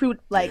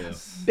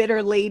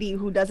 bitter lady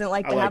who doesn't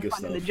like to have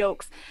fun in the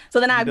jokes. So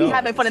then I'd be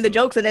having fun in the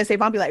jokes, and then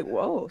Savon be like,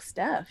 "Whoa,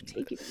 Steph,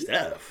 take it easy."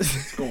 Steph,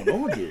 what's going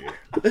on here?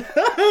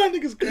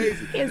 Nigga's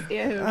crazy.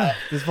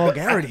 This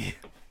vulgarity.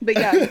 But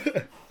yeah,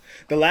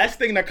 the last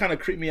thing that kind of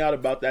creeped me out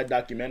about that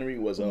documentary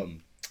was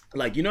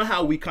like, you know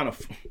how we kind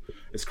of,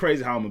 it's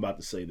crazy how I'm about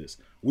to say this.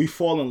 We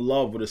fall in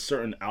love with a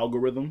certain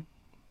algorithm.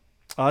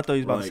 Oh, I thought you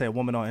was about to say a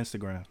woman on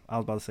Instagram. I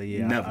was about to say,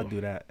 yeah, I do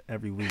that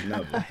every week.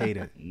 Never. I hate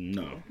it.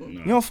 No.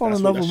 You don't fall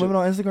in love with women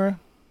on Instagram?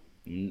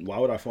 Why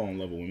would I fall in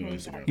love with women on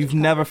Instagram? You've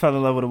never fell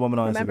in love with a woman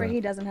on Instagram. Remember, he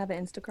doesn't have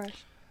an Insta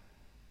crush.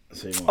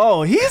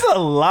 Oh, he's a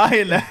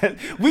liar.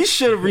 We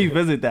should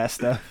revisit that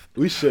stuff.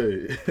 We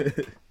should.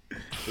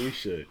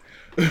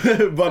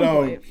 But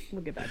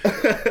we'll get back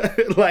to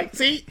it. Like,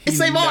 see,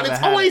 Savon,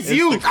 it's always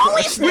you. It's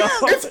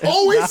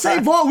always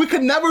Savon. We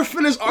could never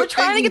finish our. We're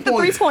trying to get the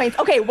 3 points.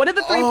 Okay, what are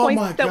the 3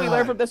 points that we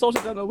learned from the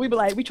social jungle? We be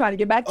like, we trying to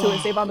get back to it.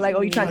 Savon be like,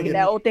 oh, you trying to get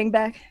that old thing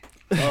back?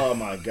 Oh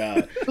my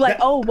God. Like,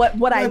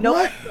 what I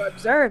know or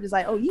observed is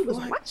like, oh, you was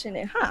watching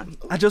it, huh?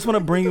 I just want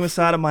to bring you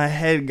inside of my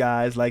head,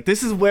 guys. Like,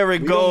 this is where it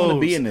goes. Don't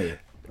want to be in there.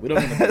 We don't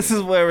want This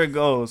is where it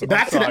goes.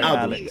 Back to the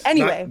algorithm.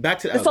 Anyway, back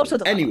to the social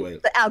algorithm. Anyway,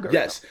 the algorithm.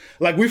 Yes,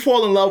 like we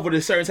fall in love with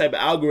a certain type of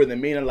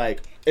algorithm, meaning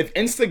like if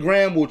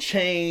Instagram will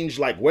change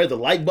like where the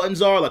like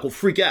buttons are, like we'll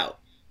freak out,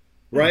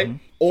 right? Mm-hmm.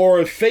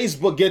 Or if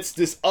Facebook gets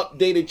this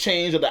updated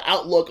change of the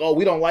outlook, oh,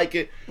 we don't like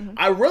it. Mm-hmm.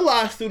 I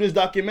realized through this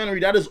documentary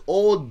that is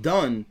all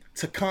done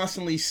to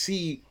constantly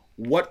see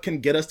what can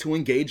get us to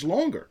engage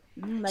longer.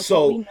 Like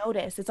so what we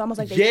notice. It's almost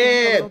like they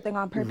change a little thing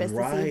on purpose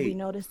to see if we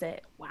notice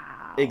it.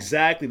 Wow.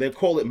 Exactly. They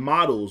call it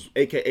models,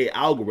 aka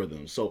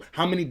algorithms. So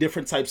how many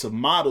different types of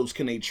models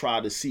can they try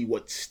to see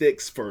what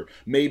sticks for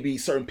maybe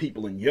certain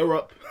people in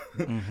Europe,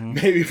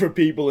 maybe for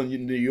people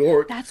in New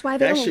York? That's why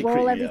they don't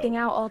roll everything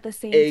out all at the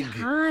same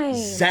time.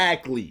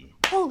 Exactly.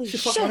 Holy shit.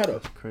 Fuck my head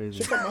up.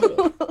 Crazy.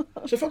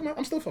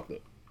 I'm still fucked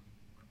up.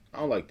 I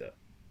don't like that.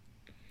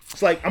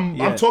 It's like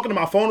I'm talking to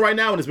my phone right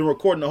now and it's been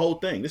recording the whole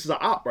thing. This is an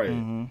op right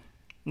here.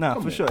 Nah,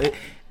 for sure.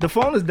 The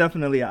phone is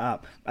definitely an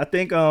op. I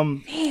think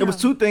it was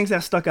two things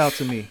that stuck out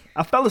to me.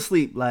 I fell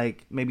asleep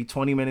like maybe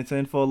 20 minutes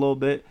in for a little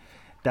bit.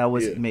 That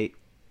was you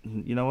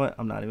know what?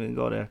 I'm not even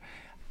gonna go there.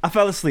 I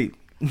fell asleep.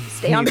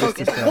 Stay on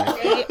focus.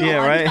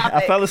 Right?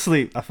 I fell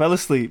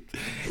asleep.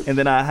 And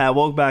then I had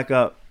woke back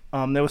up.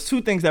 There was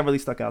two things that really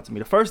stuck out to me.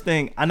 The first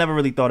thing I never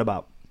really thought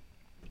about.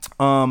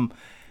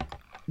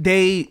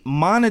 They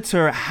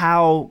monitor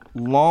how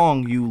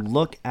long you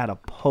look at a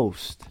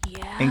post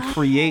and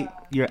create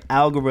your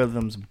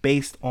algorithms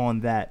based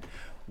on that,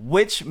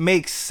 which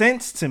makes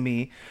sense to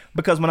me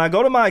because when I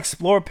go to my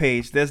Explore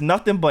page, there's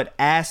nothing but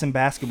ass and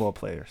basketball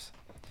players.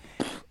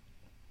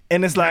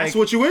 And it's like... That's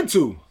what you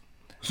into.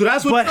 So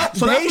that's what...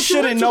 But they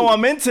shouldn't know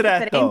I'm into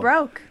that, though. It ain't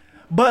broke.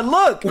 But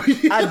look,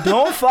 I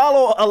don't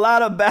follow a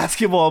lot of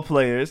basketball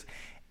players,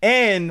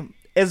 and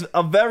it's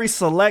a very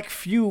select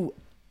few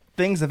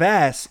things of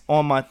ass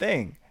on my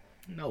thing.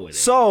 No, it ain't.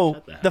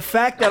 So the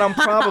fact that I'm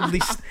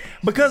probably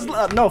because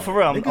no, for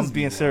real, I'm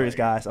being serious,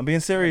 guys. I'm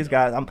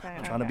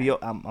trying to be.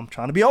 I'm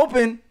trying to be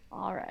open.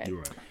 All right.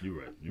 You're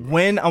right.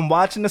 When I'm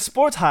watching the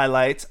sports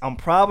highlights, I'm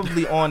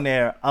probably on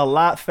there a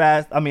lot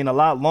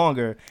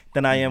longer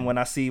than I am when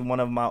I see one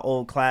of my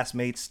old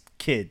classmates'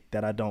 kid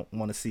that I don't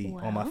want to see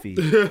on my feed.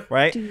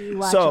 Right? Do you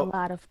watch a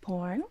lot of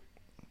porn?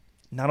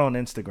 Not on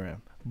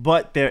Instagram,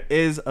 but there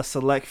is a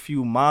select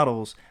few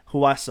models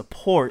who I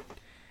support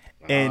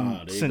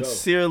and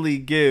sincerely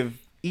give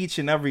each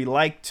and every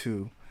like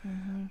to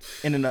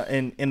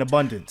in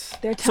abundance.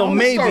 So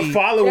maybe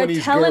following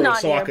these girls on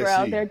so you, I can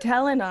bro. see. They're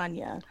telling on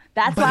you.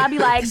 That's why I be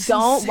like,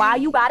 why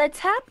you gotta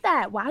tap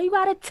that? Why you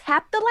gotta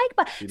tap the like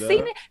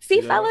button?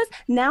 See, fellas,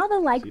 now the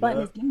like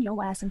button is getting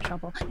your ass in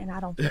trouble, and I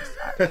don't feel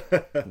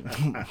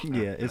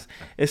sorry.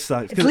 It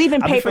sucks. It's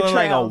leaving paper trails.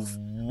 Like a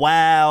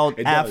wild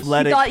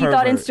athletic. You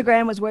thought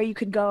Instagram was where you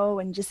could go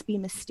and just be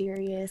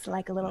mysterious,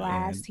 like a little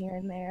ass here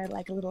and there,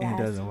 like a little ass.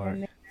 It doesn't work.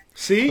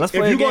 See, if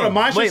you go to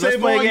my shit, let's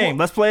play a game.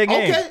 Let's play a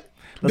game. Okay.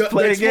 Let's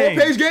play a game.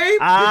 Page game?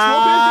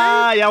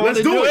 Y'all want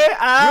to do it? You're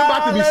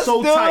about to be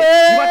so tight.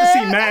 You're about to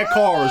see mad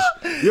cars.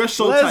 You're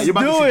so tight. You're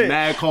about to see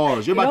mad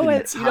cars. You're about to be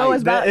tight. You know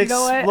what's about?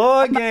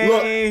 Explore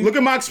game. Look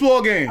at my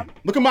Explore game.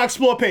 Look at my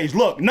Explore page.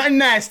 Look, nothing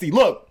nasty.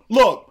 Look.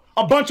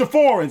 A bunch of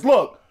foreigns.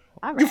 Look.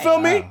 Right. You feel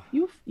me?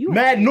 You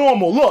mad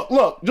normal.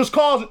 Look. Just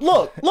cars.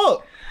 Look.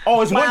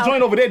 Oh, it's one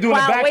joint over there doing a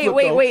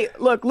backflip. Wait.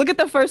 Look at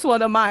the first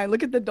one of mine.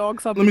 Look at the dog.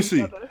 Let me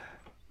see.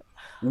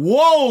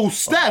 Whoa,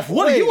 Steph,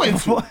 what are you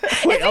into?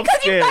 It's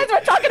because you guys were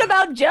talking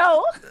about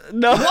Joe.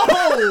 No.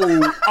 Whoa.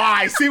 All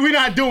right, see, we're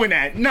not doing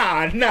that.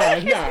 Nah.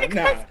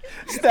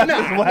 Steph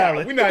is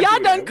wild. Y'all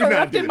done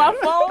corrupted my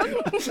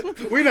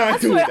phone. We're not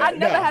doing that. I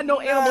never had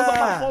no animals on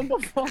my phone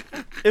before.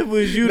 It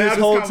was you this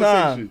whole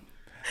time.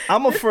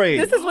 I'm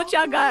afraid. This is what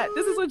y'all got.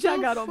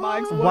 On my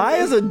Explore. Why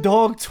is a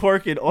dog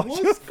twerking on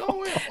What's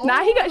going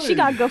on? She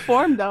got good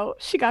form though.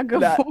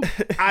 Form. All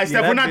right,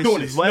 Steph, we're not doing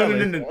this.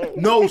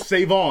 No,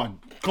 save on.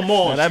 Come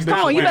on,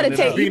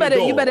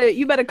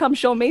 you better come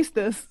show Mace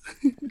this.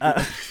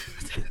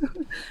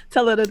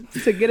 Tell her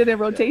to get it in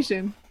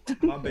rotation.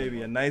 My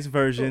baby, a nice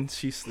version.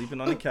 She's sleeping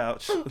on the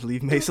couch.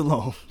 Leave Mace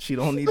alone. She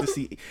don't need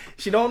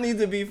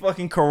to be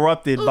fucking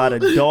corrupted by the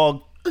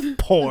dog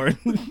porn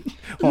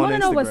on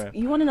Instagram.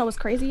 You want to know what's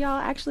crazy,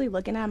 y'all? Actually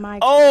looking at my...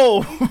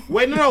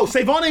 Wait, no.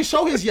 Savon ain't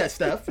show his yet,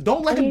 Steph.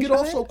 Don't let him get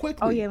off so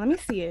quickly. Oh, yeah, let me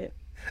see it.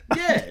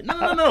 Yeah,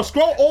 no.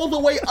 Scroll all the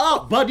way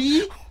up,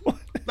 buddy.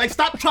 Like,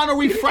 stop trying to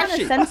refresh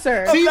it.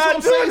 Censor. See what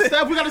I'm saying,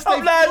 Steph? We gotta stay.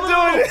 I'm not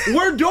doing it.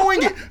 We're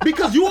doing it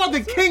because you are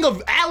the king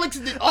of Alex.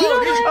 It's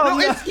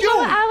you.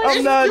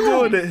 I'm not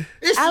doing it.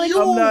 It's Alex,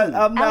 you.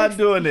 I'm not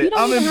doing it.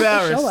 I'm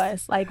embarrassed. Show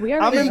us. Like, we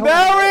are. I'm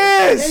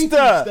embarrassed. Thank you,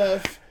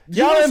 Steph.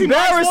 Y'all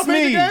embarrassed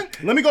me.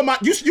 Let me go.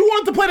 You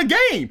wanted to play the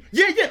game.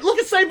 Yeah. Look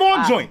at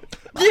Savon joint.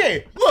 Yeah,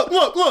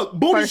 look,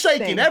 booty First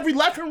shaking thing. every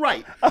left and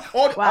right.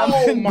 Wow.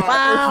 Oh my!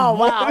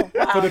 Wow.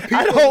 For the people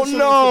I don't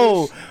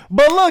know,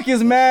 but look,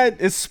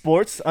 it's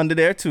sports under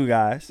there too,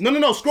 guys.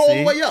 No, scroll all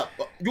the way up.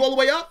 You all the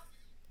way up?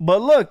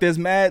 But look, there's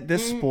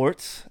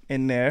sports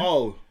in there.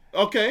 Oh,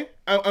 okay.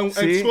 And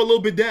scroll a little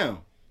bit down.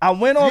 I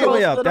went all the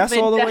way up. That's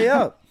all the way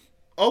up.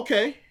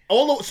 Okay.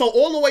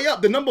 all the way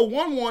up. The number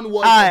one was.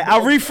 All right,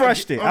 I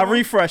refreshed it. I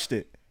refreshed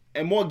it.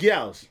 And more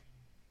gals.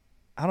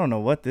 I don't know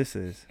what this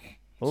is.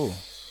 Oh,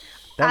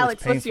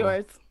 Alex, what's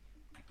yours?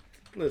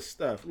 Look,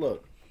 Steph,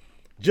 look.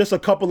 Just a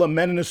couple of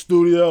men in the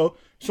studio.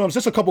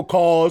 Just a couple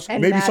calls.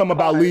 And maybe something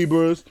about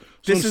Libras.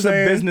 This is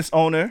a business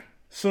owner.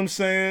 So I'm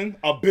saying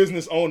a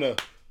business owner.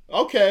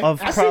 Okay. Of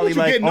probably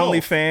like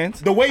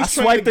OnlyFans. The way I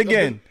swiped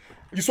again.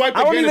 You swiped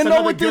again. I don't even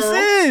know what this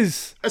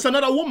is. It's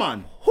another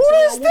woman. Who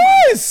is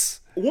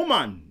this?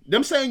 Woman.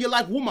 Them saying you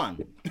like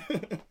woman.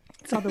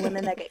 It's all the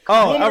women that get.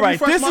 Oh, all right.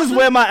 This is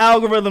where my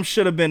algorithm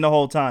should have been the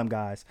whole time,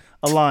 guys.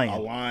 A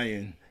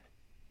lion.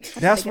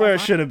 That's where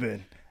it should have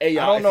been. Hey,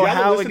 I don't know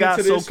how it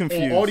got so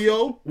confused.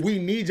 Audio, we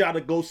need y'all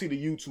to go see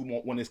the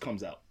YouTube when this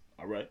comes out.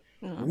 All right,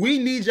 we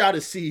need y'all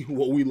to see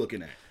what we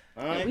looking at.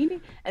 All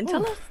right, and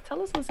tell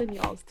us what's in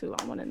y'all's too.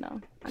 I want to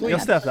know. Yo,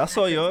 Steph, I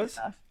saw yours.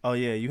 Oh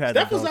yeah, you had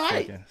the dogs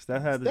twerking.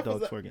 Steph had the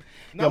dogs twerking.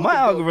 Yo, my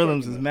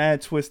algorithms is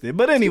mad twisted.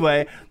 But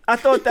anyway, I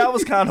thought that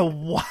was kind of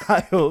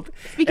wild.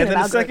 And then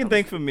the second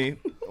thing for me,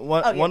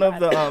 one of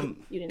the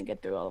you didn't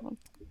get through all of them.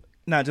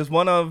 Nah, just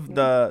one of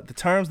the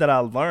terms that I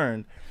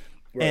learned.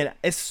 Right. And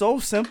it's so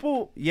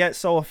simple, yet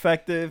so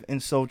effective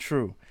and so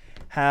true.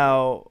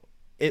 How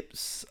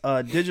it's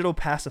a digital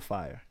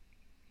pacifier.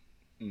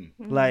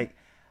 Mm-hmm. Like,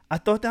 I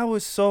thought that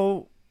was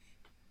so...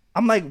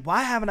 I'm like,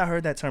 why haven't I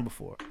heard that term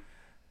before?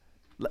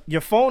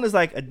 Your phone is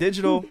like a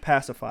digital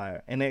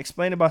pacifier. And they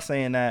explain it by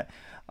saying that...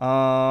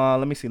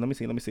 Let me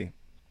see.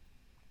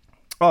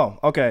 Oh,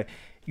 okay.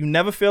 You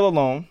never feel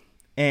alone.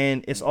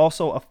 And it's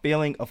also a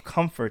feeling of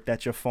comfort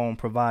that your phone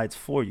provides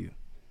for you.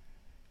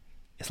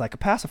 It's like a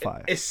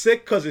pacifier. It's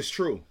sick because it's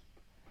true.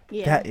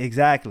 Yeah.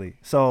 Exactly.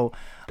 So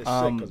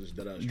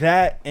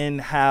that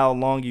and how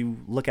long you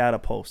look at a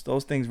post,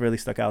 those things really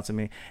stuck out to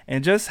me.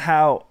 And just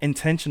how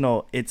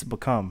intentional it's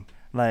become.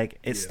 Like,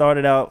 it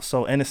started out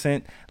so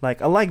innocent,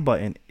 like a like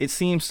button. It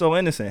seems so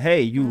innocent.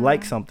 Hey, you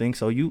like something,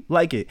 so you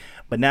like it.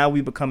 But now we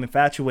become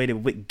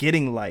infatuated with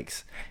getting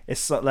likes. It's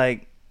so,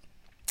 like,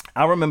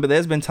 I remember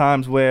there's been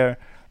times where,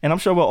 and I'm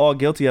sure we're all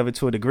guilty of it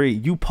to a degree,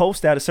 you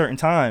post at a certain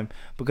time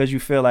because you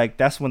feel like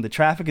that's when the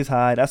traffic is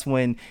high. That's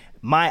when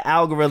my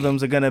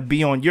algorithms are going to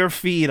be on your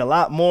feed a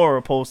lot more,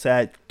 or post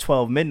at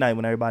 12 midnight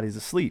when everybody's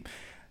asleep.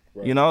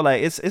 Right. You know,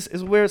 like, it's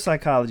weird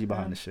psychology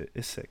behind this shit.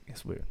 It's sick.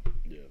 It's weird.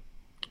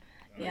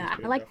 Yeah,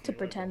 I like to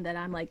pretend that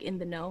I'm like in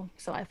the know,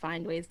 so I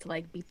find ways to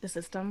like beat the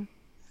system.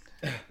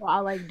 Or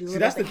I'll like do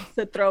it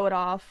to throw it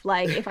off.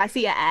 Like, if I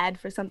see an ad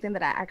for something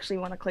that I actually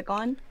want to click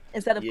on,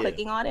 instead of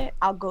clicking on it,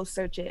 I'll go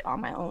search it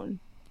on my own.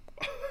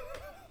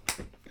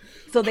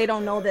 So they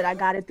don't know that I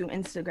got it through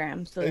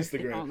Instagram. So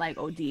they don't like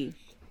OD.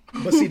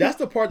 But see, that's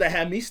the part that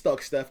had me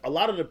stuck, Steph. A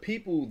lot of the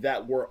people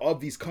that were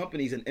of these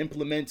companies and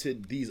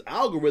implemented these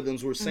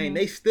algorithms were saying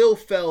they still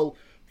fell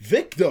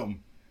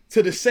victim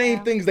to the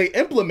same things they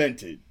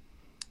implemented.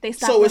 They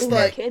stopped letting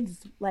their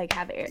kids like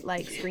have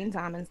like screen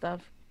time and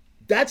stuff.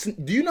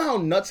 Do you know how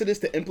nuts it is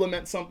to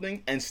implement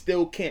something and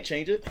still can't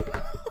change it?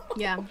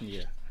 Yeah.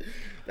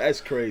 That's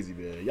crazy,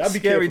 man. Y'all be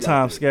scary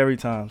times.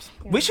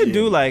 Yeah. We should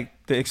do like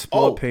the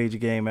Explore page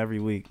game every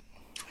week.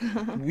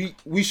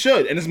 we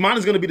should, and mine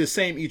is going to be the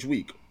same each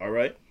week. All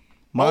right.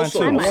 Mine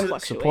also, too.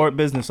 Support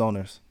business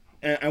owners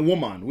and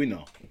woman. We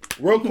know.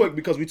 Real quick,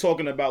 because we're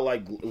talking about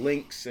like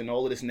links and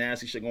all of this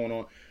nasty shit going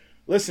on.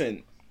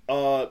 Listen,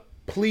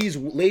 please,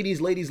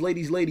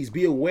 ladies,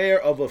 be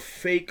aware of a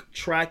fake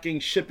tracking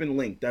shipping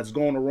link that's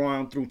going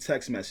around through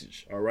text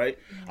message, all right?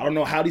 I don't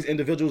know how these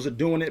individuals are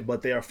doing it,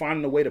 but they are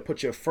finding a way to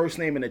put your first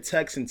name in a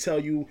text and tell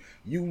you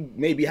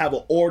maybe have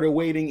an order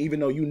waiting, even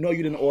though you know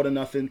you didn't order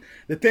nothing.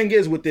 The thing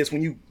is with this,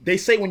 they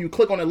say when you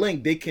click on a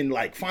link, they can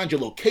like find your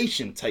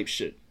location type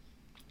shit.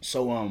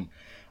 So,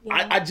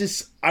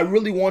 I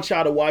really want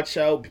y'all to watch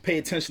out, pay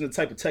attention to the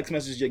type of text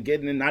messages you're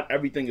getting, and not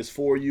everything is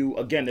for you.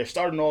 Again, they're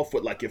starting off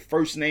with like your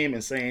first name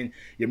and saying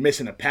you're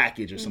missing a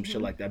package or some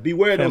shit like that.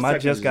 Beware of those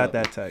text messages. I just got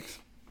that text.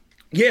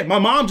 Yeah, my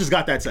mom just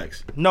got that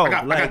text. No,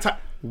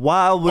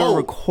 while we're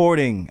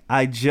recording,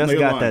 I just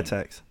got that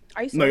text.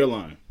 Are you serious?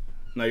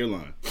 No, you're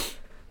lying.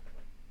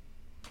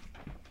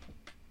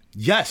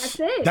 Yes. That's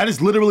it. That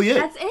is literally it.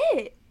 That's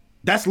it.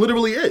 That's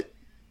literally it.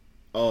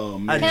 Oh,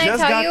 man. Can I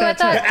tell you what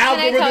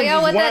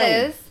that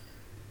is?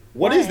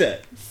 What is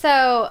that?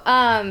 So,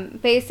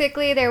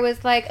 basically, there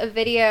was like a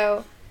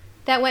video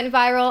that went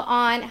viral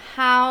on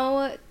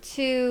how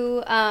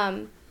to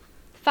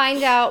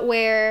find out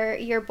where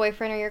your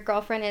boyfriend or your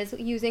girlfriend is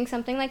using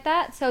something like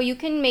that. So you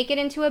can make it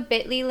into a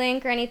bit.ly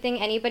link or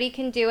anything. Anybody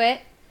can do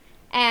it.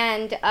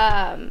 And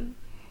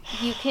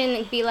you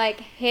can be like,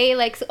 hey,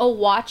 like,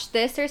 watch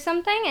this or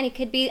something. And it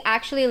could be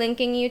actually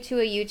linking you to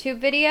a YouTube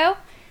video.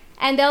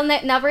 And they'll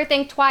never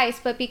think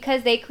twice, but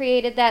because they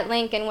created that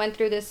link and went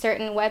through this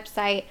certain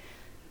website,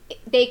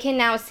 they can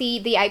now see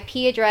the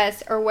IP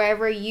address or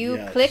wherever you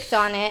clicked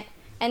on it,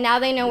 and now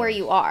they know where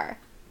you are.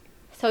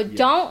 So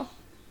don't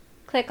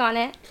click on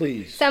it.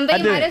 Please.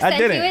 Somebody might have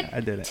sent you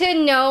it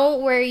to know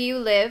where you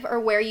live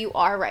or where you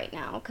are right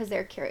now, because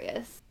they're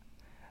curious.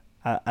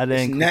 I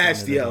didn't. It's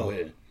nasty out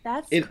here.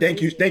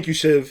 Thank you,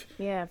 Shiv.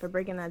 Yeah, for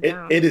breaking that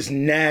down. It is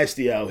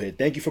nasty out here.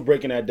 Thank you for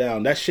breaking that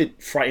down. That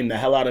shit frightened the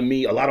hell out of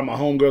me. A lot of my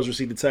homegirls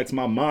received the text.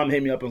 My mom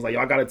hit me up and was like, "Yo,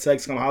 I got a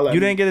text. Come holler at me."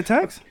 You didn't get a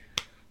text?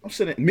 I'm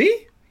sitting.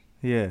 Me?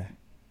 Yeah.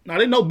 Nah,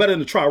 they know better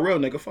than to try real,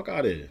 nigga. Fuck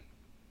out of here.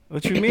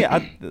 What you mean?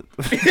 Fuck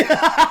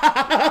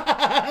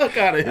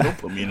out of here. Don't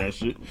put me in that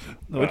shit.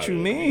 What you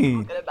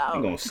mean? You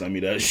gonna send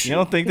me that shit? You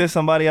don't think there's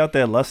somebody out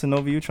there lusting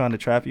over you, trying to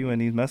trap you in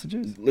these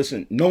messages?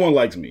 Listen, no one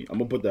likes me. I'm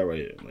gonna put that right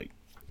here. Like.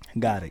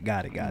 Got it.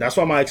 That's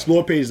why my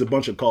explore page is a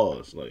bunch of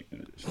cars. Like,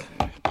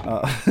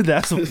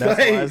 that's why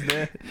it's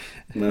there.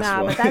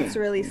 But that's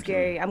really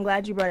scary. I'm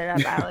glad you brought it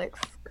up, Alex.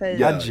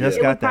 Because I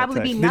just got that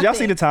text. Did y'all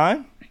see the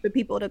time? For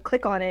people to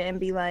click on it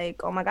and be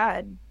like, "Oh my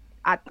God,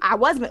 I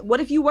was." What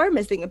if you were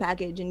missing a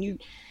package and you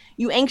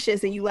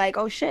anxious and you like,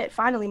 "Oh shit,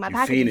 finally my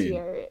package is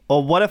here."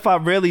 Or what if I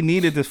really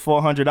needed this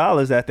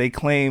 $400 that they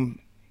claim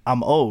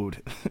I'm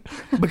owed?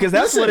 Because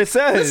that's what it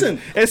says.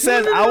 It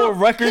says our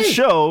record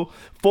show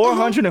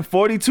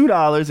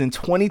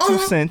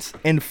 $442.22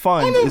 in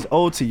funds is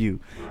owed to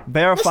you.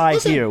 Verify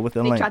here with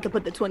the link. They tried to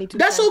put the 22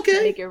 That's cents okay.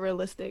 to make it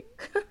realistic.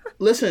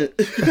 Listen,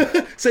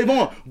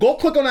 Savon, go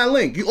click on that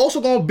link. You also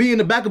gonna be in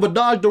the back of a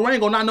Dodge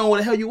Durango not knowing where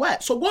the hell you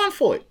at. So go on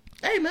for it.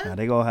 Hey, man. Now,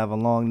 they gonna have a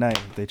long night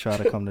if they try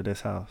to come to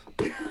this house.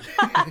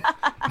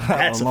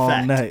 That's a long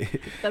fact.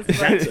 Night. That's a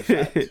fact.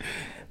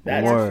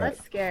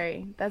 That's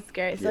scary. That's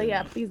scary. So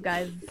yeah, please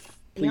guys,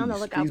 be on the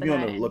lookout for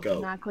that. Do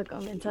not click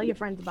them and tell your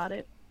friends about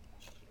it.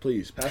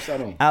 Please pass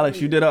that on.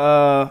 Alex, you did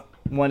a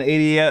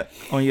 180 yet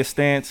on your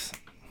stance?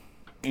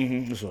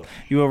 Mm-hmm.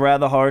 You were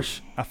rather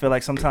harsh. I feel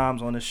like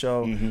sometimes on the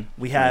show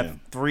we have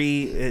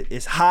three.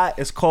 It's hot,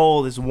 it's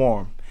cold, it's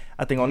warm.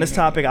 I think on this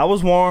topic I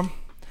was warm.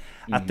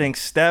 I think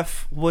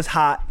Steph was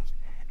hot,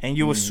 and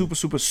you were super,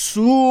 super,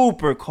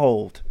 super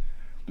cold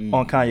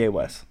on Kanye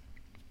West.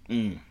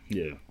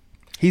 Yeah.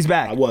 He's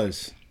back. I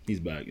was. He's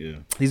back, yeah.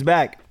 He's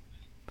back.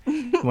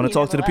 You want to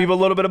talk to the people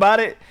a little bit about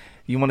it?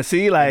 You want to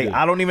see?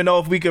 I don't even know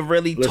if we could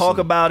really talk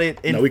about it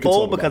in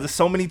full because there's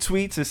so many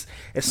tweets.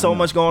 It's so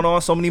much going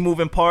on, so many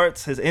moving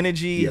parts. His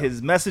energy,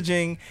 his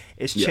messaging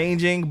is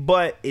changing,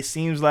 but it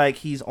seems like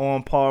he's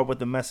on par with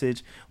the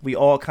message we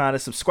all kind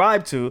of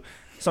subscribe to.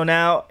 So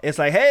now it's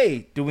like,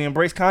 hey, do we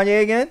embrace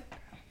Kanye again?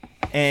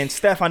 And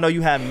Steph, I know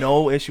you have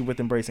no issue with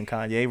embracing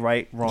Kanye,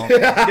 right, wrong,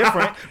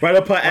 different. Right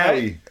up her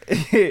alley.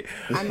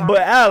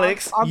 But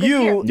Alex,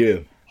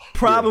 you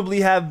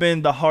probably have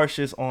been the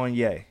harshest on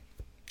Ye.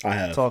 I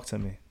have. Talk to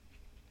me.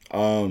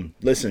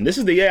 Listen, this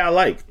is the Ye I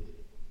like.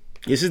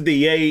 This is the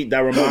Ye that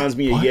reminds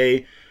me of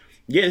Ye.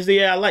 Yeah, it's the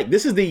Ye I like.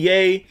 This is the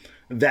Ye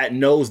that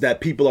knows that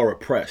people are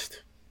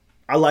oppressed.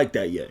 I like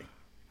that Ye.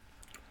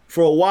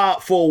 For a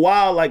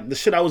while, like the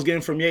shit I was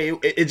getting from Ye,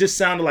 it just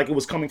sounded like it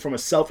was coming from a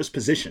selfish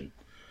position.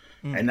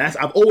 And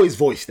I've always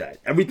voiced that.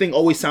 Everything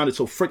always sounded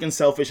so freaking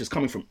selfish. It's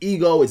coming from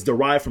ego. It's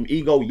derived from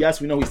ego.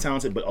 Yes, we know he's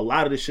talented, but a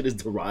lot of this shit is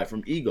derived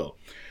from ego.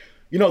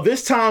 You know,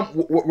 this time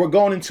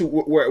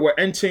we're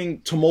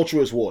entering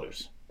tumultuous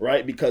waters,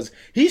 right? Because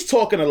he's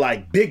talking to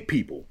like big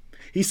people.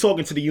 He's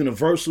talking to the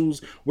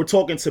Universals. We're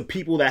talking to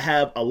people that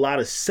have a lot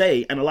of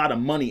say and a lot of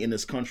money in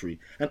this country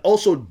and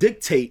also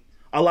dictate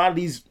a lot of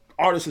these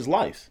artists'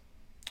 lives.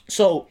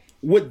 So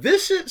with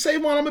this shit,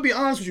 Savon, I'm gonna be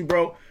honest with you,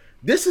 bro.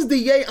 This is the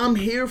Ye I'm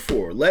here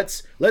for.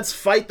 Let's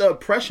fight the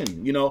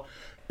oppression. You know,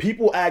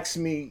 people ask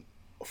me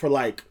for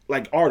like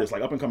artists,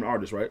 like up and coming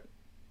artists, right?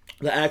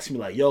 They ask me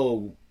like,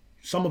 yo,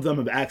 some of them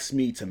have asked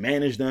me to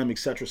manage them,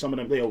 etc. Some of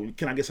them, yo,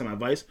 can I get some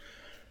advice?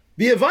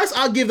 The advice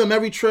I'll give them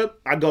every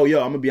trip, I go, yo,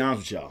 I'm gonna be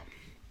honest with y'all.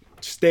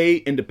 Stay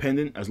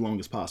independent as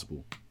long as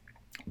possible.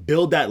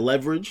 Build that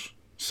leverage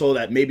so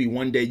that maybe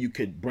one day you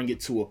could bring it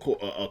to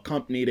a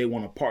company. They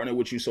want to partner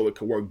with you so it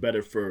could work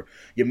better for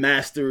your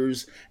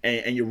masters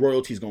and your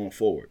royalties going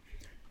forward.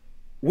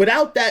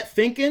 Without that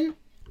thinking,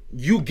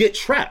 you get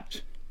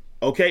trapped.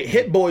 Okay,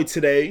 Hit Boy's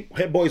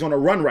on a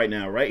run right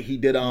now, right? He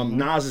did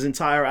Nas's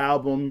entire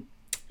album.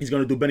 He's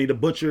gonna do Benny the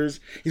Butcher's.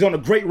 He's on a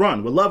great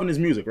run. We're loving his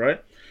music,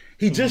 right?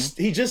 He just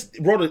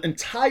wrote an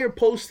entire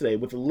post today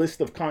with a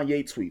list of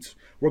Kanye tweets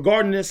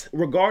regarding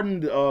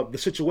the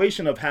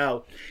situation of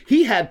how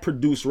he had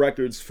produced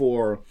records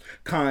for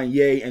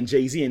Kanye and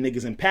Jay-Z and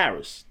niggas in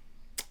Paris.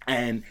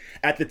 And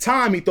at the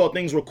time, he thought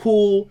things were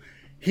cool.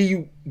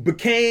 He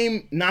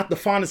became not the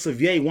fondest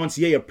of Ye once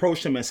Ye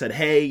approached him and said,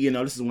 hey, you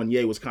know, this is when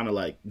Ye was kind of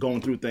like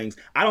going through things.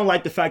 I don't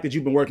like the fact that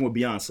you've been working with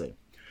Beyonce.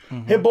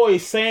 Hit Boy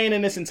is saying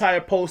in this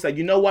entire post that,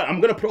 you know what, I'm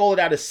going to put all of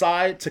that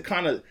aside to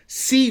kind of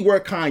see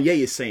where Kanye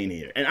is saying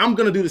here. And I'm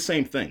going to do the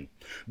same thing.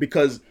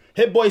 Because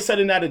Hit Boy said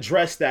in that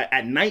address that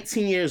at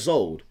 19 years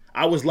old,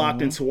 I was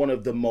locked into one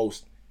of the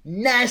most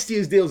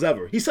nastiest deals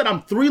ever. He said,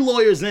 I'm 3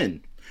 lawyers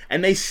in,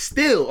 and they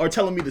still are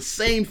telling me the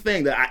same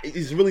thing, that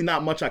it's really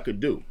not much I could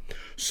do.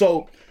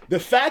 So the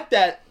fact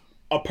that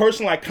a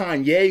person like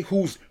Kanye,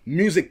 whose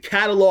music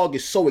catalog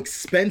is so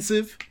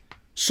expensive,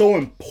 so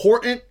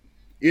important,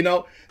 you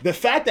know, the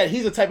fact that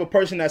he's the type of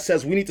person that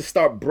says we need to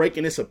start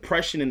breaking this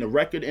oppression in the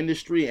record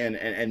industry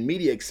and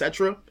media,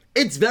 etc.,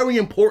 it's very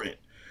important.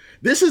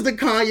 This is the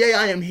Kanye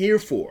I am here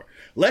for.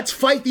 Let's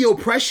fight the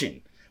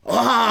oppression.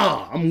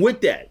 I'm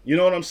with that. You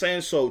know what I'm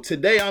saying? So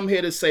today I'm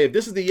here to say, if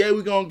this is the year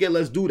we're gonna get,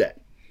 let's do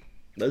that.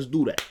 Let's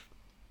do that.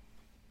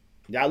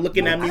 Y'all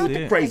looking at me with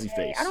the crazy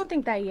face. I don't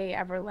think that Ye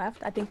ever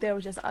left. I think there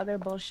was just other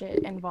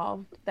bullshit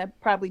involved that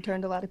probably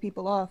turned a lot of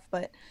people off.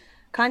 But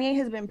Kanye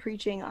has been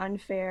preaching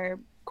unfair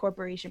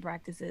corporation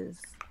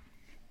practices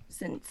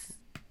since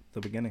the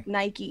beginning.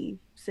 Nike,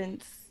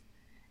 since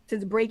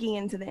breaking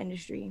into the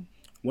industry.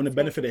 When it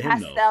benefited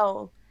him,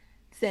 though.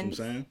 Since.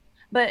 You know what I'm saying?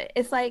 But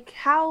it's like,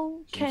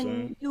 how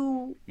can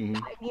you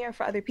pioneer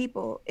for other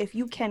people if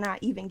you cannot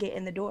even get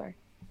in the door?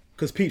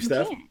 Because Pete,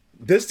 Steph,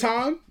 this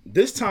time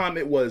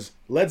it was,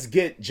 let's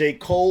get J.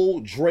 Cole,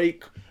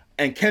 Drake,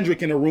 and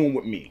Kendrick in a room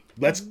with me.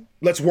 Let's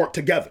work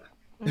together.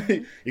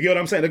 You get what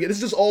I'm saying? Okay, this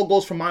just all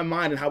goes from my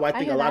mind and how I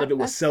think a lot of it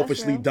was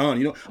selfishly done.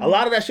 You know, a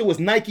lot of that shit was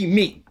Nike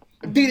me,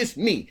 Adidas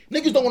me.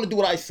 Niggas don't want to do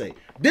what I say.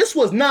 This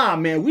was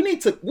man. We need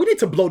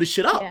to blow this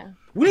shit up. Yeah.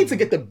 We need to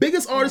get the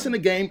biggest artists in the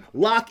game,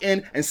 lock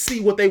in, and see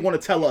what they want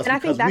to tell us. And I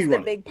think that's the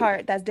big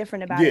part that's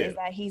different about it, is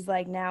that he's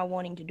like now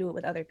wanting to do it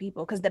with other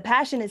people, because the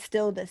passion is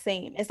still the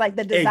same. It's like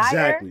the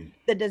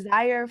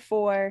desire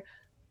for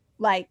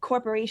like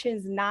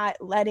corporations not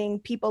letting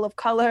people of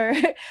color,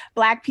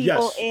 Black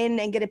people in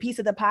and get a piece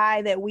of the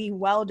pie that we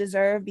well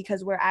deserve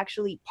because we're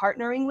actually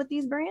partnering with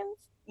these brands.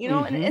 You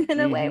know, in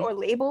a way, or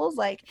labels,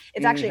 like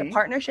it's actually a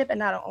partnership and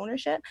not an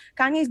ownership.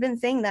 Kanye's been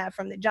saying that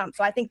from the jump.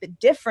 So I think the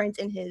difference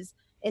in his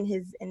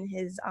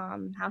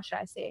how should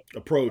I say it?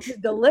 Approach. His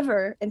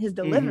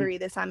delivery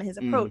this time, and his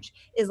approach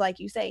is like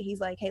you say, he's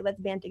like, hey, let's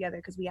band together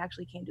because we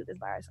actually can't do this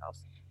by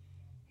ourselves.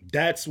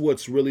 That's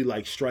what's really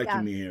like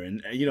striking me here.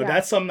 And you know,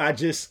 that's something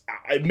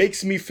it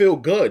makes me feel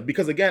good,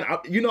 because again,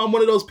 I'm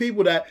one of those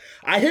people that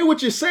I hear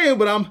what you're saying,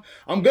 but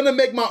I'm going to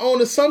make my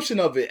own assumption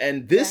of it.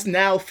 And this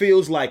now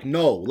feels like,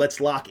 no,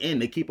 let's lock in.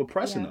 They keep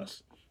oppressing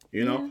us,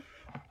 you know?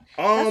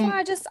 That's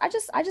why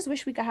I just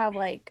wish we could have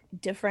like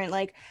different,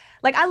 like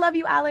I love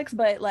you, Alex,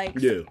 but like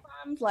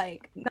sometimes,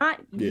 like not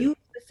you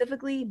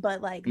specifically,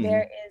 but like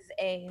there is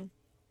a,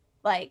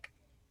 like,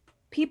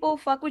 people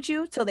fuck with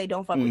you till they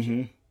don't fuck with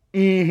you.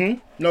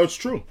 No, it's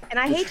true. And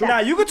I hate that. Now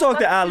you can talk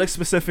to Alex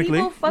specifically.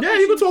 You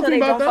can talk to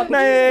him about that.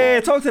 Yeah,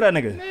 talk to that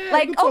nigga.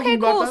 Like, okay,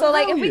 cool. So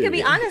like, if we could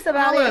be honest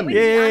about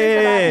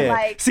it,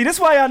 like, see, this is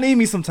why y'all need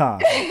me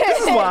sometimes. This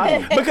is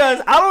why,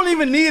 because I don't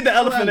even need the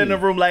elephant in the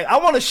room. Like, I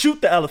want to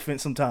shoot the elephant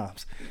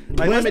sometimes.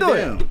 Like, let's do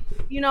it.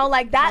 You know,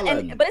 like that,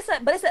 but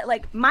it's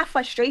like, my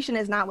frustration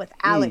is not with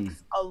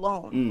Alex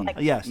alone. Like,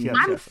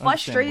 I'm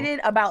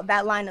frustrated about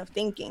that line of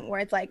thinking where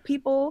it's like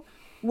people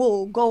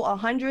will go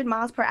 100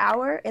 miles per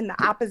hour in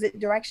the opposite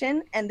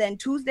direction, and then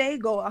Tuesday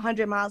go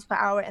 100 miles per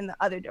hour in the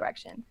other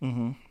direction.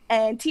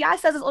 And T.I.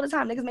 says this all the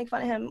time. Niggas make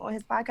fun of him on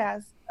his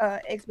podcast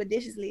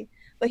expeditiously,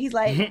 but he's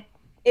like,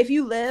 if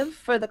you live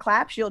for the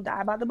claps, you'll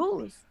die by the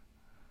booze.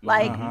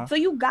 Like, so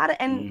you gotta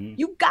kind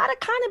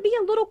of be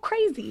a little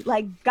crazy.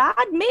 Like, God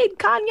made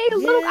Kanye a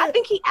little, I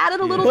think he added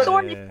a little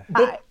thorn in his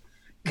eye.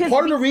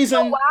 Part of the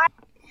reason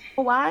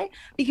why?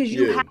 Because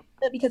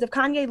because if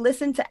Kanye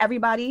listened to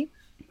everybody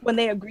when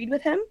they agreed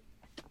with him,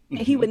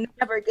 he would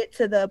never get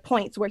to the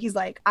points where he's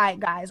like, all right,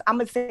 guys, I'm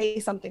gonna say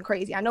something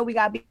crazy. I know we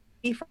got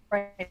beef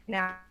right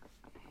now.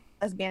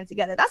 Let's band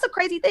together. That's a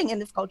crazy thing in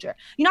this culture.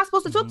 You're not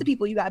supposed to talk to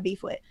people you got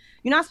beef with.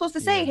 You're not supposed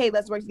to say, hey,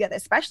 let's work together,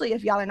 especially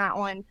if y'all are not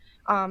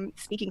on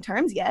speaking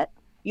terms yet.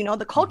 You know,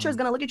 the culture is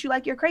gonna look at you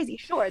like you're crazy.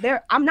 Sure,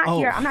 I'm not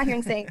here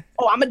and saying,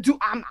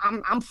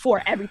 I'm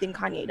for everything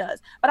Kanye does.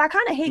 But I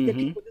kind of hate that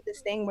people do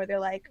this thing where they're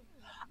like,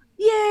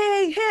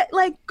 yay,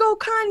 like, go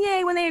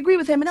Kanye when they agree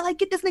with him, and they're like,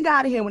 get this nigga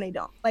out of here when they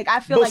don't. Like, I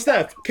feel like,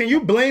 Steph, can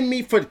you blame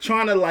me for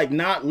trying to like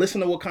not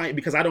listen to what Kanye,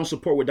 because I don't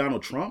support with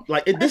Donald Trump?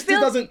 Like, this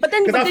doesn't,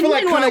 because I feel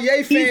like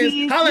Kanye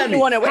fans holla at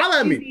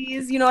me.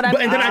 You know what I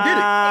mean? And then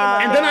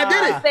I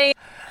did it.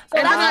 So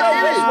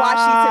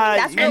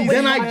that's and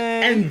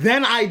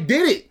then I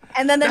did it.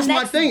 And then that's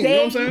my thing. You know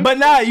what I'm saying?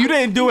 But you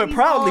didn't do it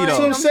proudly though. That's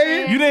what I'm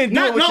saying. You didn't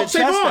do it with your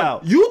chest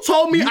out. You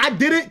told me I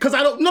did it because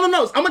I don't. No.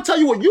 I'm gonna tell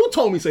you what you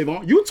told me,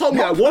 Savon. You told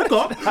me I woke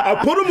up, I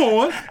put them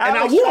on, and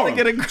I wore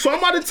them. So I'm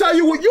about to tell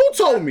you what you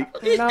told me.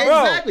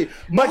 Exactly.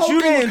 But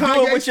you didn't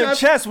do it with your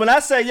chest. When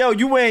I say, yo,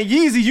 you wearing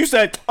Yeezy, you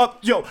said,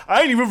 yo,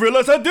 I didn't even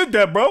realize I did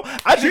that, bro.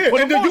 I just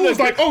put them on. You was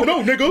like, oh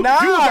no, nigga.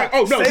 Nah, you was like,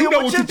 oh no, you know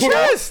what you put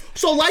on.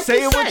 So like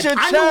say it with your chest.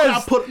 I knew what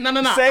I put. No.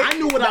 I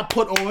knew what I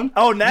put on.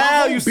 Oh,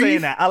 now you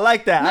saying that. I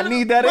like that. I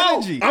need that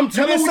energy. I'm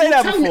telling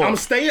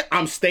you,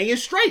 I'm staying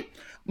straight.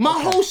 My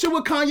whole shit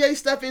with Kanye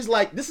stuff is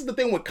like, this is the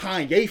thing with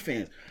Kanye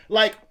fans.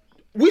 Like,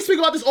 we speak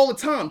about this all the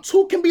time.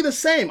 Two can be the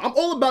same. I'm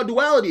all about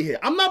duality here.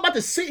 I'm not about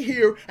to sit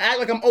here and act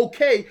like I'm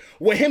okay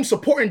with him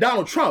supporting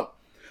Donald Trump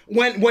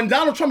when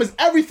Donald Trump is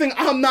everything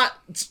I'm not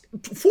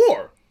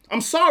for. I'm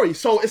sorry.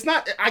 So it's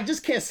not, I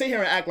just can't sit here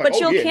and act like, but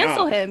you'll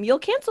cancel him. You'll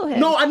cancel him.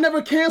 No, I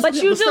never cancel him.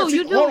 But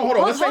you do.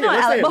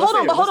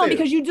 Hold on,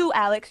 because you do,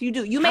 Alex. You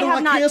do. You may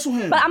have not. Cancel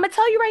him? But I'm going to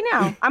tell you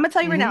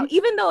right now.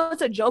 Even though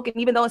it's a joke and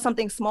even though it's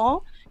something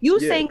small,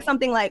 saying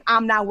something like,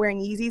 I'm not wearing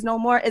Yeezys no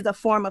more is a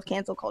form of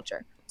cancel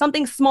culture.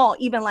 Something small,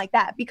 even like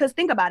that. Because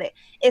think about it.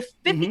 If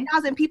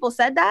 50,000 people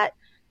said that,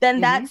 then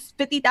that's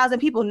 50,000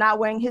 people not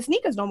wearing his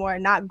sneakers no more,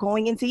 not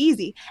going into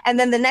Yeezy. And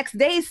then the next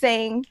day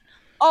saying,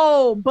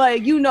 oh,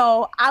 but you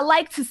know, I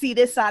like to see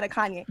this side of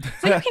Kanye.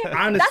 So you can't,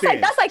 I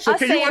understand. That's like so us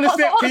can saying, you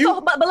understand?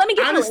 but let me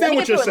get through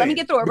it. Let me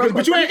get through it.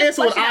 But you ain't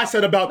answer what I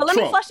said about Trump. But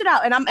let me flush it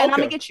out, and I'm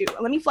gonna get you.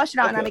 Let me flush it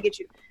out, and I'm gonna get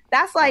you.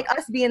 That's like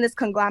us being this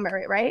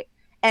conglomerate, right?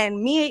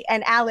 And me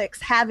and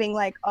Alex having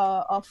like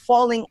a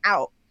falling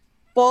out.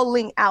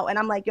 And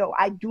I'm like, yo,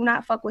 I do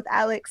not fuck with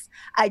Alex.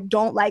 I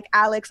don't like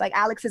Alex. Like,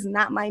 Alex is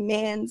not my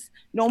man's.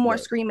 No more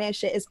Scream Man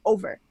shit is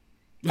over.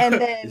 And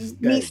then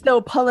me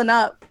still pulling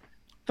up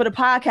for the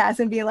podcast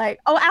and being like,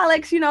 oh,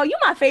 Alex, you know, you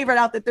my favorite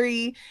out the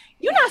three.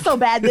 You're not so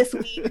bad this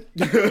week.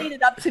 You made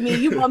it up to me.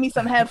 You bought me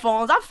some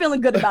headphones. I'm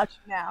feeling good about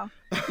you now.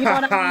 You know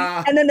what I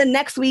mean? And then the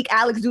next week,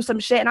 Alex do some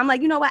shit. And I'm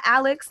like, you know what,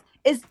 Alex?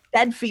 It's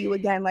dead for you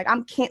again. Like,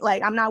 I'm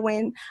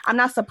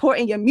not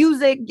supporting your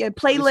music, your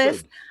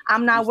playlist.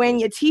 I'm not wearing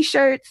your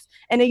t-shirts.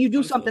 And then you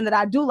do something that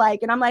I do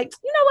like. And I'm like,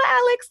 you know what,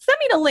 Alex? Send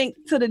me the link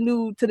to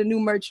the new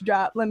merch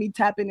drop. Let me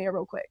tap in there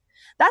real quick.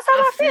 That's how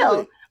I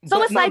feel.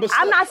 So it's like,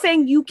 I'm not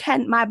saying you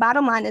can, my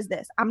bottom line is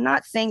this. I'm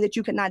not saying that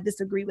you cannot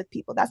disagree with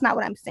people. That's not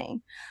what I'm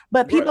saying.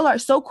 But people are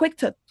so quick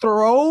to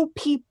throw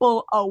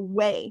people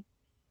away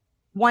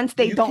once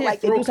they don't like,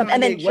 they do something,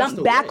 and then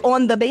jump back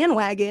on the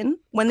bandwagon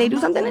when they do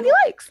something that he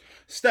likes.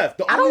 Steph,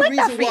 I don't like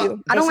that for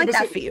you. I don't like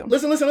that for you.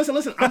 Listen. I'm going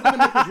to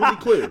make this really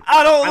clear.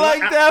 I don't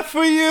like that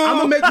for you. I'm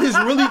going to make this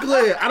really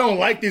clear. I don't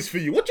like this for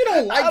you. What you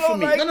don't like for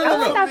me? No. I don't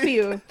like that for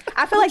you.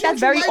 I feel like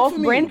that's very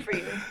off-brand for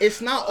you. It's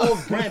not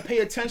off-brand. Pay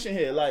attention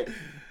here. Like,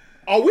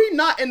 are we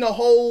not in the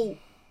whole...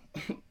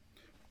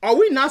 Are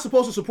we not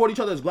supposed to support each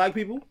other as black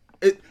people?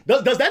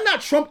 Does that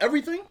not trump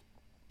everything?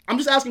 I'm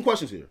just asking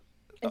questions here.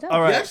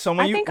 All right. Yes? So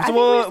when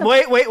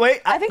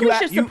wait. I think we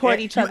should support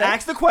each other. You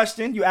asked the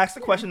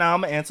question. Now I'm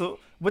gonna answer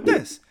with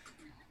this.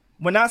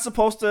 We're not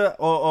supposed to,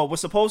 or we're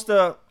supposed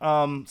to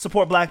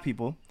support black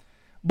people,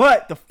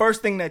 but the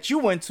first thing that you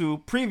went to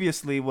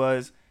previously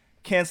was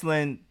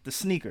canceling the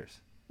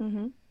sneakers,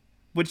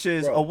 which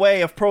is a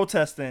way of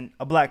protesting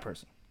a black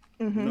person.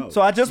 No,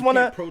 so I just want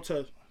to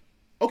protest.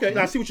 Okay,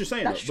 I see what you're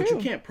saying, though, but you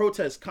can't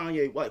protest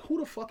Kanye. Like, who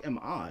the fuck am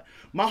I?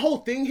 My whole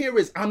thing here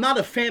is I'm not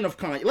a fan of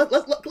Kanye.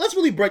 Let's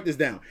really break this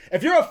down.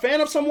 If you're a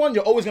fan of someone,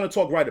 you're always gonna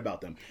talk right about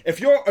them.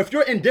 If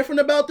you're indifferent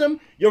about them,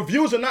 your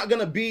views are not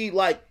gonna be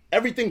like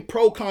everything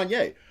pro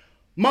Kanye.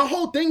 My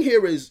whole thing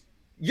here is,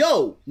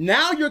 yo,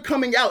 now you're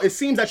coming out. It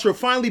seems that you're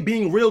finally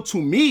being real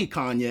to me,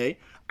 Kanye.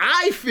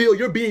 I feel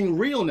you're being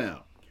real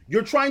now.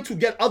 You're trying to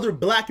get other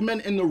black men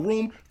in the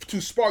room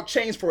to spark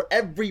change for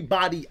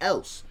everybody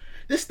else.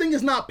 This thing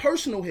is not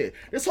personal here.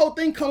 This whole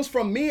thing comes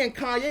from me and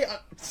Kanye.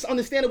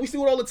 Understand that we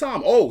see it all the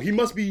time. Oh, he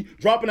must be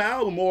dropping an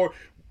album, or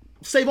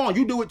Savon,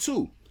 you do it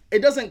too.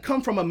 It doesn't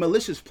come from a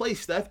malicious place,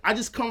 Steph. I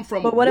just come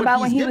from. But what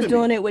about when he was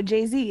doing it with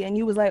Jay-Z and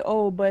you was like,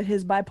 oh, but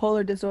his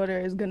bipolar disorder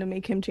is gonna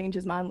make him change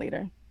his mind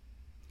later?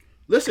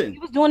 Listen, he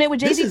was doing it with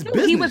Jay-Z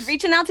too. He was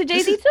reaching out to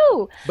Jay-Z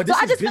too. So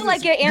I just feel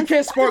like your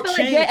answer,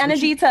 your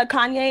energy to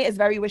Kanye is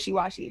very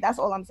wishy-washy. That's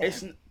all I'm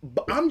saying.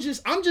 I'm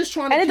just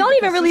trying to. And it don't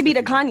even really be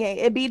to Kanye.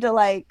 It be to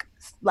like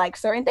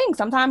certain things.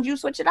 Sometimes you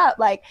switch it up.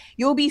 Like,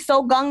 you'll be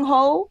so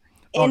gung-ho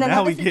in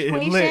another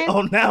situation.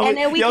 And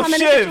then we come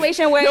in a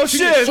situation where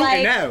it's like,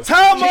 you know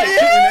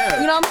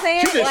what I'm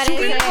saying? It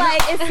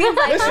seems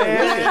like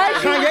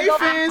Kanye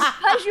fans.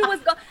 Because you was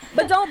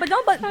but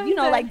you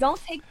know, like,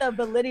 don't take the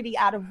validity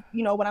out of,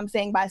 you know, what I'm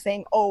saying by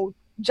saying, oh,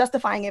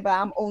 justifying it, but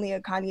I'm only a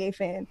Kanye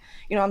fan.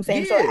 You know what I'm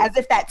saying? So as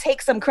if that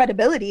takes some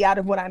credibility out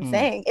of what I'm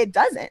saying. It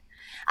doesn't.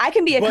 I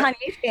can be a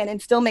Kanye fan and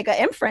still make an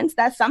inference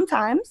that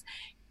sometimes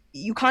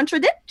you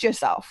contradict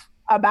yourself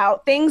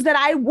about things that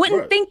I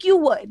wouldn't think you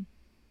would,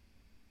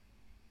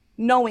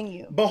 knowing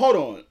you. But hold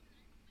on.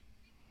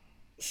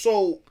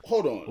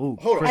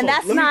 And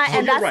that's not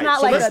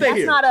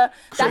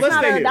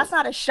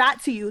a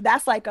shot to you.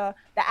 That's like the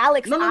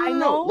Alex I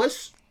know.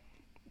 Let's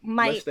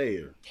stay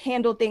here.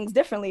 Handle things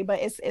differently, but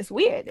it's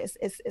weird.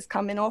 It's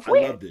coming off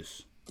weird. I love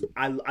this.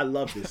 I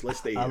love this. Let's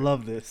stay here. I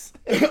love this.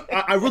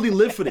 I really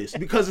live for this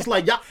because it's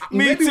like,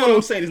 maybe too. What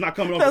I'm saying is not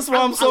coming off. That's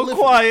why I'm so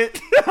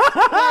quiet.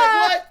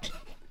 What?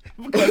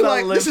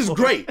 Like, this is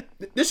great.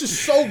 This is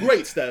so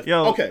great, Steph.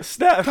 Yo, okay,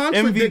 Steph,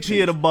 MVP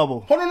of the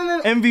bubble. Hold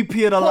on.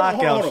 MVP of the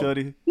lockout,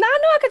 shorty. No, I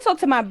know I could talk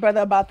to my brother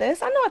about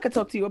this. I know I could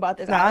talk to you about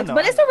this, Alex,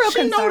 but it's a real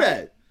concern. She know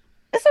that.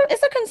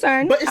 It's a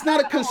concern. But it's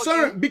not a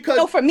concern because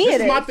no, for me this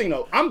it is my thing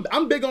though.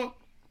 I'm big on.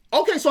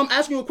 Okay, so I'm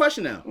asking you a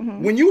question now.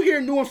 When you hear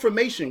new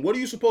information, what are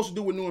you supposed to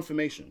do with new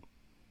information?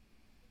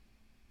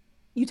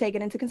 You take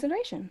it into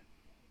consideration.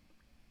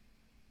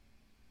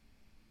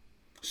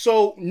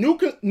 So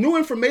new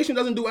information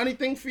doesn't do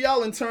anything for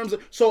y'all in terms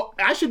of. So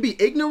I should be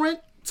ignorant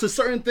to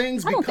certain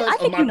things because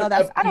of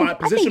my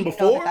position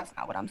before. That's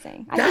not what I'm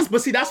saying.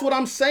 That's what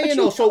I'm saying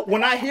though. So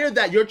when I hear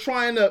that, you're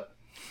trying to.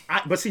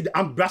 That's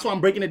why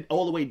I'm breaking it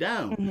all the way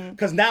down.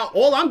 Because now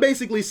all I'm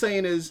basically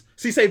saying is,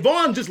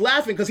 Savon just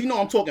laughing because he know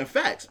I'm talking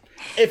facts.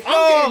 If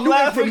I'm getting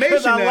new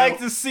information now, I like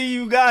to see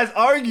you guys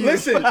argue.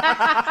 Listen, if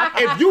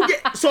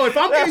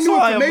I'm getting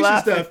new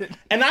information stuff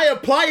and I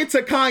apply it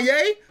to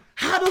Kanye,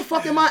 How the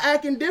fuck am I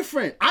acting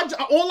different?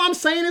 All I'm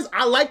saying is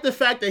I like the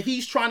fact that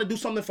he's trying to do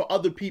something for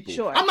other people.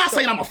 Sure, I'm not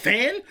saying I'm a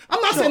fan.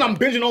 I'm not saying I'm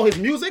binging all his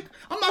music.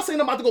 I'm not saying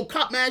I'm about to go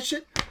cop mad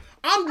shit.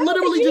 I'm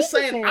literally just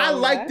saying I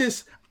like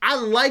this. I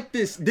like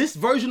this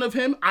version of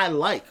him. I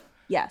like.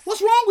 Yes.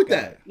 What's wrong with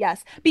that?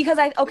 Yes. Because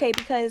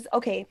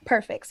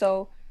perfect.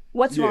 So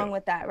what's wrong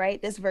with that,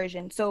 right? This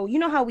version. So you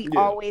know how we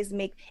always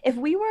make, if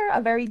we were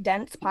a very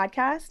dense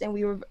podcast and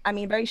we were,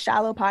 very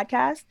shallow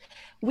podcast,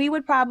 you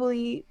would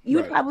probably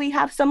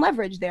have some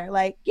leverage there.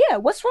 Like, yeah,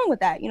 what's wrong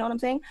with that? You know what I'm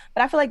saying?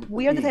 But I feel like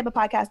we are the type of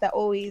podcast that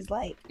always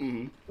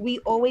we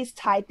always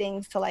tie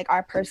things to like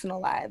our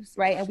personal lives,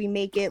 right? And we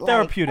make it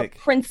therapeutic, like a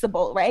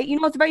principle, right? You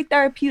know, it's very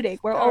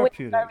therapeutic. We're always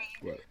very,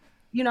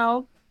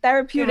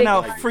 therapeutic. Giving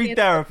out free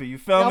therapy, you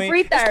feel me?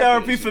 Free therapy. It's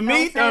therapy for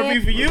me, therapy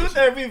for you,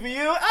 therapy for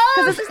you.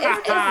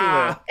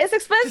 It's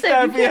expensive.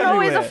 You can't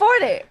always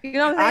afford it. You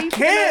know what I'm saying? I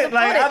can't.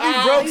 Like, I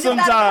be broke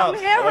sometimes.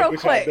 Here real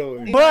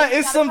quick. But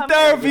it's some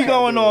therapy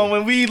going on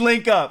when we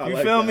link up. You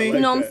feel me? You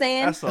know what I'm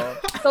saying? That's all.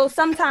 So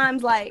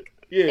sometimes, like,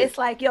 it's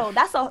like, yo,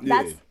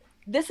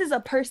 this is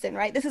a person,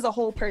 right? This is a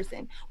whole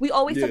person. We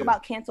always talk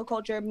about cancel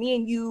culture. Me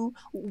and you,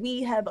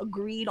 we have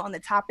agreed on the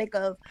topic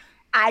of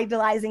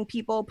idolizing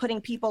people, putting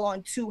people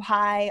on too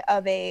high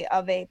of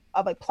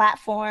a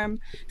platform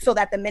so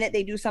that the minute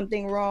they do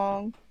something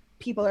wrong,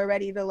 people are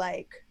ready to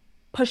like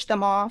push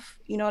them off.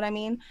 You know what I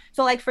mean?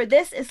 So like for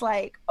this, it's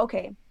like,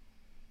 okay,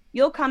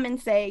 you'll come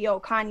and say, yo,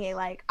 Kanye,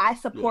 like I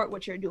support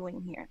what you're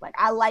doing here. Like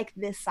I like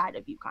this side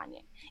of you,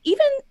 Kanye.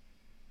 Even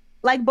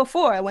like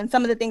before, when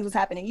some of the things was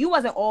happening, you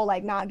wasn't all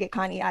like, nah, get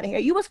Kanye out of here.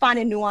 You was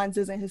finding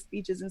nuances in his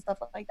speeches and stuff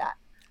like that.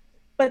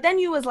 But then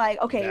you was like,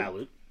 okay,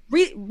 valid.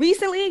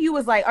 Recently you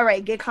was like, all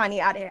right, get Kanye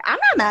out of here. I'm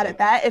not mad at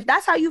that. If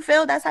that's how you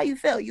feel, that's how you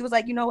feel. You was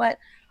like, you know what?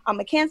 I'm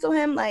gonna cancel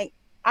him. Like,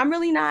 I'm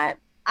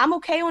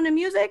okay on the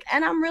music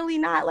and I'm really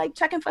not like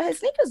checking for his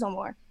sneakers no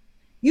more.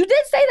 You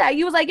did say that.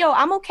 You was like, yo,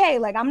 I'm okay.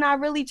 Like, I'm not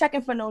really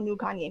checking for no new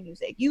Kanye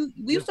music.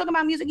 We was talking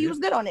about music. You was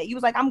good on it. You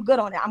was like, I'm good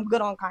on it. I'm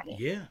good on Kanye.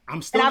 Yeah,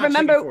 I'm still not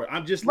checking for it.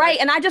 I'm just right.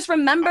 And I just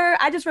remember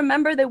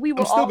that we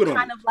were all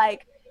kind of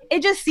like,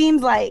 it just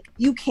seems like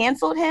you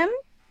canceled him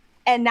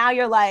and now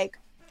you're like,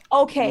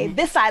 okay,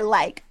 this I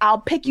like. I'll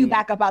pick you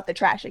back up out the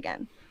trash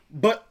again.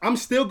 But I'm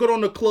still good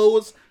on the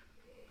clothes.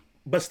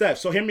 But Steph,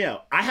 so hear me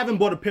out. I haven't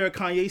bought a pair of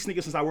Kanye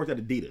sneakers since I worked at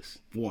Adidas.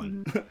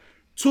 1.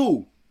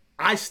 2,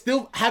 I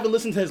still haven't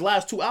listened to his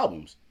last 2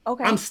 albums.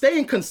 Okay. I'm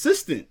staying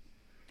consistent.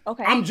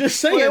 Okay. I'm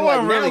just saying,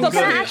 like, really good.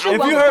 If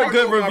you heard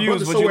good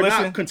reviews, would you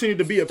listen? Not continue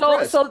to be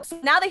oppressed. So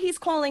now that he's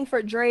calling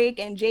for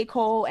Drake and J.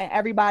 Cole and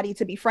everybody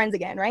to be friends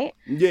again, right?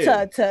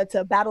 Yeah.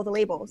 To battle the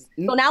labels.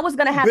 So now what's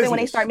gonna happen when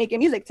they start making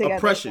music together?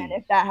 Oppression. Again,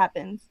 if that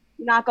happens,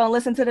 you're not gonna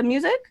listen to the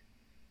music?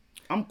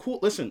 I'm cool.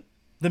 Listen.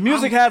 The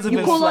music hasn't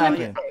been cool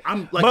slapping.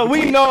 Like, but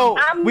we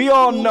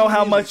all know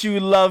how much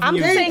you love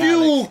music. Thank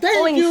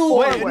you.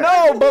 Wait,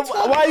 no, but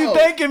why are you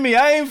thanking me?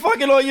 I ain't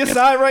fucking on your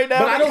side right now.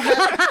 But I don't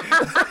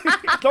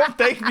have... Don't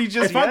thank me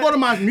just If I go to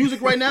my music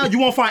right now, you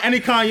won't find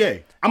any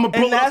Kanye. I'm going to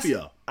pull up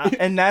here.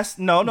 And that's...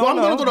 No. You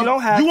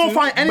don't have to. You won't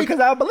find any... Because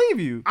I believe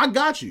you. I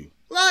got you.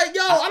 Like,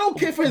 yo, I don't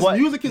care for his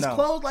music, his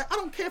clothes. Like, I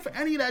don't care for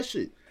any of that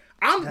shit.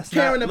 I'm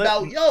caring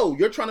about,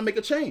 you're trying to make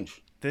a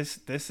change.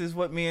 This is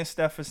what me and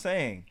Steph are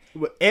saying.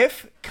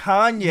 If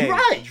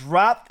Kanye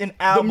dropped an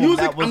album the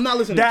music, I'm not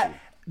listening to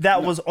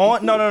that was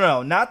on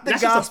not the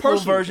gospel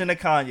version of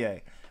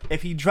Kanye.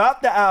 If he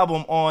dropped the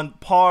album on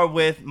par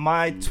with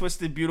My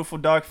Twisted Beautiful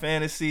Dark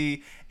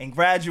Fantasy and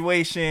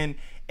Graduation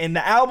and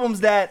the albums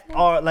that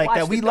are like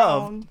that we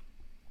love,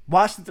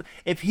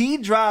 if he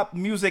dropped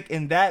music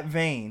in that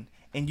vein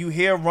and you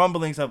hear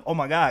rumblings of, oh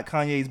my God,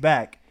 Kanye's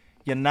back,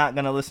 you're not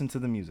gonna listen to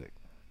the music.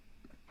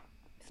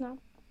 It's not.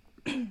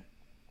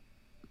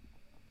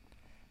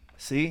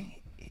 See,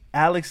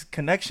 Alex's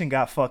connection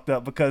got fucked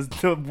up because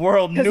the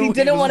world knew he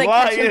didn't want to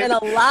catch him in a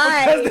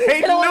lie. Because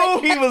they knew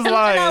he was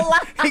lying.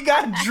 He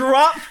got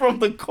dropped from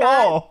the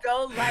call.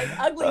 Go like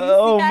ugly.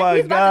 Oh my God!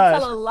 He's about to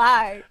tell a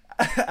lie.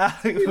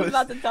 He was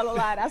about to tell a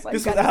lie. That's why.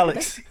 This was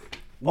Alex.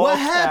 What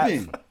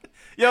happened?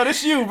 Yo,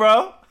 this you,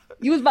 bro.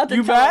 You was about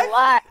to tell a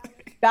lie.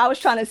 I was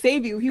trying to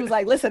save you. He was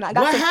like, "Listen, I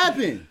got." What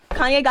happened?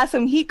 Kanye got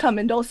some heat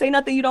coming. Don't say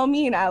nothing you don't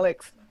mean,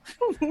 Alex.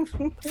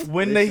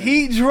 When the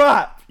heat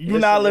drop, you're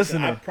not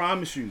listening. I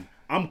promise you,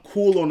 I'm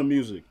cool on the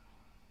music.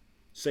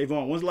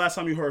 Savon, when's the last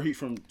time you heard heat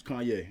from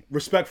Kanye?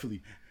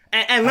 Respectfully,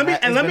 and let me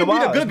be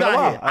the good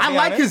guy here. I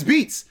like his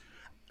beats.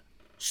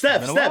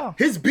 Steph,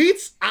 his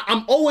beats.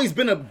 I'm always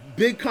been a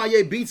big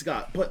Kanye beats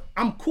guy, but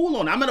I'm cool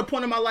on it. I'm at a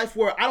point in my life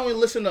where I don't even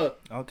listen to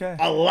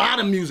a lot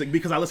of music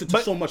because I listen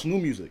to so much new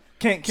music.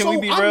 Can we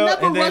be real? I'm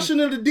never rushing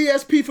to the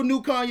DSP for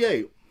new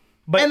Kanye.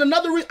 And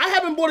another reason, I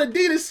haven't bought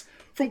Adidas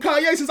from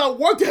Kanye since I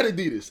worked at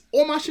Adidas.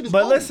 All my shit is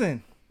old.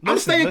 Listen, I'm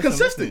staying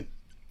consistent.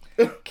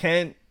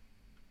 Can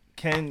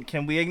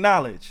we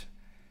acknowledge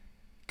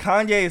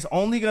Kanye is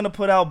only gonna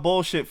put out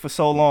bullshit for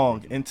so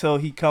long until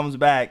he comes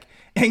back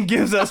and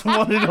gives us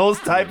one of those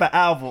type of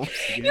albums.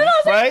 You know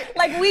what I'm saying? Right?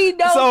 Like we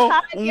know. So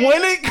Kanye.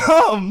 when it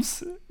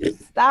comes,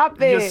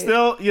 stop it.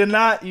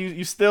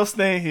 you're still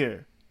staying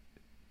here.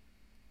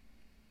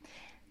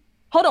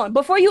 Hold on.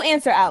 Before you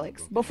answer,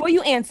 Alex. Before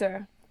you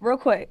answer, real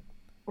quick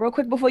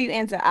before you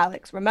answer,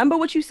 Alex. Remember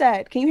what you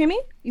said. Can you hear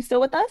me? You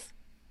still with us?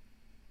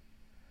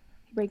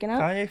 Breaking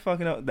up? Kanye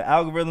fucking up. The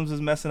algorithms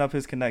is messing up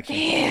his connection.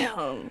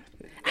 Damn.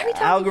 Every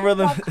time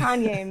algorithm. we talk about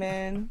Kanye,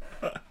 man.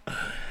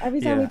 Every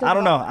time we talk I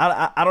don't know.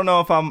 about I don't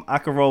know if I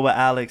could roll with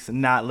Alex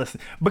and not listen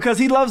because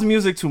he loves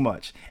music too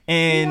much,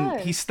 and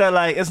he's still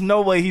like, it's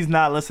no way he's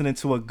not listening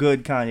to a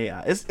good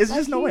Kanye. It's like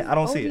just no way. I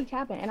don't see it.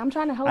 Capping. And I'm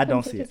trying to help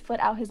him take his foot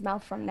out his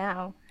mouth from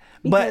now.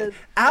 But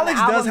Alex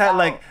does have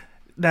like,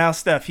 now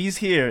Steph, he's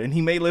here and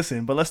he may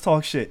listen, but let's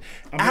talk shit.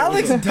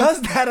 Alex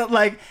does that at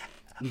like,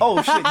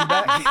 oh shit, you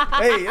back?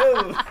 Hey,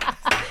 yo.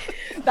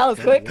 That was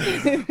quick.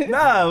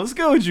 Nah, what's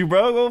good with you,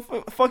 bro?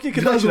 Go fuck your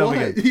connection up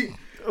again.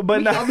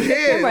 But I'm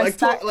here.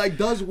 Like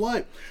does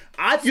what?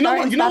 You know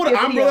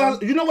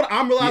what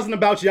I'm realizing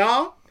about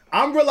y'all?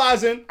 I'm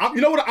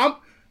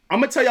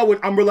gonna tell y'all what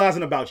I'm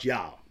realizing about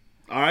y'all.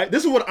 All right?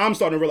 This is what I'm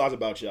starting to realize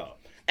about y'all.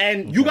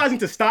 And you guys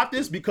need to stop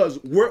this because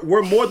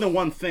we're more than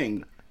one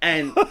thing.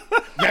 And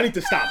y'all need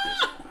to stop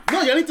this.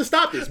 No, y'all need to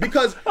stop this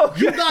because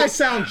you guys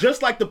sound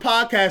just like the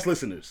podcast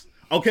listeners.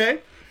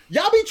 Okay?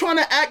 Y'all be trying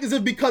to act as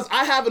if because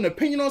I have an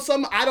opinion on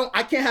something,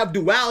 I can't have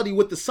duality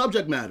with the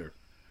subject matter.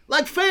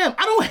 Like, fam,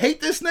 I don't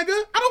hate this nigga.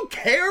 I don't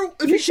care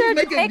if you sure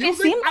making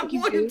music. I like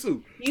want him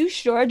to. You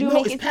sure do. No,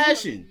 make it's it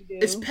passion.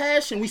 It's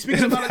passion. We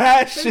speaking about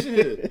passion.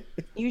 Here.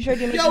 You sure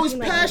do. Yo, it's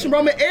passion,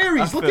 bro. I'm an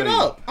Aries. Look it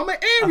up. I'm an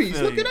Aries.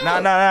 Look it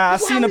up. Nah. I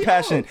seen the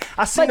passion.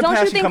 I seen the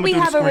passion coming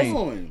through the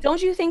screen.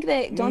 Don't you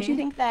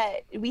think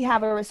that we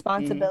have a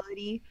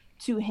responsibility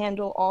to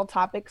handle all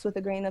topics with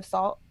a grain of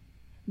salt?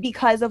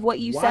 Because of what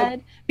you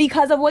said?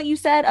 Because of what you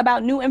said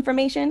about new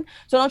information?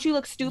 So don't you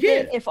look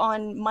stupid if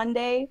on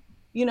Monday,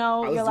 you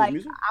know, you're like,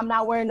 I'm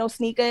not wearing no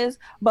sneakers,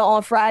 but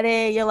on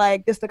Friday, you're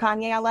like, this the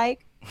Kanye I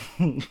like?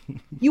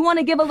 You want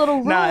to give a little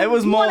room. Nah, it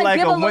was more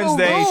like a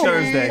Wednesday,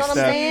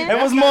 Thursday. You know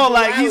it was more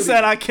like he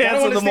said I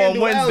canceled them on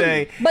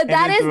Wednesday. But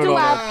that is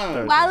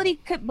duality. Duality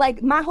could,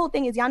 like, my whole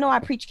thing is, y'all know I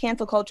preach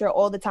cancel culture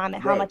all the time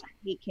and how much I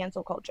hate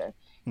cancel culture.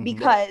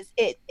 Because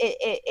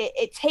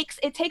it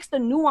takes the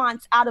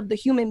nuance out of the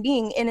human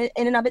being in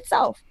and of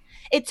itself.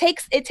 It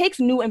takes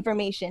new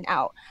information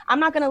out. I'm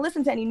not gonna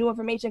listen to any new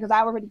information because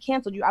I've already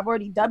canceled you. I've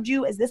already dubbed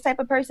you as this type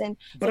of person.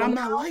 But so I'm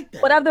not like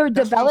that. Whatever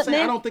development.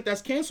 I don't think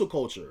that's cancel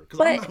culture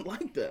because I'm not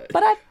like that.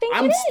 But I think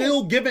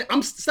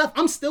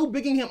I'm still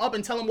bigging him up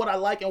and telling him what I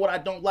like and what I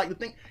don't like. The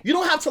thing, you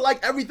don't have to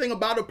like everything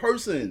about a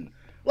person.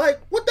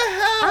 Like, what the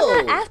hell?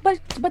 I'm not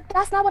but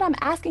that's not what I'm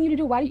asking you to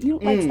do. Why do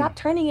you stop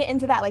turning it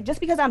into that? Like, just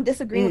because I'm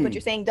disagreeing with what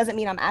you're saying doesn't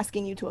mean I'm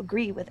asking you to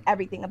agree with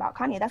everything about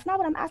Kanye. That's not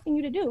what I'm asking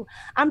you to do.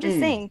 I'm just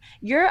saying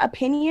your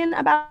opinion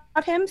about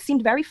him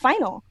seemed very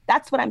final.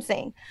 That's what I'm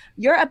saying.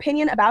 Your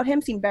opinion about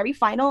him seemed very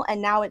final,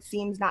 and now it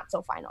seems not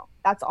so final.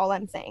 That's all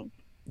I'm saying.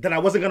 That I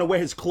wasn't gonna wear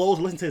his clothes,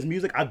 listen to his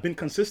music. I've been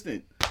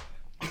consistent.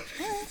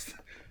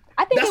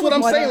 I think that's what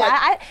I'm saying.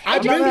 Like,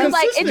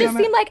 it just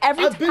seemed like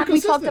every time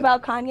we talked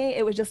about Kanye,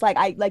 it was just like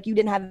you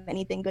didn't have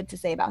anything good to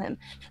say about him.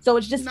 So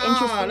it's just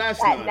interesting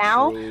that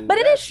now. True. But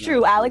it is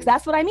true, Alex.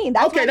 That's what I mean.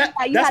 That's okay.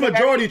 That's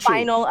majority true.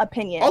 Final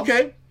opinion.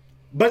 Okay,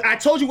 but I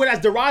told you where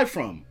that's derived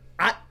from.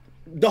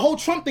 The whole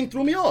Trump thing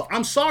threw me off.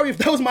 I'm sorry if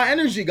that was my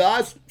energy,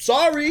 guys.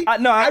 Sorry. I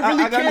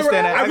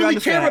really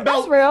care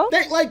about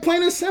that. Like,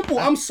 plain and simple.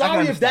 I'm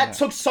sorry if that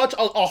took such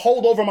a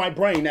hold over my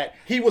brain that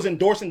he was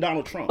endorsing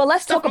Donald Trump. But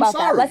let's talk about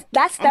that.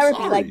 That's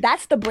therapy. Like,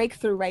 that's the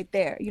breakthrough right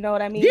there. You know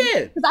what I mean?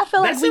 Yeah. Because I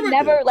feel like we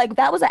never like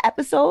that was an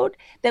episode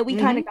that we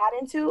kind of got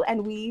into,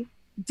 and we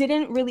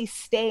didn't really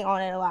stay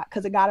on it a lot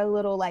because it got a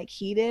little like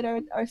heated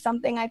or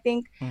something. I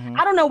think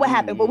I don't know what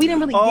happened, but we didn't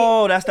really.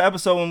 Oh, that's the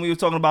episode when we were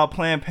talking about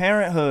Planned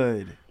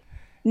Parenthood.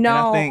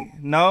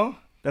 No.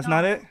 That's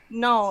not it?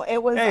 No,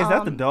 it was. Hey, is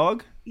that the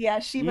dog? Yeah,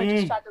 Sheba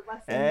just tried to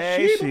listen.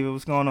 Hey, Sheba,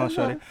 what's going on,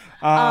 shorty?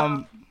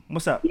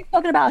 What's up? He's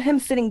talking about him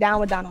sitting down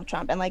with Donald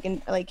Trump and like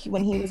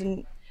when he was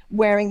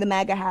wearing the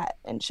MAGA hat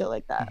and shit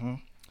like that.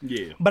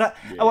 Yeah. But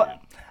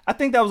I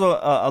think that was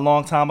a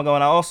long time ago,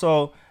 and I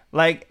also,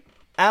 like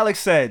Alex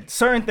said,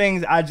 certain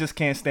things I just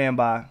can't stand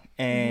by.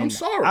 And I'm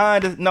sorry.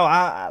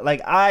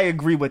 I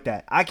agree with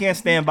that. I can't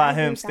stand by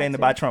him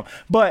standing by Trump.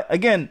 But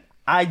again,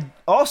 I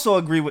also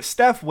agree with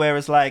Steph where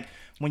it's like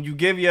when you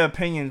give your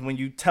opinions, when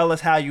you tell us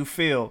how you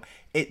feel,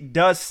 it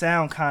does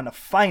sound kind of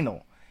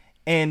final.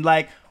 And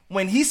like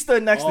when he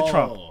stood next to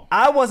Trump,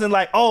 I wasn't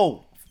like,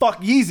 oh,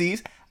 fuck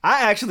Yeezys.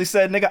 I actually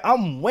said, nigga,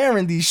 I'm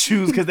wearing these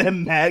shoes because they're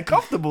mad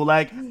comfortable.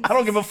 Like, I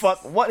don't give a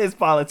fuck what his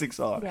politics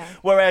are. Yeah.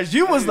 Whereas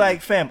you was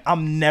like, fam,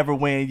 I'm never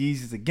wearing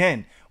Yeezys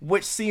again,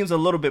 which seems a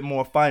little bit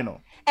more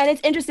final. And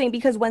it's interesting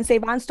because when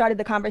Savon started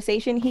the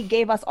conversation, he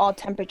gave us all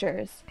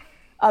temperatures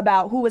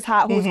about who was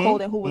hot, who was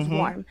cold, and who was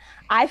warm.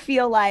 I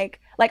feel like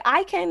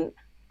I can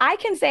I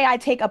can say I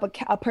take up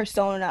a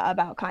persona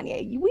about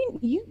Kanye.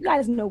 You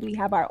guys know we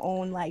have our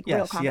own like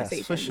real conversation.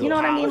 Yes, for sure. You know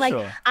what I mean? Like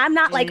I'm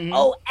not like,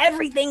 oh,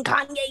 everything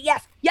Kanye,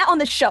 yes. Yeah, on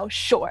the show,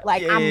 sure.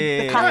 Like I'm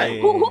the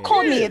Kanye. Who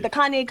called me the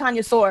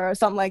Kanye-Saur or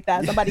something like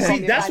that? Somebody called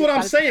me. That's what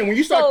I'm saying. When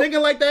you start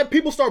thinking like that,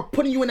 people start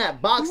putting you in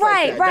that box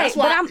like that. Right. That's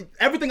why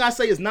everything I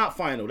say is not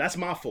final. That's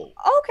my fault.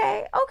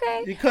 Okay.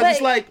 Because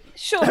it's like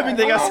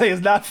everything I say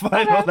is not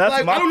final. That's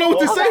like, my I don't know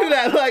what to say to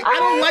that. Like I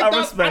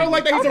don't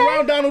like that he's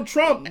around Donald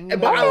Trump,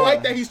 but I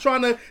like that he's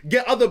trying to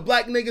get other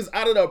black niggas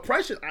out of the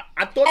oppression.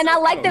 I thought, and I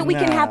like that we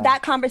can have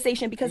that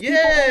conversation because people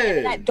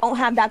that don't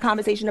have that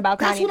conversation about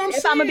Kanye.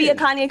 If I'm gonna be a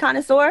Kanye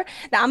connoisseur,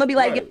 now I'm gonna be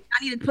like,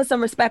 I need to put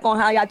some respect on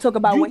how y'all talk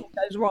about when he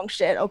does wrong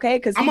shit, okay?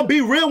 Because I'm gonna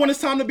be real when it's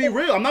time to be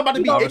real. I'm not about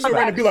to be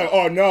ignorant and be like,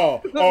 oh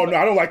no,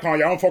 I don't like Kanye.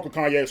 I don't fuck with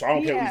Kanye, so I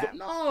don't care what he's doing.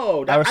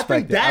 No, I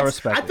think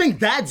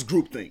that's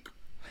groupthink.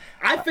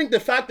 I think the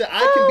fact that I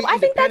can be I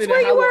think that's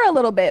where you were a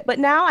little bit, but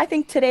now I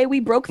think today we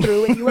broke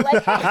through and you were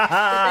like,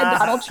 hey,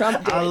 Donald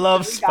Trump did. I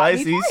love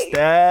spicy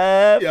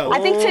stuff. I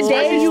think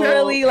today you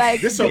really like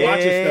this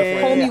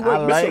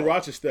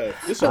sriracha stuff.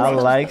 This sriracha stuff. I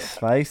like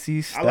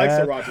spicy stuff. I like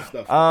sriracha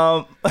stuff.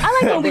 I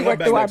like when we work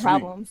through our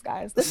problems,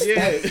 guys. This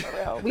is for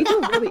real. We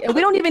do really, and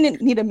we don't even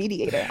need a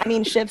mediator. I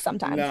mean, Shiv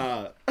sometimes.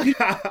 Nah.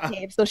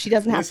 So she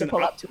doesn't have to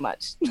pull up too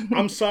much.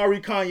 I'm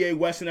sorry, Kanye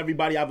West and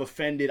everybody I've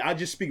offended. I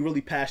just speak really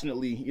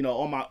passionately. You know,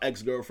 all my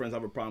ex-girlfriends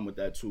have a problem with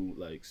that too.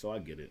 Like, so I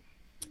get it.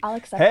 I'll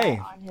accept that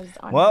on his.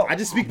 I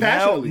just speak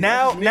passionately.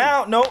 Now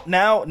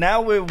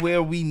we're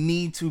where we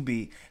need to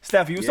be.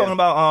 Steph, you was talking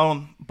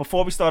about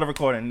before we started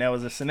recording, there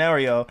was a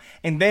scenario,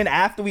 and then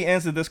after we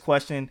answered this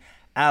question,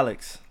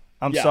 Alex,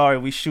 I'm sorry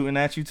we shooting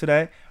at you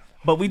today,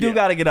 but we do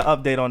got to get an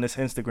update on this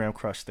Instagram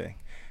crush thing.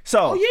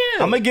 So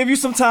I'm gonna give you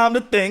some time to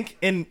think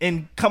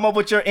and come up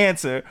with your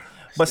answer.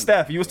 But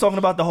Steph, you was talking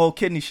about the whole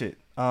kidney shit.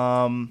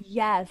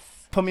 Yes.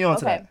 Put me on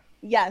to that.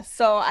 Yes.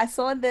 So I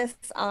saw this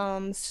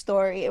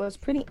story. It was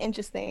pretty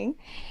interesting,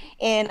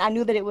 and I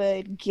knew that it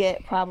would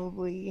get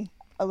probably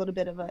a little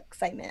bit of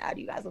excitement out of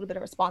you guys, a little bit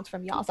of response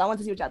from y'all. So I wanted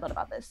to see what y'all thought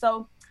about this.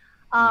 So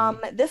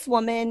this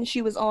woman,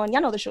 she was on,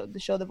 y'all know the show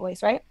The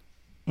Voice, right?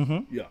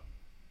 Mm-hmm. Yeah.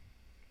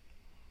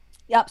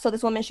 Yep. So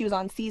this woman, she was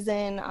on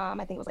season, I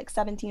think it was like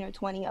 17 or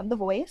 20 of The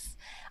Voice.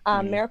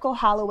 Miracle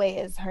Holloway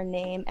is her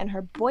name, and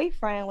her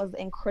boyfriend was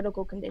in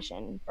critical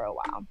condition for a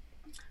while.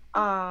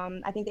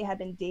 I think they had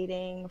been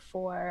dating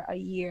for a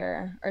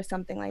year or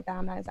something like that.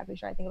 I'm not exactly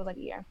sure. I think it was like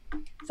a year.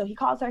 So he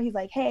calls her. He's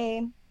like,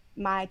 hey,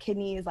 my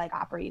kidney is like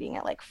operating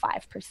at like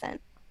 5%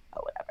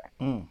 or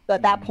whatever. So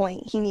at that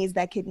point, he needs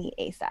that kidney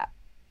ASAP.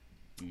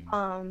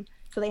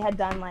 So they had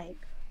done like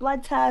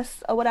blood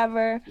tests or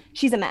whatever.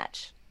 She's a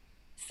match.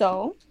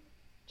 So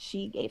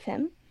she gave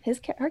him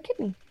her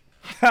kidney.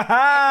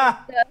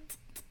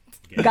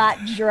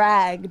 Got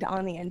dragged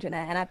on the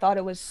internet, and I thought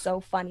it was so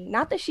funny.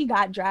 Not that she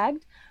got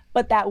dragged,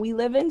 but that we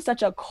live in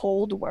such a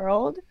cold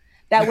world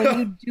that when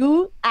you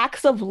do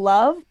acts of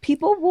love,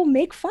 people will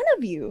make fun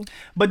of you.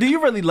 But do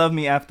you really love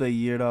me after a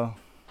year, though?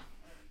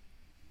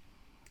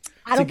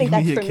 I don't think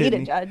that's for me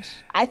to judge.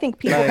 I think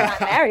people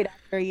got married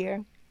after a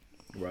year.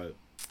 Right.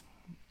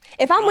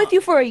 If I'm with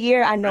you for a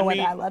year, I know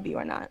whether I love you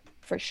or not,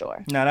 for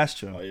sure. No, that's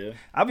true. Oh, yeah?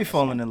 I'll be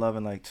falling in love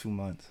in like 2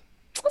 months.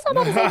 What's up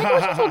about to say?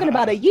 What you talking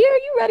about? A year?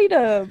 You ready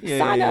to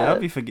sign up? I'll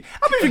be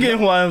forgetting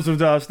who I am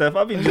sometimes, Steph.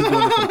 I'll be just doing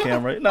it for the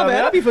camera. No,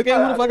 man, I'll be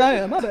forgetting who the fuck I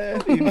am. My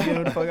bad. I'll be forgetting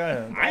who the fuck I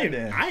am. I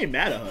ain't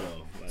mad at her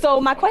though. Like, so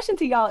my question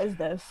to y'all is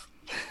this.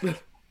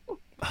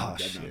 Oh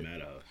shit. Not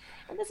mad at her.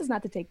 And this is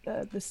not to take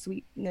the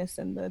sweetness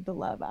and the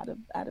love out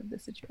of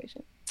this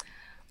situation.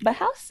 But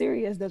how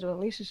serious does a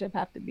relationship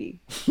have to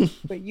be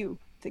for you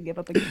to give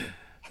up a kidney?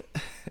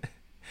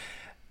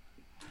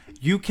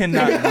 You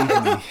cannot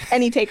leave me.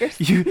 Any takers?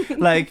 You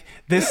like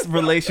this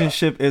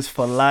relationship is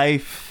for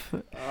life.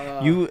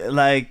 You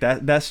like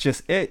that's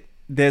just it.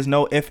 There's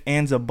no ifs,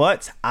 ands, or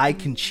buts. I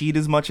can cheat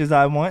as much as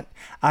I want.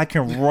 I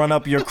can run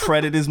up your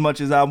credit as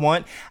much as I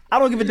want. I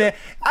don't give a damn.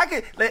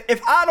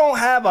 If I don't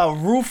have a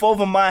roof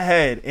over my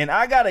head and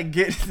I gotta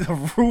get the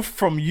roof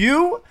from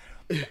you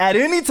at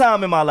any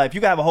time in my life, you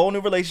can have a whole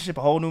new relationship,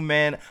 a whole new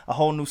man, a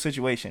whole new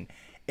situation.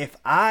 If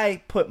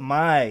I put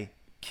my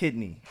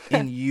kidney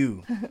in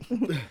you,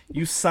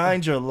 you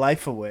signed your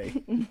life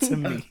away to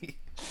me.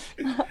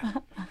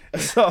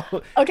 So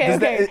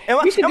okay.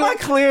 Am I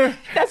clear?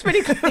 That's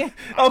pretty clear.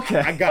 Okay.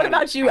 I got what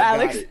about you,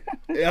 Alex?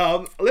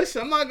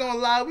 Listen, I'm not gonna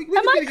lie. We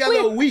can be together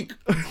a week.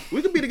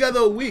 We can be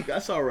together a week.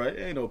 That's all right.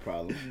 Ain't no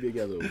problem. We can be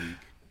together a week.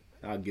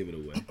 I'll give it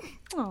away.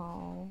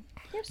 Oh.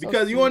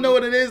 Because you wanna know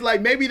what it is?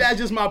 Like maybe that's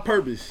just my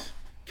purpose.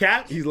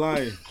 Cap, he's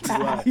lying.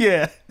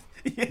 Yeah.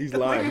 He's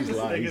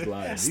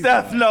lying.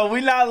 Steph, no,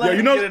 we're not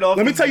letting him get it off.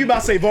 Let me tell you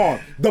about Savon.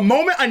 The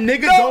moment a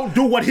nigga don't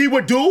do what he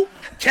would do,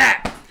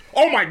 Cap.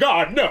 Oh my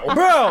God, no,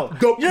 bro.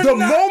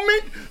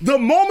 The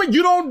moment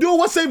you don't do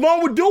what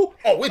Savon would do,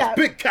 oh, it's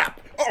big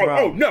Cap.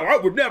 Oh no, I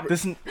would never.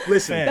 Listen,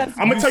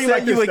 I'm gonna tell you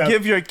like this. You would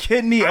give your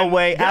kidney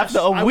away after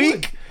a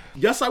week.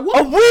 Yes, I would.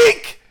 A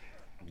week.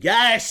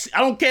 Yes, I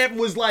don't care if it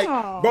was like,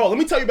 bro. Let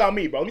me tell you about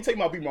me, bro. I'm the type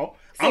of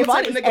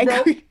nigga,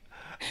 bro.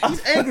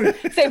 He's angry.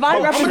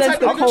 Savon represents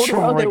the I'm cold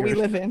world that triggered. we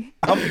live in.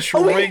 I'm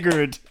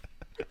triggered.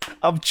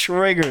 I'm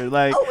triggered.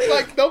 Like,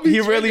 don't be he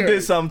really triggered.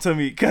 did something to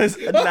me. Cause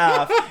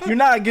nah, you're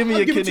not giving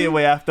your give it kidney to you.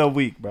 away after a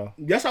week, bro.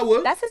 Yes, I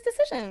would. That's his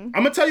decision.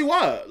 I'm gonna tell you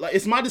why. Like,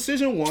 it's my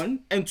decision,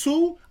 one. And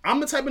two, I'm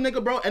the type of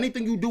nigga, bro,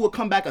 anything you do will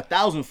come back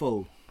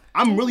 1,000-fold.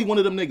 I'm really one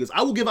of them niggas.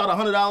 I will give out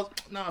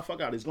 $100. Nah,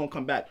 fuck out. It's gonna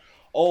come back.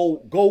 Oh,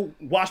 go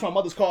wash my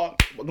mother's car.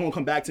 It's gonna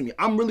come back to me.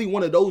 I'm really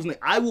one of those niggas.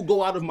 I will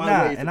go out of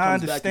my way. If And it I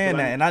comes back understand to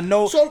that. me. And I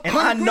know So, and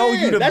I know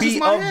you to that's be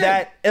just my of head.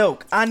 that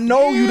ilk. I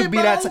know you to Yeah, be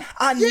bro. that.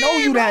 I know Yeah,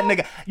 you that bro.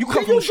 nigga. You come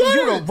Yeah, from you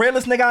you the good.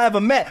 realest nigga I ever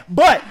met.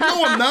 But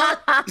No, I'm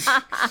not.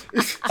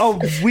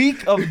 a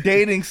week of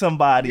dating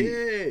somebody,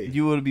 Yeah.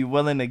 you would be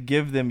willing to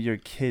give them your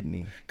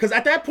kidney. Because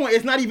at that point,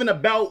 it's not even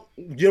about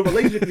your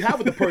relationship you have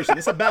with the person.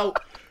 It's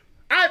about.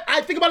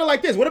 I think about it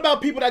like this. What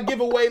about people that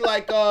give away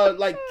like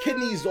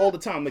kidneys all the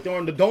time, like they're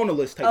on the donor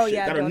list type shit,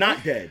 that are donor.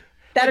 not dead.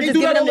 That Like, are they just do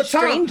giving that them all to the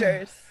time.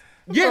 strangers.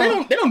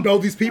 Yeah, they don't know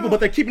these people,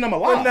 but they're keeping them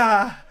alive.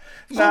 Nah,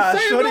 I'm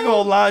saying, shorty bro.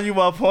 gonna line you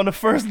up on the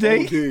first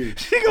date. dude.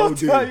 She gonna Oh,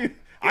 dude. tell you.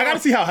 I gotta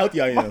see how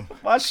healthy I am.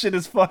 My shit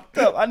is fucked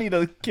up. I need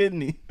a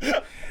kidney.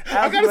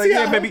 I gotta see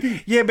how baby.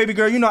 healthy. Yeah, baby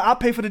girl. You know, I'll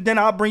pay for the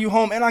dinner. I'll bring you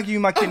home, and I'll give you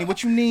my kidney.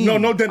 What you need?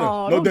 No dinner.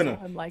 Oh, no don't dinner.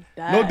 do him like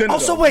that. No dinner. Oh,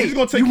 so though. wait. He's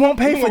gonna take- You won't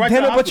we're pay gonna for go right to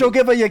dinner, the but you'll hospital.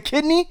 give her your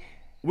kidney?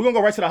 We're gonna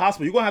go right to the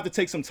hospital. You're gonna have to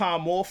take some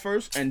time off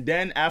first, and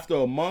then after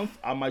a month,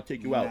 I might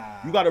take you out.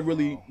 You gotta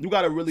really.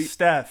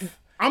 Steph.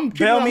 I'm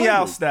keeping Bail it me 100.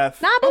 out,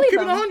 Steph. Nah, I I'm believe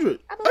keeping him. 100.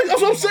 I believe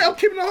That's what I'm saying. I'm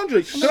keeping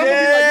 100. Then I'm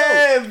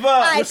gonna be like, yo,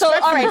 All right,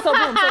 so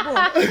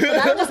boom. So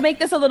that'll just make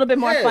this a little bit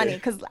more Yeah. funny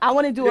because I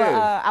want to do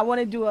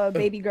Yeah. a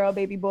baby girl,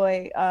 baby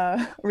boy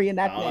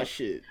reenactment. oh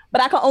shit.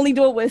 But I can only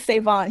do it with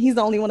Savon. He's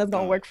the only one that's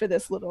gonna work for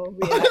this little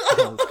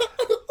reenactment.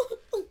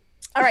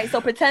 All right,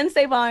 so pretend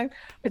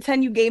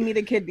you gave me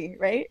the kidney,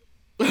 right?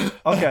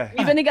 Okay.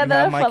 We've been You together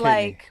have my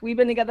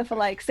for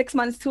like 6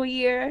 months to a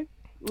year.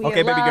 We Okay,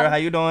 in baby girl, love. how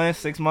you doing?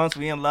 6 months,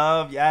 we in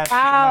love. Yes,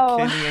 Wow.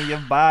 my kidney in your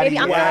body. Baby,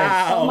 I'm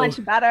yes. feeling so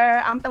much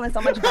better. I'm feeling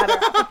so much better.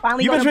 I can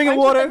finally You go been to drinking brunch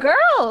with water? the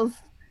girls.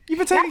 You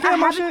been taking Yes, care I of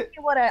my haven't shit?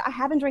 drinking water. I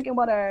haven't drinking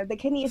water. The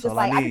kidney is That's just all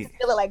I like I need. can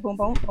feel it like boom,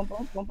 boom, boom,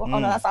 boom, boom, boom. Oh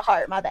no, that's a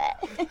heart. My bad.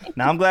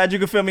 Now I'm glad you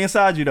can feel me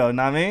inside you though.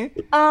 Know what I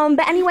mean?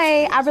 But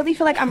anyway, I really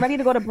feel like I'm ready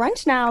to go to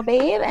brunch now,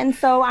 babe, and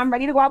so I'm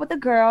ready to go out with the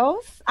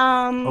girls.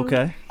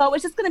 Okay. So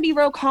it's just gonna be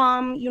real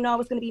calm. You know,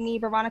 it's gonna be me,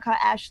 Veronica,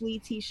 Ashley,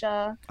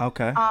 Tisha.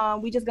 Okay.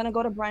 We just gonna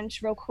go to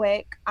brunch real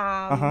quick.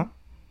 Uh-huh.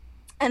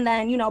 And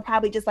then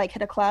probably just like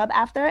hit a club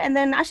after, and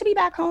then I should be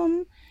back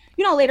home,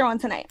 later on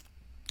tonight.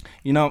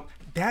 You know,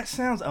 that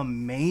sounds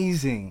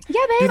amazing.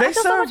 Yeah, Do babe, they I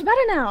feel so serve much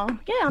better now.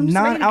 Yeah, I'm just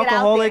ready to get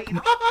out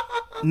there.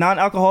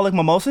 non-alcoholic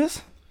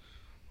mimosas?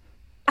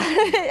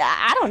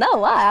 I don't know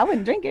why I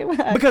wouldn't drink it.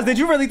 Because did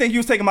you really think you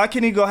was taking my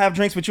kidney to go have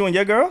drinks with you and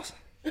your girls?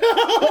 What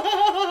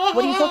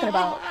are you talking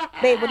about,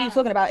 babe? What are you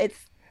talking about?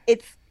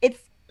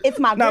 It's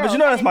my girl. Nah, but you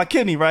know that's my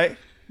kidney, right?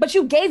 But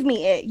you gave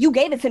me it. You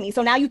gave it to me.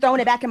 So now you throwing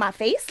it back in my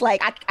face?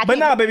 Like I But can't-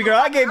 nah, baby girl,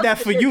 I gave that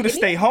for you to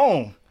stay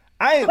home.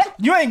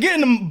 You ain't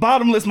getting them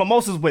bottomless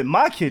mimosas with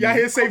my kidney. Y'all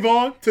hear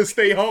Savon to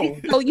stay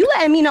home. So you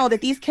letting me know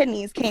that these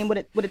kidneys came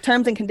with the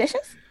terms and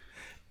conditions?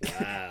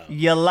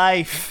 Your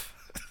life.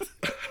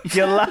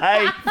 Your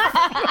life.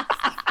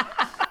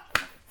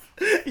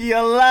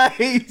 Your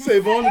life.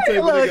 Savon the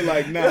table nigga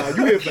like, nah,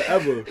 you here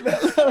forever.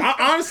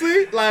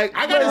 Honestly, like,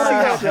 I gotta see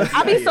how healthy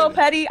I'll be I so am.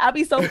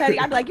 petty.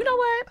 I'll be like, you know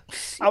what?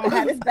 I'm gonna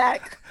have this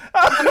back.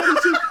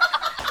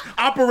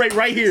 Operate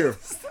right here.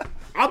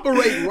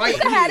 Operate right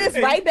You can have here.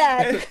 this right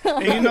back.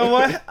 And you know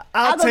what?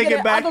 I'll go take get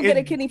it back. I'll go get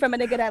a kidney from a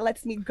nigga that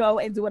lets me go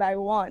and do what I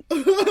want.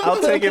 I'll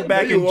take it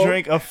back There you and go.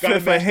 drink a Gotta fifth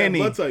of match that Henny.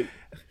 blood type.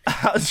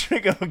 I'll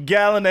drink a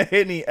gallon of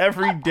Henny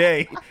every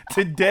day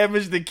to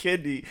damage the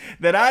kidney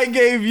that I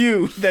gave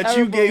you, that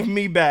you Terrible. gave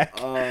me back.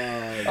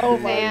 Oh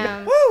my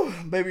Damn. Woo,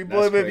 baby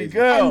boy, That's baby crazy.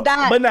 girl. And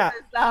that But nah,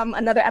 is,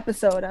 another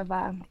episode of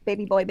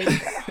Baby Boy, Baby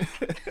Girl.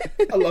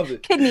 I love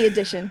it. Kidney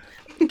edition.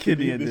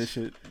 kidney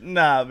edition.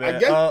 Nah, man.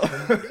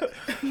 guess-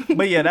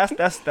 But yeah,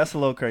 that's a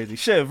little crazy.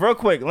 Shit, real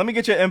quick, let me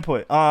get your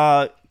input.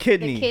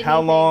 Kidney. kidney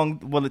How thing. long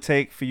will it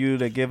take for you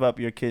to give up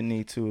your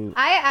kidney to?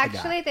 I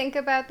actually think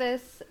about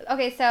this.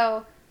 Okay,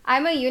 so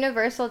I'm a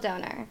universal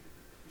donor.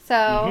 So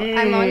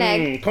I'm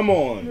Monet, Come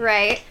on.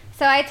 right?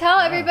 So I tell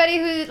everybody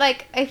who,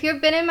 like, if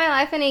you've been in my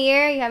life in a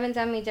year, you haven't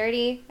done me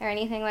dirty or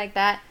anything like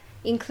that,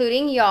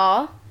 including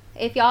y'all.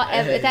 If y'all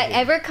if that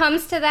ever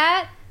comes to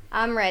that,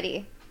 I'm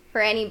ready for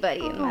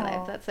anybody in my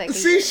life. That's like a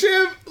See, year.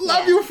 Shiv,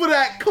 love Yeah. you for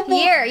that. Come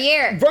on.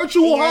 Year.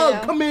 Virtual Year, hug.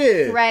 though. Come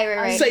here.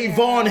 Right.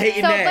 Savon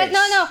hating So, ass. but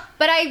no.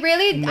 But I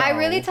really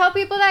No. tell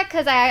people that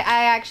because I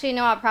actually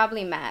know I'll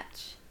probably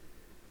match.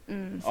 So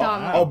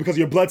I'm, Oh, because of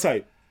your blood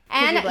type.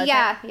 and your blood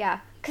yeah,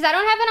 because I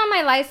don't have it on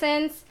my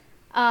license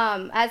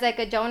as like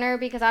a donor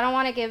because I don't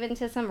want to give it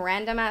to some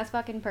random ass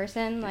fucking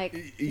person. Like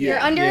you're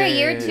Yeah. under a Yeah,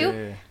 year yeah, too,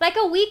 yeah. like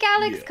a week,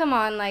 Alex. Yeah. Come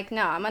on, like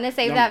no, I'm gonna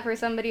save No. that for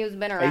somebody who's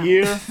been around. A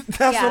year. That's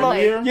Yeah, what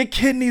like- I'm. Your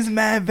kidney's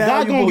mad God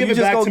valuable. gonna give You it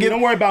just back gonna to me. give.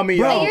 Don't worry about me,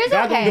 Bro, y'all. year's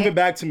God okay. gonna give it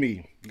back to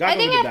me. God I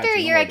gonna think give it after back a to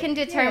me. year, Don't I worry can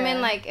about determine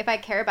Yeah. like if I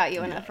care about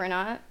you enough or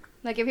not.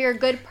 Like if you're a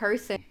good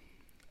person.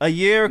 A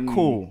year,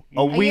 cool.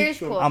 A week,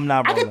 cool. I'm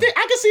not rolling.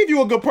 I can see if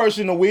you're a good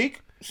person a week.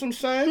 That's what I'm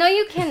saying. No,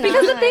 you cannot.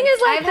 Because the thing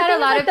is, like, I've had a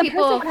lot of the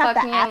people person would have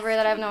fuck to me ask over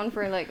that I've known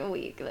for like a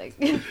week. Like,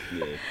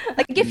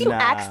 like if you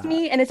asked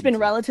me and it's been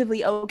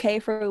relatively okay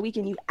for a week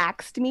and you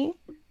asked me,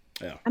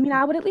 I mean,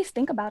 I would at least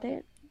think about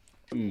it.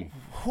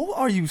 Who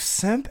are you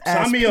simp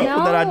ass Sign me people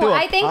up. that I do a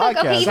I think like,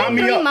 okay, podcast? even Sign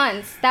me 3 up.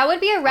 months. That would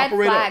be a red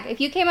Operate flag. up.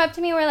 If you came up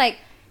to me and were like,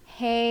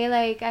 hey,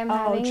 like I'm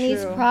having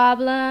these true.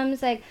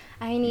 problems, like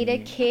I need a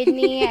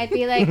kidney, I'd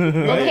be like,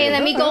 okay,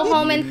 let me go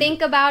home and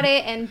think about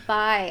it and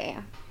bye.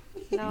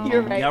 No.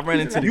 You're right. Y'all ran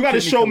into the You gotta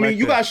kidney show me.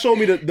 You collector. gotta show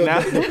me the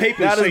Now- papers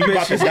now this saying you bitch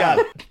about to has got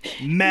die.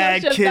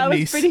 mad That was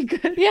kidneys. pretty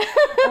good. Yeah.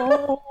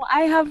 Oh,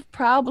 I have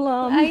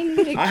problems. I need a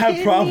kidney. I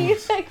have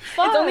problems. Like,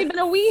 fuck. It's only been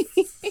a week.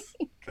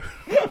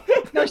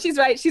 No, she's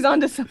right. She's on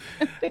to something.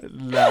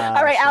 Nah,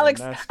 All right, son, Alex.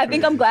 that's I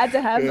think I'm glad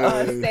to have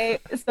Yeah.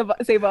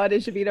 Savon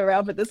and Shavita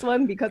around for this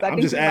one because I I'm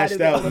think just you might have asked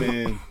been a out, little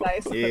man.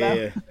 nice for Yeah,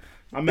 them.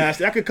 I'm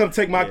asked. I could come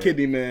take my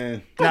kidney,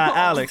 man. Nah,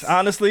 Alex,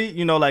 honestly,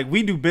 you know, like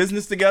we do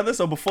business together,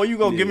 so before you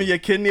go giving your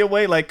kidney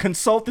away, like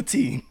consult the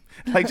team.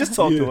 Like just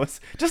talk to us.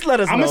 Just let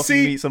us I'm know gonna if you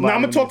see. meet somebody.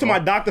 I'm gonna talk to my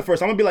doctor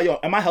first. I'm gonna be like, yo,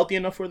 am I healthy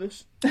enough for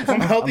this? If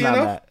I'm healthy I'm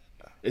not enough, mad.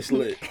 it's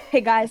lit.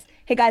 Hey guys.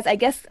 I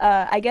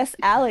guess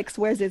Alex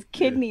wears his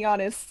kidney on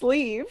his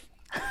sleeve.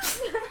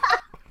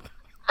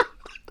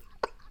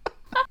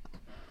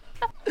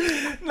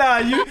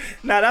 Nah,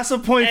 that's a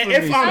point for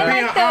If me. I'm Steph.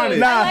 being like those. honest,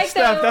 Nah, I like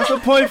Steph, those. that's a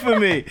point for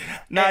me.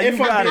 Nah, you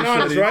if I'm got being it,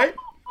 honest, shorty. right?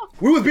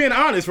 We was being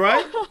honest,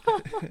 right?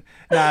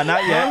 Nah,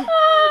 not yet.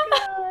 Oh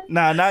god.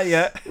 Nah, not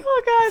yet.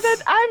 Oh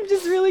god, I'm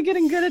just really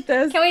getting good at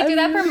this. Can we do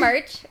that I'm for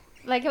merch?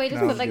 Like, can we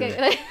just No, put like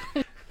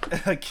I'm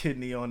a A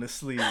kidney on the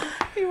sleeve.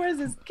 He wears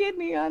his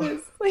kidney on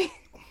his sleeve.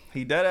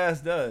 He dead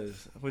ass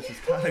does, which is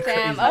kind of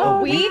Damn, crazy. a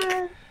week?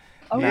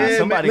 Nah, Yeah,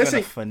 somebody man. gonna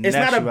Listen, finesse it's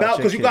not you out about your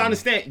because you gotta kidney.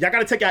 understand. Y'all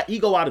gotta take our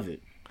ego out of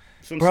it.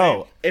 That's what I'm Bro.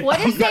 saying. If What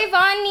I'm if not-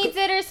 Savon needs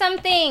it or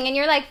something, and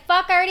you're like,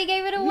 "Fuck, I already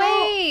gave it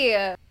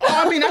away."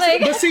 I mean, that's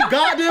Like- but see,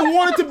 God didn't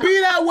want it to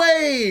be that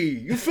way.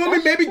 You feel me?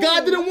 Maybe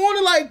God didn't want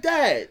it like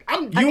that.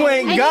 You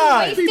ain't And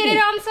God. you wasted it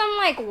on some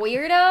like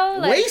weirdo.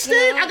 Like, Wasted?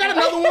 you know? I got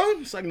another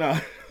one. It's like nah.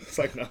 It's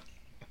like nah.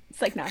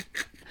 It's like, nah.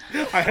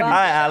 All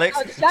right,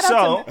 Alex. Shout So,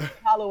 out to Matt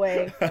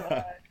Holloway.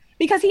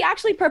 Because he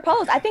actually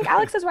proposed. I think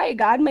Alex is right.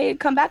 God may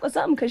come back with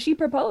something because he I'm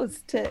proposed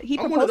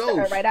one of to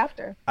her those. right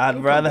after.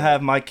 I'd rather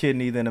have my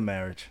kidney than a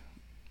marriage.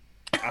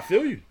 I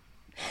feel you.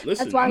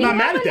 Listen, That's why I'm you not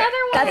mad have at that.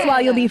 another That's one. why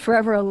you'll be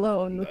forever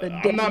alone with a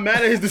dick. I'm not mad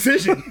at his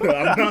decision.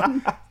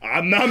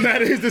 I'm not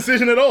mad at his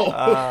decision at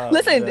all.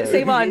 Listen,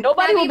 Savon,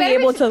 nobody Nah, will you be better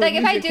able to. like if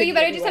use I your do, you kidney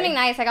better do anyway. something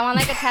nice. Like I want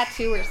like a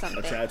tattoo or A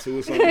something. tattoo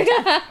or something.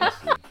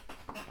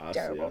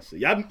 I see.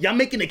 Y'all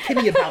making a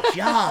kidney about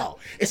y'all.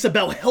 It's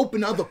about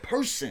helping other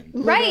person.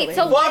 Right.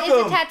 So what is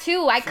Welcome. a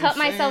tattoo? I cut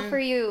saying. myself for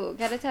you.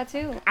 Get a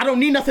tattoo. I don't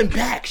need nothing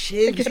back,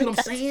 shit. You see what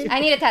I'm saying? I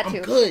need a tattoo.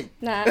 I'm good.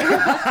 Nah. Nah,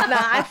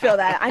 I feel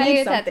that. I I need need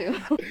a something.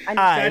 tattoo. I need All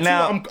right, Tattoo,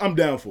 now, I'm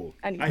down for.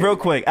 I need- I hear real it.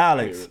 quick,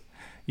 Alex,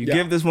 you Yeah.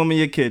 give this woman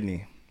your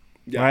kidney,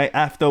 Yeah. right?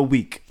 After a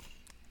week.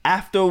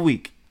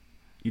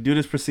 You do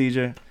this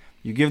procedure.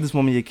 You give this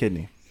woman your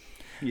kidney.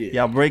 Yeah.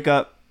 Y'all break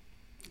up.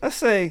 Let's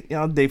say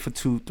y'all date for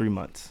 2-3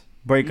 months.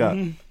 Break up.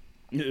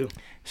 Yeah.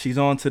 She's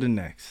on to the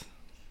next.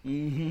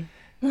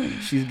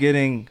 She's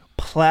getting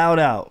plowed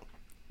out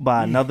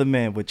by another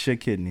man with your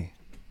kidney.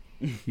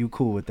 You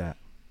cool with that?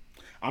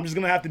 I'm just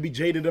gonna have to be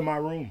jaded in my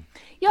room.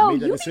 Yo,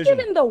 made that you be decision.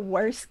 giving the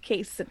worst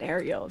case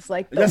scenarios.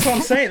 Like the That's what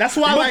I'm saying. That's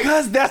why, like,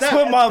 Because that's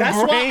where my that's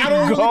brain why I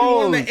don't really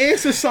want goes. to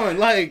answer something,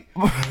 like,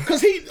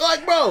 cause he,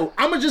 like, bro,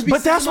 I'm gonna just be.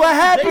 But that's sitting what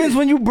up happens jaded.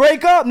 when you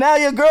break up. Now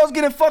your girl's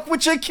getting fucked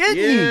with your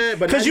kidney. Yeah,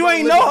 but because now you you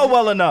ain't gotta know live her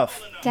well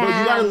enough. Bro, you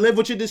gotta live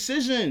with your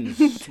decisions.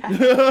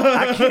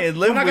 I can't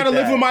live When I with gotta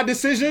live that. with my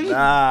decisions,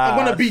 Nah, I'm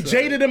gonna be son.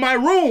 jaded in my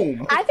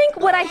room. I think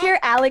what I hear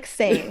Alex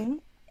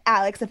saying,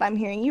 Alex, if I'm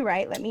hearing you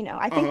right, let me know.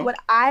 I think what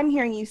I'm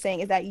hearing you saying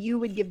is that you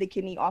would give the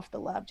kidney off the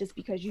love just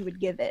because you would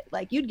give it.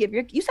 Like you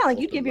sound like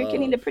you'd the give your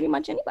kidney to pretty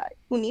much anybody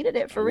who needed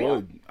it for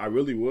real. I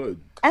really would.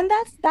 And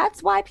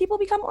that's why people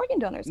become organ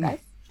donors, guys.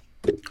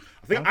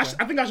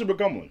 I think I should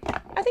become one.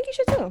 I think you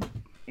should too.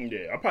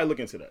 Yeah, I'll probably look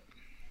into that.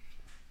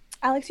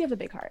 Alex, you have a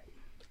big heart.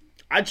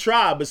 I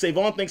try, but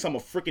Savon thinks I'm a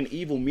freaking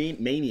evil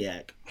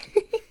maniac.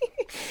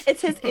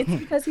 It's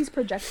because he's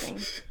projecting.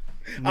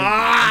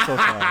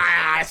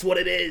 That's what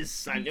it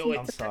is. I knew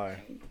I'm it. sorry.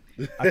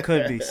 I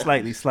could be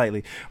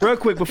slightly. Real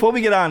quick, before we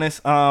get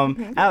honest,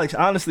 Alex,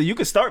 honestly, you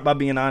could start by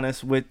being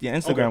honest with your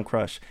Instagram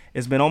crush.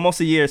 It's been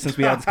almost a year since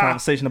we had this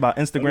conversation about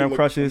Instagram look,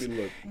 crushes. let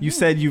me look. You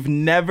said you've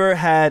never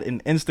had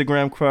an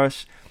Instagram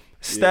crush.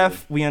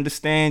 Steph, we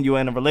understand you're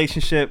in a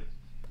relationship.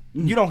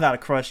 You don't got a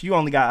crush. You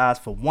only got eyes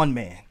for one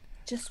man.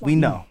 Just We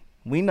know.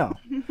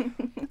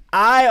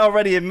 I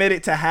already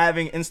admitted to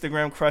having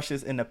Instagram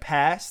crushes in the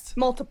past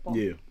multiple.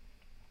 Yeah.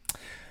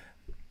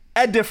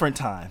 at different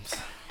times.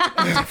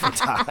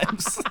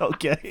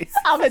 Okay.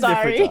 I'm At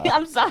sorry. different times.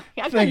 I'm sorry.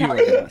 I Thank you couldn't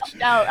very help much. it.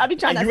 No, I'll be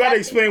trying You to. gotta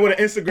explain what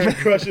an Instagram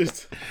crush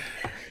is.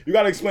 You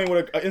gotta explain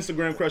what an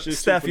Instagram crush is.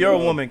 Steph, you're a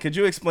woman. Could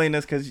you explain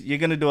this? Because you're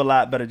gonna do a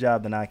lot better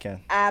job than I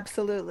can.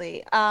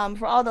 Absolutely.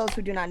 For all those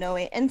who do not know,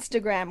 an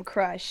Instagram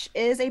crush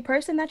is a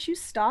person that you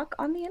stalk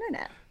on the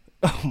internet.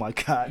 Oh my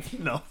God,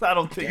 no, I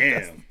don't think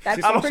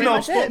That's I don't pretty know.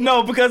 much it.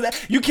 No, because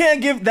you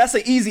can't give. That's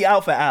an easy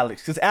out for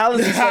Alex. Because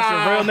Alex is such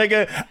a real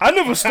nigga. I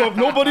never stalked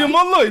nobody in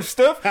my life,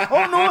 Steph. I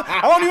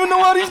don't even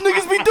know how these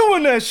niggas be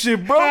doing that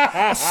shit, bro.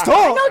 Stalk.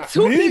 I know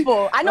two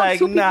people.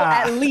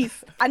 At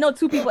least. I know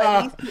two people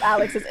at least who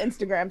Alex is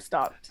Instagram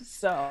stalked.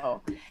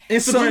 So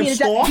Instagram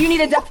stalk? Do you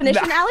need a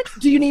definition, Alex?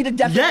 Do you need a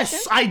definition?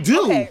 Yes, I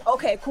do.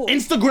 Okay, cool.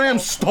 Instagram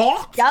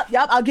stalked? Yep.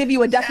 I'll give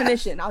you a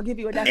definition.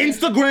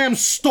 Instagram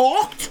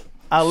stalked?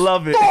 I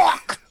love it.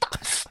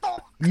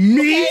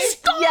 Me?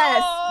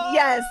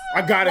 Yes.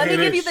 I gotta Let hear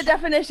me give this. you the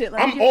definition.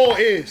 I'm all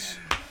ears.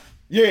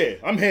 Yeah,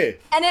 I'm here.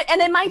 And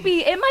it might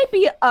be a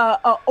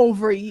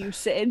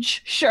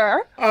overusage,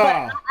 sure, but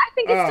I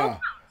think it still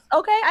counts.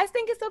 Okay, I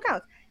think it still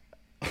counts.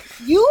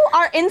 You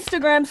are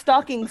Instagram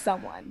stalking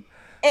someone.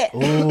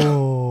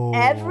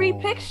 Every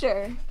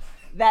picture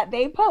that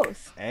they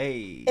post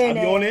Hey, in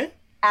I'm doing it.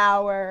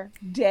 hour,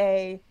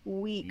 day,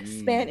 week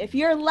span. If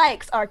your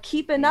likes are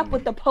keeping up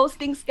with the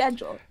posting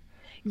schedule,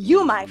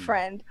 you, my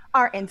friend,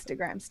 are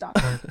Instagram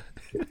stalking.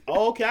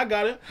 Oh, okay, I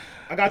got it.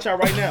 I got y'all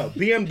right now.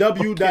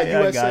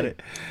 BMW.USA. I got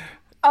it.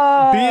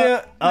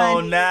 Yeah,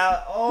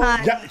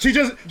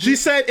 she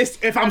said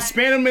if I'm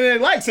spamming their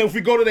likes, so if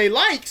we go to their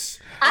likes,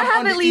 I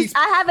have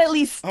at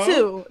least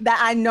two that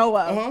I know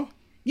of.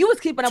 You was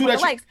keeping up with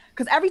the likes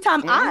because every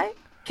time I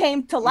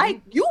came to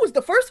like, you was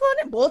the first one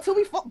and ball till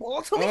we fall.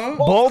 Ball till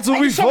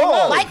we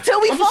fall. Like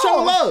till we I'm fall. just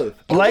showing love.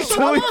 Like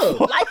till we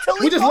fall.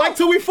 We just like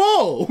till we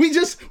fall. We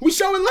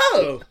showing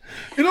love.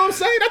 You know what I'm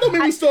saying? That don't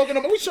mean we stalking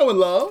them, but we showing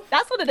love.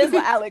 That's what it is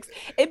with Alex.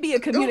 It'd be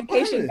a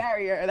communication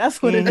barrier. That's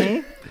what it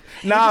is.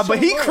 Nah, but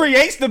he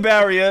creates the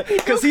barrier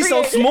because he's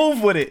so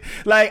smooth with it.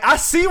 Like, I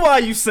see why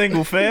you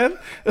single, fam.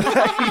 The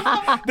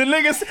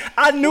niggas,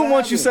 I knew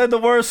once you said the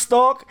word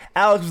stalk,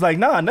 Alex was like,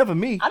 nah, never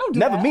me. I don't do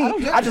never that.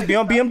 me. I just be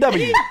on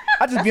BMW.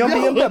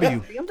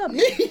 BMW.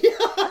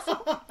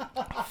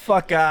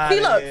 Fuck out. See,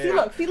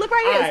 look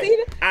right here.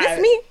 See,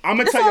 this me.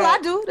 This all I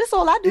do. This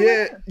all I do.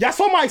 Yeah, y'all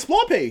saw my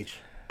explore page.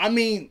 I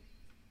mean,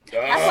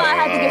 that's why I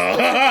had to get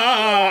specific.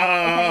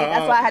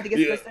 That's why I had to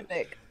get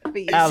specific.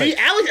 See,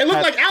 Alex, it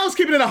looked like Alex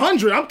keeping it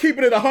 100. I'm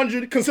keeping it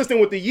 100, consistent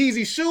with the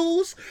Yeezy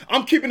shoes.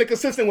 I'm keeping it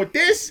consistent with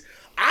this.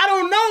 I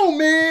don't know,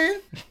 man.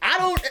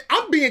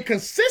 I'm being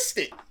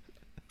consistent.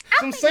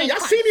 I'm saying, y'all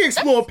see the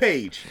explore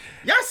page.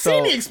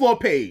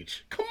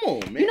 Come on,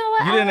 man. You know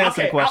what? You didn't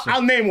answer the question.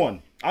 I'll name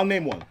one. I'll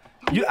name one.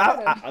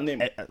 I'll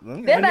name it.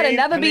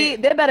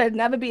 There better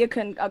never be a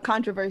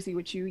controversy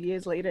with you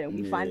years later, and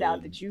we find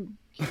out that you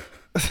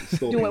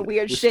doing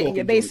weird shit in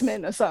your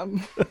basement or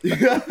something.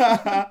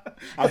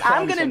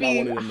 I'm gonna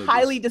be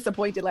highly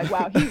disappointed. Like,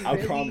 wow, he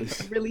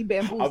really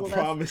bamboozled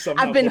us.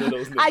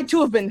 I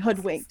too have been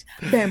hoodwinked,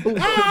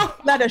 bamboozled,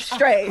 led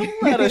astray.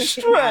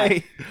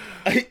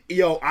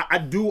 Yo, I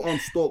do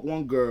unstalk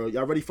one girl.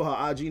 Y'all ready for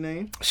her IG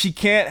name? She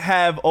can't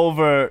have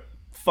over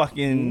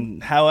fucking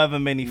however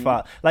many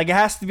followers. Like, it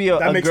has to be a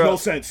that makes girl. No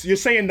sense. You're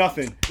saying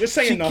nothing.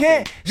 She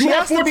can't. She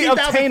has to be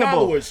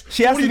attainable.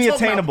 She has to be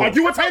attainable. Are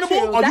you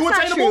attainable? Are you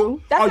attainable?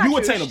 Are you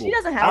attainable? She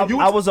doesn't have.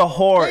 I was a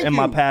whore in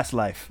my past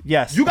life.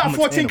 Yes. You got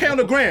 14K on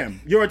the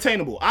gram. You're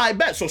attainable. I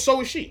bet.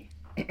 So is she.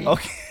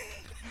 Okay.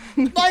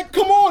 Like,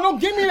 come on, don't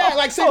give me that.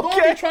 Like, say, don't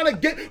be trying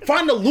to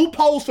find the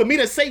loopholes for me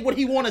to say what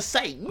he want to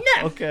say.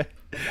 Nah. Okay.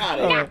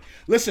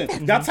 Listen,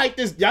 y'all type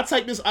this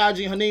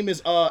IG. Her name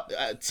is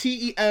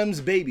TEM's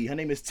baby. Her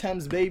name is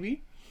Thames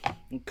Baby.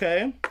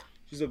 Okay.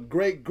 She's a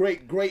great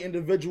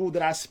individual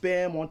that I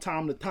spam on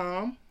time to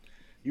time.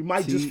 You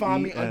might just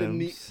find me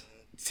underneath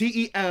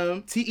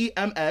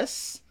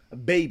TEMS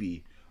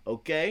baby.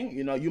 Okay.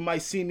 You know, you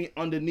might see me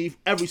underneath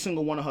every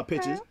single one of her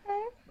pictures.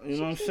 You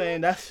know what I'm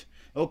saying? That's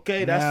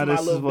okay. That's my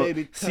little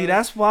baby. See,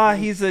 that's why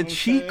he's a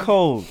cheat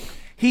code.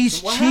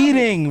 He's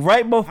cheating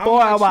right before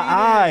our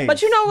eyes.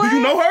 But you know what?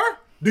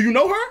 Do you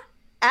know her?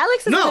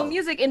 Alex is in the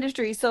music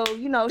industry, so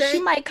you know she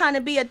might kind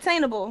of be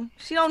attainable.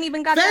 She don't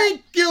even got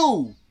Thank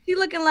you. She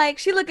looking like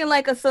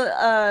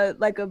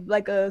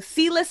a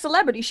C-list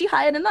celebrity. She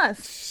higher than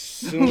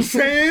us. You know what I'm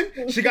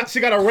saying? She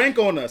got a rank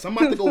on us. I'm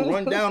about to go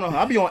run down on her.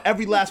 I'll be on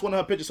every last one of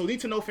her pictures. So need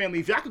to know, family,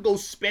 if y'all could go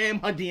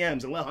spam her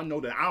DMs and let her know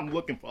that I'm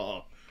looking for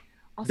her.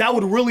 Also, that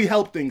would really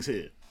help things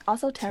here.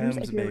 Also, Thames,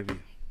 if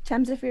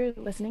you're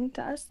listening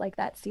to us, like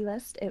that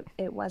C-list,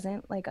 it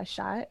wasn't like a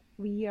shot.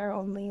 We are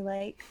only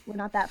like, we're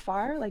not that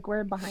far. Like,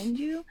 we're behind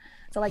you.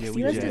 So like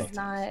C-list is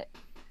not,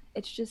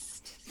 it's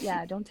just,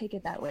 don't take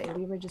it that way.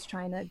 We were just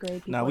trying to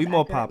grade people. Nah, we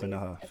more popping to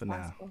her for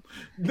now.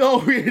 No,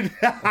 we're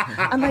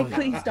I'm like,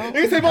 please don't.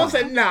 They said, hold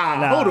on.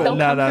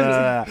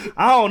 Nah.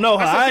 I don't know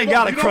her. I ain't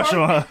got a crush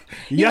on her.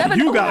 Yeah,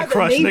 you got a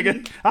crush,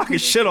 nigga. I can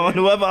shit on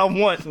whoever I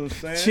want.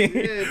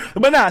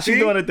 But nah, she's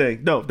doing her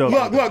thing. Dope. Look.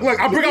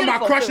 I bring up my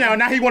crush now, and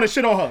now he want to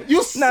shit on her.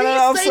 You see,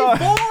 I'm sorry.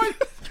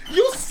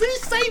 You see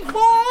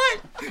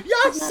Savon?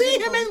 Y'all see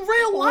him in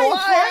real life,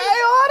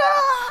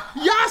 right?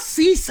 Y'all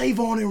see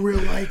Savon in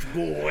real life,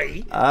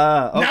 boy. Okay.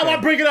 Now I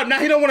bring it up. Now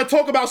he don't want to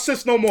talk about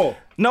sis no more.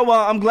 No,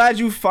 well, I'm glad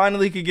you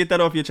finally could get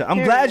that off your chest.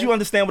 I'm glad you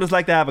understand what it's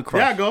like to have a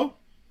crush. There I go.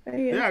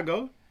 There I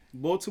go.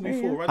 Ball to me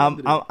full. Right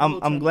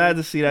I'm glad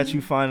to see that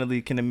you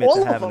finally can admit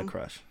to having a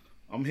crush.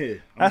 I'm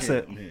here. That's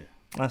it.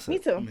 Me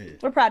too.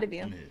 We're proud of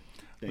you.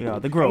 Yeah,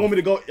 the growth. Y'all want me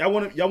to go?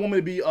 Y'all want me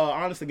to be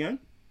honest again?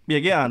 Yeah,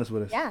 get honest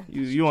with us. Yeah.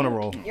 You on a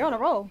roll. You're on a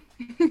roll.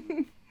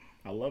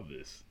 I love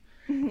this.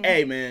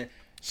 Hey, man.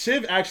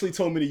 Shiv actually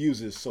told me to use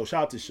this, so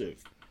shout out to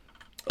Shiv.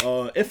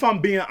 If I'm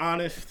being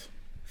honest,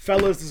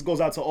 fellas, this goes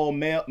out to all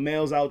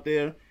males out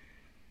there.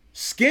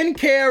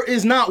 Skincare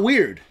is not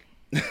weird.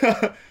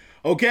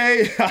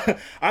 Okay?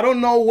 I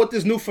don't know what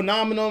this new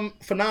phenomenon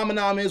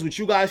is with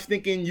you guys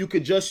thinking you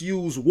could just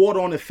use water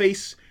on the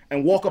face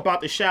and walk up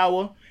out the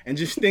shower and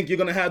just think you're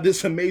gonna have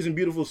this amazing,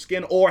 beautiful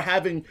skin, or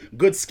having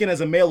good skin as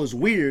a male is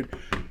weird.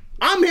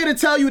 I'm here to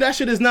tell you that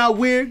shit is not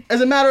weird.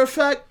 As a matter of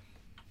fact,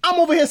 I'm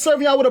over here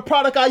serving y'all with a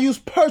product I use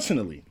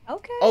personally.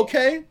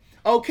 Okay.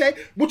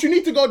 What you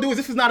need to go do is,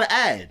 this is not an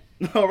ad.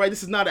 All right,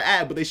 this is not an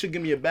ad, but they should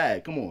give me a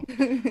bag. Come on.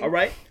 All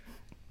right.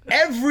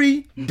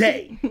 Every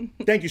day.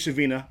 Thank you,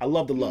 Shavina. I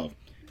love the love.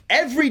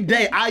 Every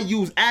day I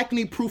use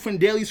Acne Proofing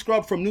Daily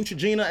Scrub from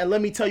Neutrogena, and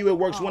let me tell you, it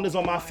works wonders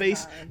on my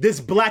face. God. This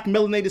black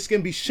melanated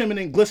skin be shimmering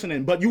and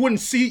glistening, but you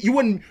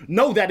wouldn't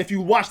know that if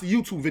you watch the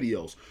YouTube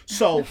videos.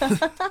 So,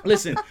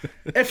 listen,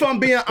 if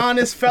I'm being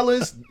honest,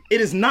 fellas, it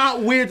is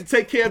not weird to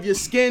take care of your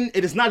skin.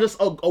 It is not just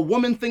a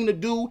woman thing to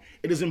do.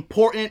 It is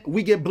important.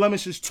 We get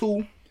blemishes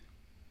too.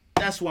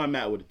 That's where I'm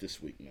at with it this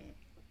week, man.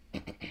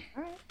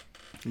 All right.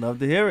 Love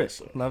to hear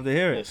it. Love to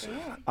hear it. Yes,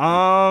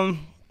 I'll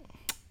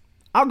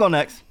go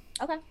next.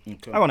 Okay.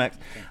 I'll go next.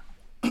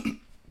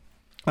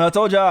 I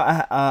told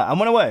y'all I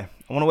went away.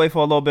 I went away for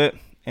a little bit,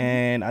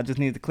 and I just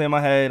needed to clear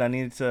my head. I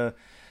needed to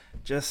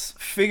just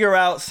figure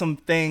out some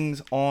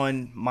things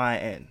on my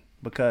end,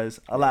 because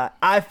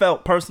I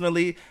felt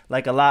personally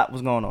like a lot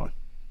was going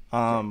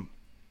on.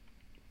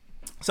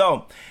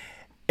 So,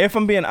 if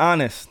I'm being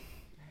honest,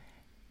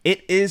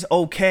 it is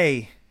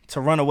okay to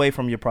run away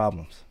from your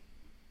problems.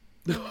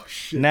 Oh,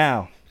 shit.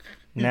 Now,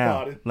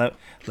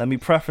 let me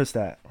preface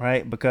that,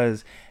 right?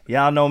 Because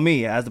y'all know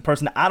me as the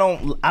person. I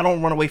don't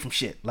run away from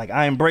shit. Like,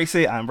 I embrace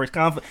it. I embrace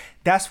conflict.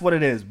 That's what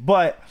it is.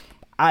 But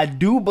I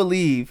do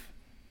believe,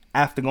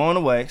 after going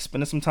away,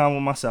 spending some time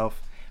with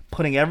myself,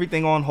 putting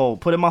everything on hold,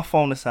 putting my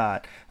phone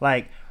aside.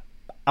 Like,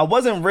 I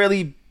wasn't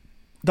really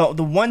the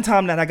one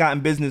time that I got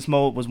in business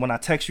mode was when I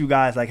text you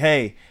guys like,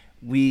 hey,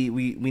 we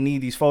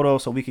need these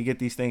photos so we could get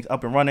these things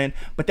up and running.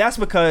 But that's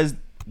because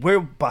we're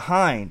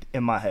behind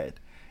in my head.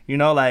 You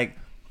know, like,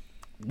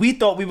 we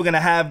thought we were going to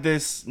have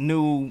this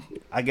new,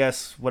 I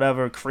guess,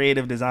 whatever,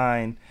 creative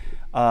design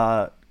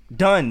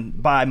done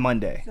by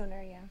Monday.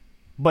 Sooner, yeah.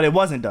 But it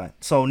wasn't done.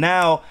 So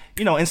now,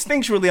 you know,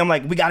 instinctually, I'm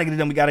like, we got to get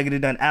it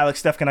done. Alex,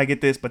 Steph, can I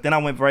get this? But then I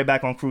went right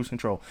back on cruise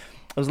control.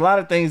 There's a lot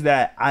of things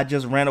that I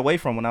just ran away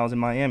from when I was in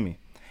Miami.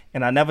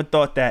 And I never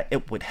thought that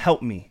it would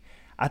help me.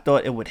 I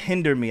thought it would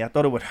hinder me. I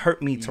thought it would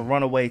hurt me to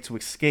run away, to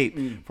escape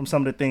from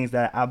some of the things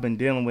that I've been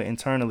dealing with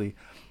internally.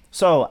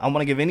 So I want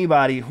to give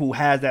anybody who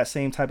has that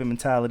same type of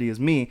mentality as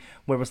me,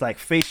 where it's like,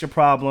 face your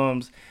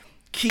problems,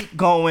 keep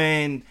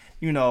going.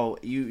 You know,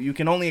 you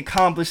can only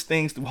accomplish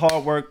things through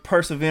hard work,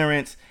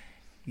 perseverance.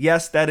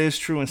 Yes, that is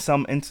true in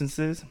some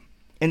instances.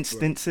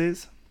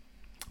 Right.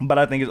 But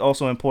I think it's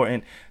also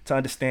important to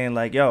understand,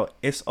 like, yo,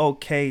 it's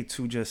okay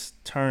to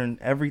just turn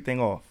everything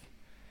off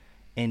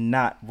and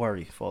not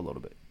worry for a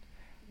little bit.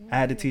 I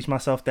had to teach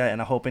myself that,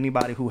 and I hope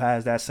anybody who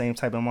has that same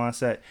type of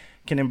mindset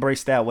can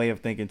embrace that way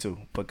of thinking too,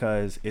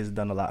 because it's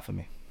done a lot for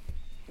me.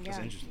 Yeah, that's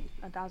interesting.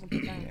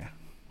 1,000%. Yeah.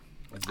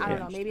 I don't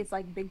know, maybe it's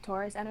like big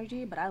Taurus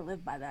energy, but I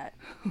live by that.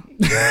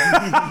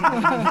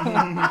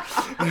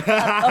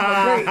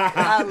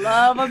 I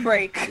love a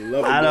break.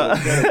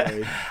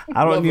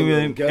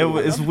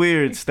 It's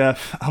weird,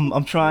 Steph.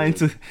 I'm trying,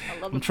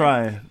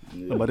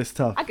 but it's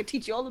tough. I could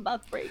teach you all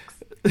about breaks.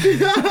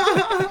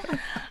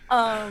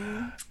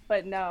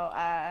 But no,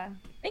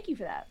 thank you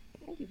for that.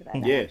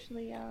 Yeah,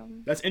 actually,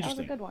 that's interesting. That was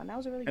a good one. That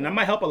was a really good and one.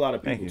 That might help a lot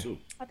of people too.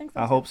 I think so.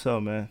 I hope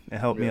so, man. It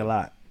helped me a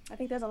lot. I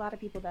think there's a lot of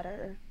people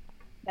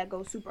that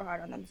go super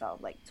hard on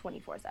themselves, like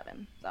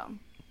 24/7. So.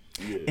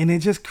 Yeah. And it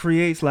just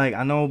creates, like,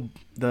 I know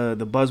the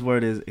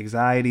buzzword is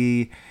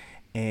anxiety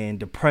and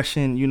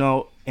depression, you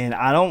know, and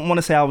I don't want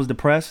to say I was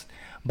depressed,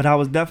 but I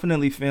was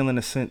definitely feeling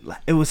a sense.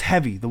 It was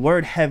heavy. The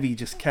word heavy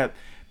just kept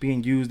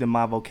being used in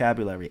my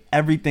vocabulary.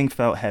 Everything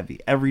felt heavy.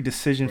 Every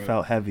decision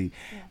felt heavy.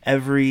 Yeah.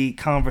 Every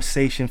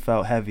conversation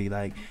felt heavy.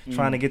 Like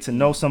trying to get to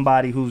know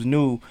somebody who's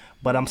new,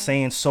 but I'm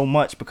saying so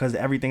much because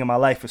everything in my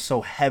life is so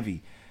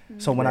heavy.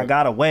 So when I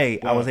got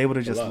away, I was able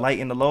to just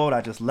lighten the load.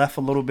 I just left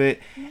a little bit,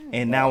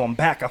 and now I'm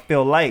back. I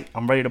feel light.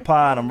 I'm ready to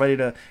pod. I'm ready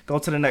to go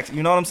to the next.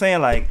 You know what I'm saying?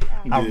 Like,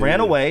 I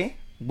ran away,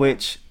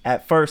 which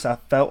at first I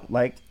felt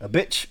like a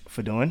bitch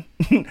for doing,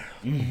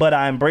 but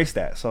I embraced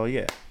that. So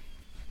yeah,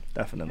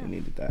 definitely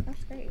needed that.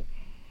 That's great.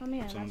 Oh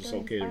man, sounds really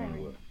okay to run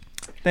away.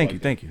 Thank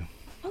you.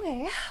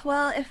 Okay,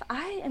 well, if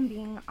I am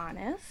being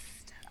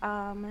honest,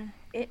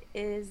 It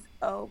is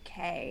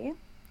okay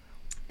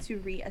to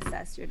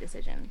reassess your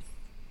decisions.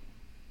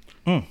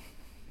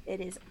 It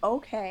is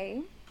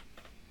okay.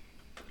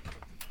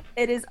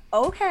 It is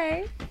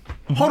okay.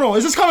 Hold on,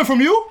 is this coming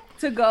from you?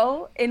 To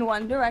go in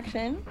one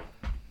direction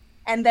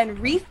and then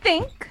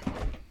rethink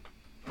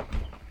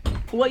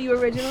what you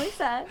originally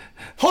said.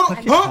 Hold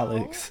on, huh?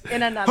 Alex.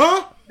 In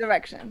another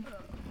direction.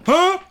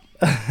 Huh?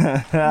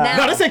 Now,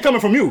 No, this ain't coming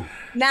from you.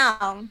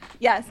 Now,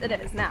 yes, it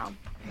is now.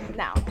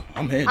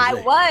 I'm in. I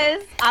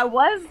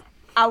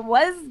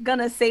was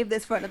gonna save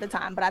this for another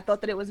time, but I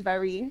thought that it was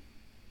very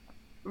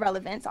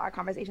relevant to our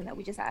conversation that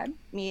we just had,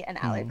 me and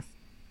Alex,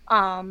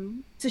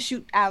 to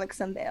shoot Alex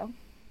some bail.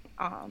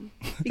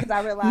 Because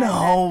I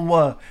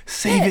realized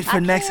save it for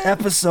next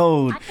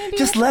episode.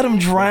 Just let him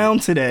drown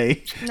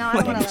today. No, I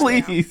don't want to.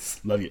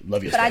 Please. Love you.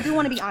 But I do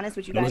want to be honest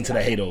with you guys. Listen to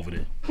the hate over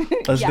there.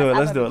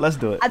 Let's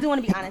do it. I do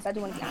want to be honest.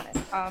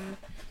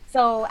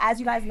 So as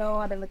you guys know,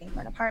 I've been looking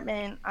for an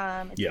apartment.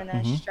 It's been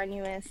a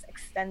strenuous,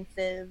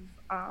 extensive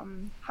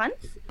hunt.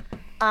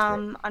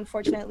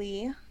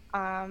 Unfortunately,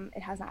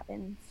 it has not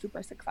been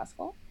super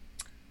successful.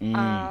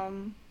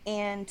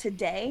 And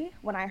today,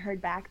 when I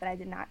heard back that I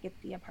did not get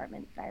the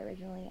apartment that I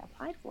originally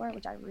applied for,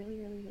 which I really,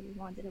 really, really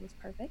wanted, it was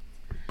perfect.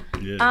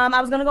 Yeah. I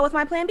was gonna go with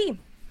my plan B.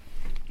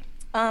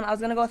 And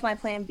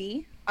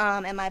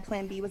my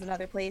plan B was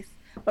another place.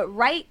 But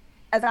right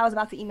as I was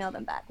about to email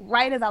them back,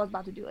 right as I was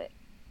about to do it,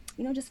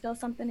 just feel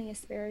something in your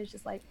spirit is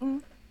just like,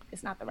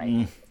 it's not the right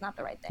thing. It's not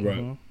the right thing.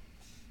 Right.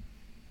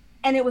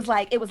 And it was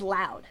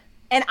loud.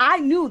 And I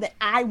knew that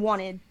I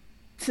wanted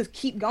to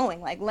keep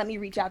going. Like, let me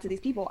reach out to these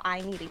people.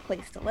 I need a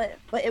place to live.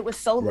 But it was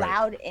so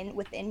loud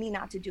within me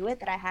not to do it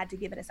that I had to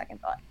give it a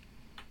second thought.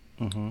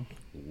 Wow.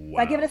 So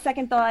I give it a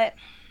second thought.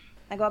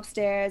 I go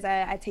upstairs.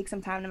 I take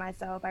some time to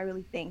myself. I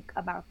really think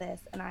about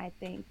this. And I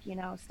think,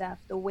 Steph,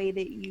 the way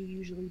that you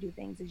usually do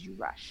things is you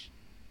rush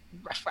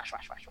into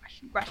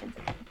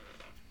things.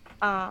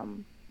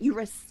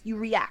 You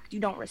react. You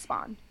don't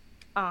respond.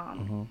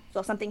 So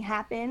if something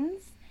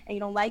happens and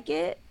you don't like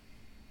it,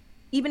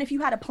 even if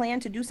you had a plan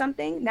to do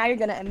something, now you're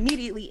going to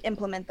immediately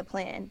implement the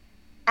plan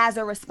as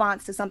a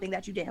response to something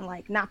that you didn't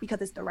like, not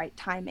because it's the right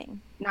timing,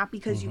 not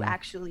because you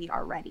actually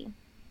are ready.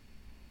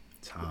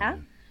 Yeah?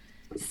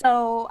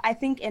 So I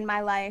think in my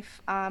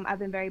life, I've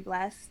been very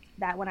blessed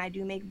that when I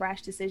do make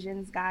brash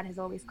decisions, God has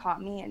always caught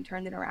me and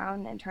turned it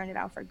around and turned it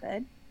out for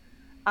good.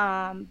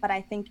 But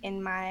I think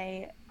in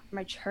my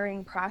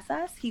maturing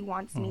process, he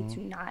wants me to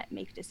not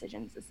make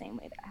decisions the same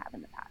way that I have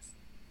in the past.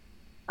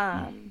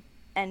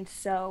 And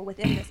so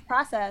within this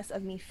process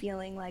of me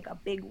feeling like a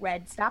big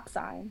red stop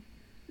sign,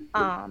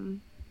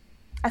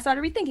 I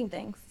started rethinking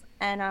things.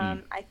 And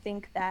I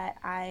think that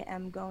I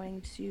am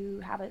going to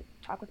have a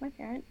talk with my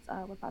parents.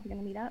 We're probably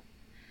going to meet up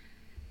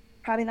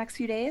probably next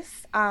few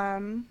days.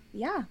 And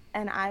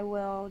I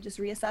will just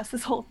reassess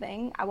this whole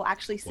thing. I will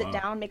actually sit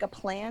down, make a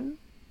plan,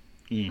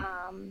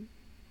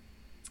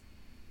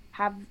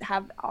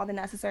 have all the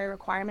necessary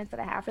requirements that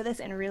I have for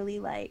this, and really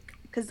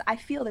because I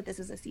feel that this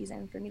is a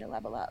season for me to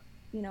level up.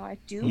 I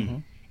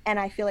do. And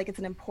I feel like it's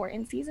an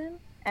important season,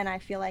 and I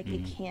feel like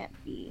I can't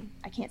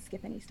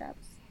skip any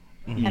steps,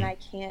 and I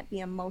can't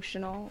be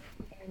emotional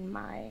in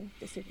my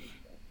decisions.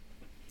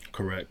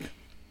 Correct.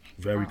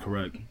 Very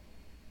correct.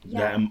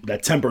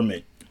 That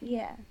temperament.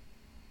 Yeah.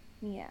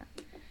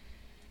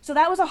 So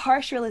that was a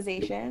harsh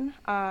realization,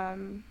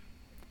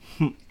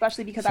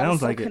 especially because I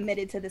was so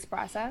committed to this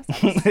process.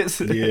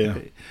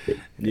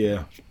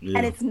 Yeah.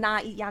 And it's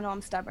not, y'all know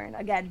I'm stubborn.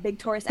 Again, big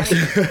Taurus energy.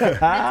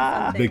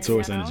 Big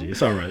Taurus energy.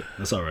 It's all right.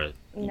 That's all right.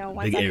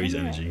 Big Aries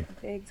energy.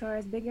 Big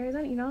Taurus, big Aries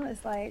energy.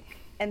 It's like,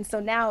 and so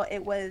now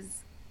it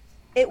was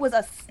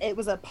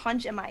a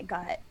punch in my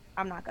gut.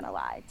 I'm not gonna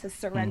lie, to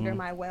surrender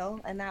my will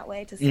in that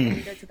way, to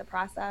surrender to the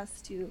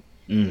process, to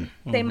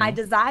say my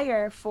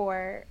desire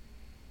for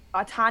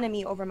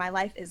autonomy over my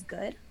life is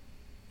good,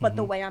 but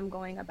the way I'm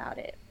going about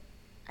it,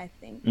 I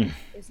think,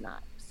 is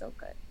not so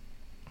good.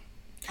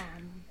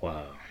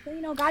 Wow.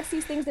 So, God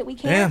sees things that we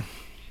can't.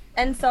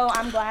 And so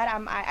I'm glad.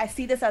 I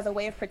see this as a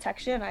way of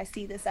protection. I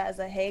see this as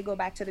hey, go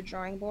back to the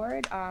drawing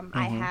board.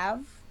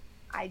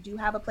 I do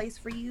have a place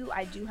for you.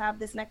 I do have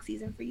this next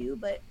season for you,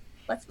 but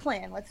let's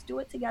plan. Let's do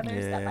it together,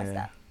 step by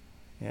step.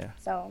 Yeah.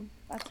 So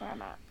that's where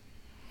I'm at.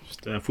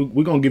 Steph,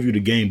 we're gonna give you the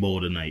game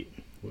ball tonight.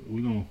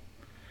 We're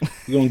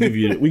gonna give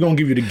you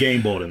the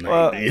game ball tonight.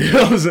 Well,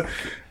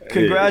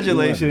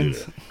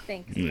 congratulations.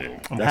 Thanks. Yeah,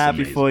 I'm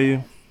happy for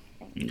you.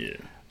 Yeah.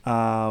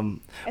 But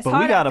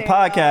we got a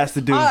podcast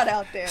to do. Hard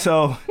out there.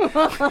 So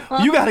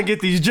you got to get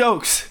these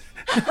jokes.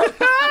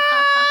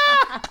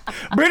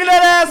 Bring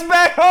that ass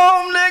back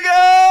home,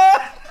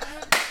 nigga.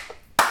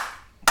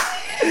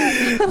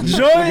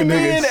 Join me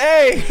and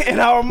A in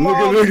our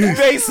mom's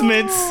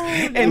basements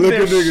and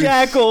their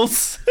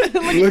shackles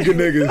Look at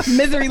niggas.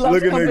 Misery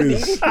loves company.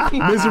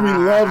 Misery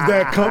loves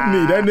that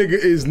company. That nigga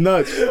is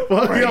nuts.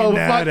 Fuck yo,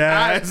 fuck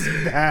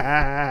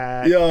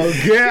yo,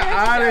 get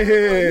out of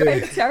here.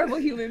 You're a terrible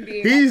human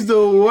being. He's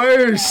the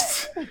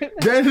worst.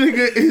 That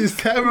nigga is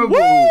terrible.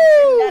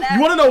 You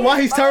want to know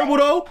why he's terrible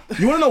though?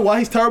 You want to know why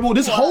he's terrible?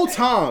 This whole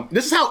time,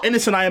 this is how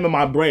innocent I am in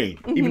my brain,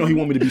 even though he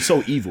want me to be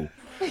so evil.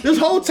 This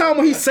whole time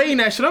when he's saying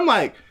that shit, I'm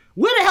like,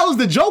 where the hell is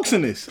the jokes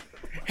in this?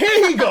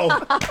 Here he go.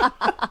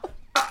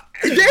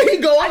 There he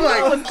go. I'm like,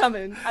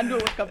 I knew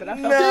it was coming.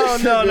 I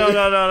felt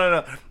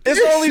No.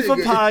 It's only for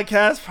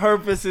podcast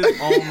purposes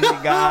only,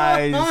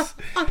 guys.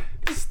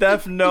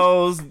 Steph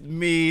knows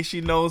me.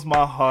 She knows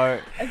my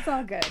heart. It's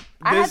all good.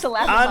 I had to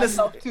laugh at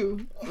myself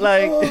too.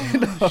 Like,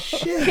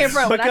 shit. Can't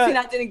front. When I seen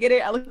I didn't get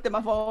it, I looked at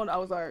my phone. I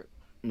was like,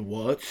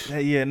 what?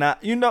 Yeah,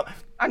 not you know.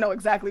 I know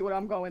exactly where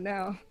I'm going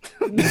now.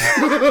 They're like,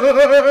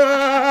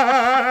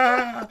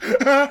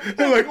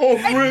 oh,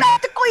 right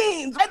back to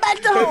Queens, right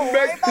back to home,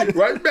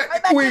 right back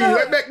to Queens,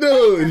 right back to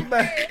hood,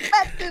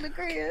 back to the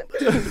crib,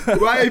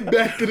 right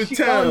back to the she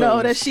town.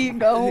 Know that she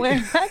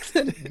going back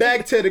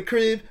to the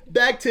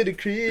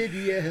crib,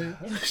 yeah.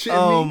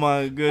 Oh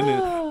my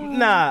goodness.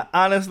 Nah,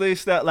 honestly,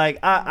 stuff like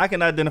I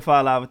can identify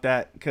a lot with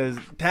that because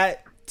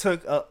that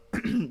took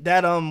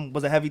that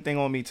was a heavy thing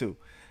on me too.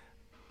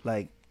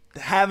 Like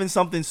having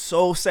something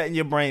so set in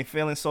your brain,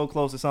 feeling so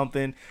close to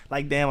something,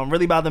 like damn, I'm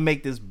really about to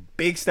make this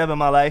big step in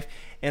my life,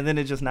 and then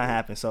it just not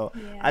happen. So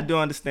I do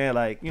understand,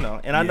 like, you know,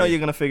 and I know you're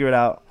gonna figure it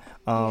out.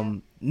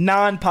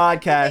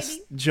 Non-podcast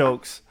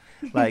jokes,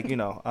 like, you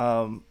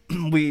know,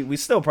 we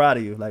still proud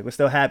of you. Like, we're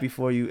still happy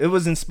for you. It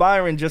was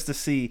inspiring just to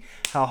see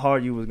how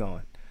hard you was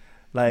going.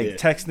 Like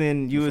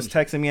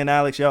texting me and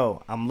Alex,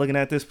 yo, I'm looking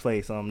at this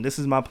place. This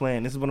is my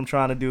plan. This is what I'm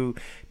trying to do.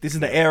 This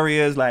is the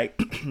areas. Like,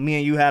 me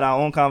and you had our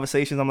own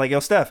conversations. I'm like, yo,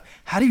 Steph,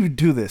 how do you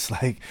do this?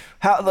 Like,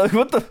 how? Like,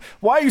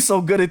 why are you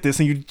so good at this?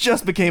 And you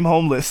just became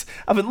homeless.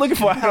 I've been looking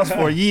for a house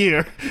for a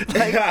year.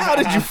 Like, how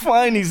did you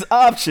find these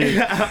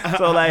options?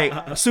 So,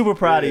 like, super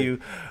proud of you.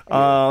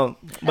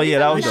 But yeah,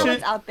 that was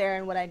what's out there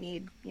and what I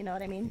need. You know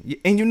what I mean?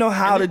 And you know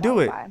how to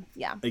do it.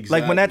 Yeah. Exactly.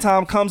 Like, when that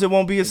time comes, it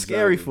won't be as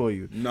scary for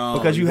you. No,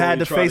 because you had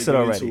to face it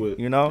already.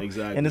 You know?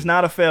 Exactly. And it's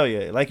not a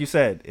failure. Like you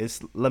said, it's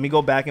let me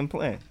go back and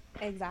plan.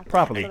 Exactly.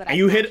 Properly. So and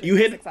you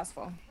hit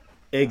successful.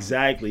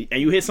 Exactly.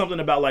 And you hit something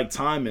about like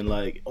timing.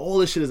 Like, all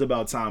this shit is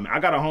about timing. I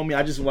got a homie,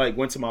 I just like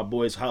went to my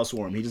boy's house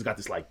for him. He just got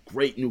this like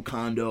great new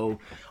condo.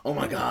 Oh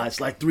my God,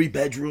 it's like 3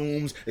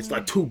 bedrooms. It's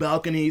like 2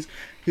 balconies.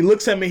 He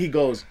looks at me, he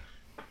goes,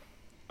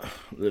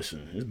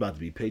 listen, it's about to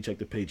be paycheck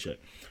to paycheck.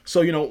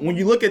 So, you know, when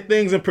you look at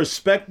things in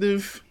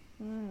perspective,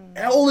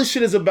 all this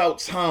shit is about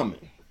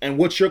timing and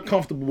what you're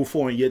comfortable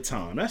for in your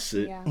time. That's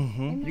it. Yeah.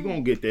 You're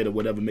going to get there to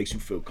whatever makes you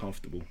feel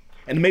comfortable.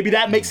 And maybe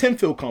that makes him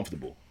feel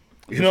comfortable.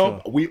 You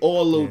know, we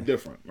all a little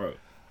different. Right.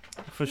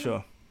 For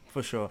sure.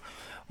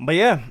 But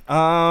yeah,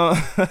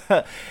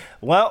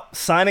 well,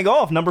 signing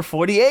off, number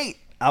 48.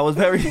 I was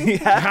very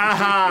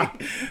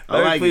happy.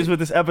 Very pleased with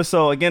this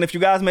episode. Again, if you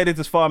guys made it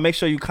this far, make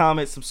sure you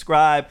comment,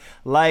 subscribe,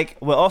 like.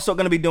 We're also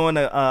going to be doing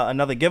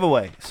another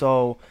giveaway.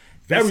 So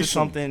this is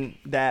something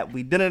that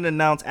we didn't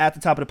announce at the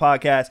top of the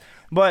podcast,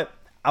 but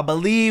I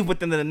believe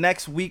within the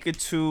next week or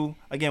two,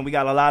 again, we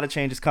got a lot of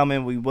changes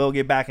coming. We will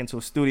get back into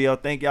a studio.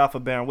 Thank y'all for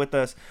bearing with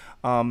us.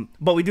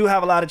 But we do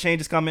have a lot of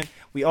changes coming.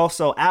 We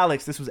also,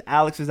 this was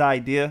Alex's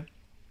idea.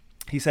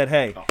 He said,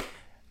 hey,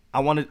 I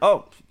wanted,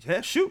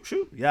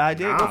 shoot. Yeah, I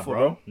did. Go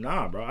for it.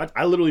 Nah, bro.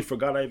 I literally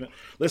forgot I even,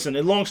 listen,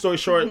 long story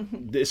short,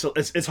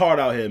 it's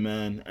hard out here,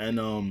 man.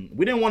 And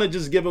we didn't want to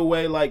just give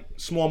away like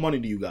small money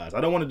to you guys.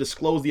 I don't want to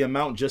disclose the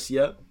amount just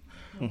yet.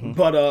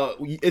 But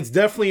it's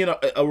definitely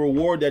a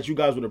reward that you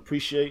guys would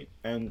appreciate,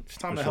 and it's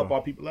time to help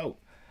our people out.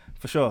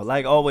 For sure.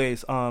 Like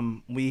always,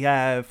 we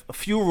have a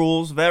few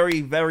rules, very,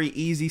 very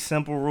easy,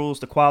 simple rules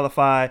to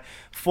qualify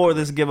for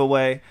this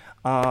giveaway.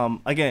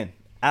 Again,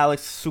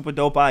 Alex, super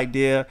dope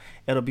idea.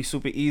 It'll be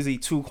super easy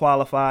to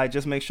qualify.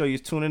 Just make sure you're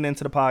tuning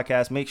into the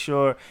podcast. Make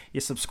sure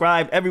you're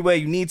subscribed everywhere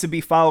you need to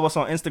be. Follow us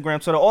on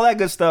Instagram, Twitter, all that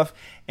good stuff.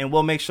 And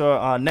we'll make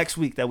sure next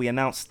week that we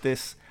announce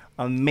this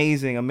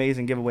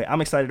amazing giveaway.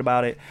 I'm excited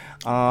about it.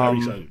 Very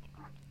excited.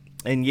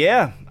 And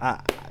yeah,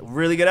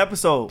 really good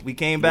episode. We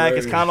came back.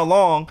 It's kind of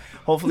long.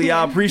 Hopefully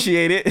y'all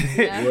appreciate it.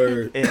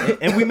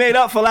 And we made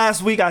up for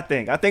last week, I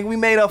think. We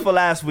made up for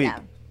last week. Yeah.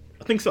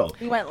 I think so.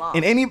 We went long.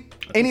 And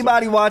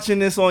anybody watching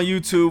this on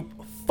YouTube,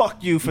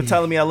 fuck you for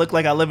telling me I look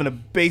like I live in a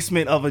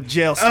basement of a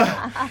jail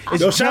cell.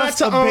 It's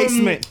just a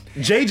basement.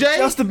 JJ?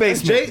 Just a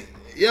basement.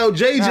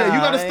 JJ, you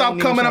gotta stop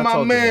coming at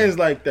my mans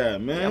like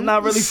that, man. I'm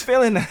not really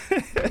feeling that.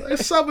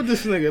 What's up with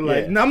this nigga?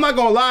 Like, now, I'm not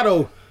gonna lie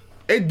though.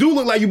 It do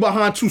look like you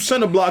behind 2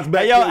 center blocks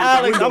back there. Yo,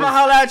 Alex, I'm gonna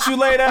holler at you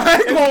later. I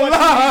ain't gonna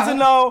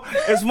lie.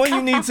 It's when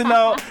you need to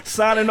know.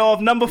 Signing off,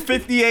 number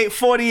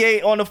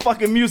 48 on the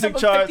fucking music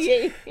charts.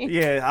 58.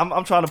 Yeah,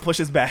 I'm trying to push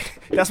us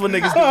back. That's what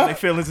niggas do when their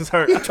feelings is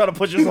hurt. I'm trying to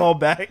push us all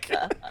back.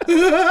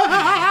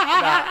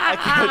 I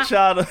catch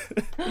y'all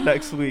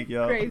next week,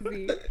 yo.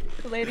 Crazy.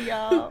 Later,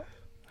 y'all.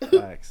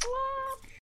 Thanks.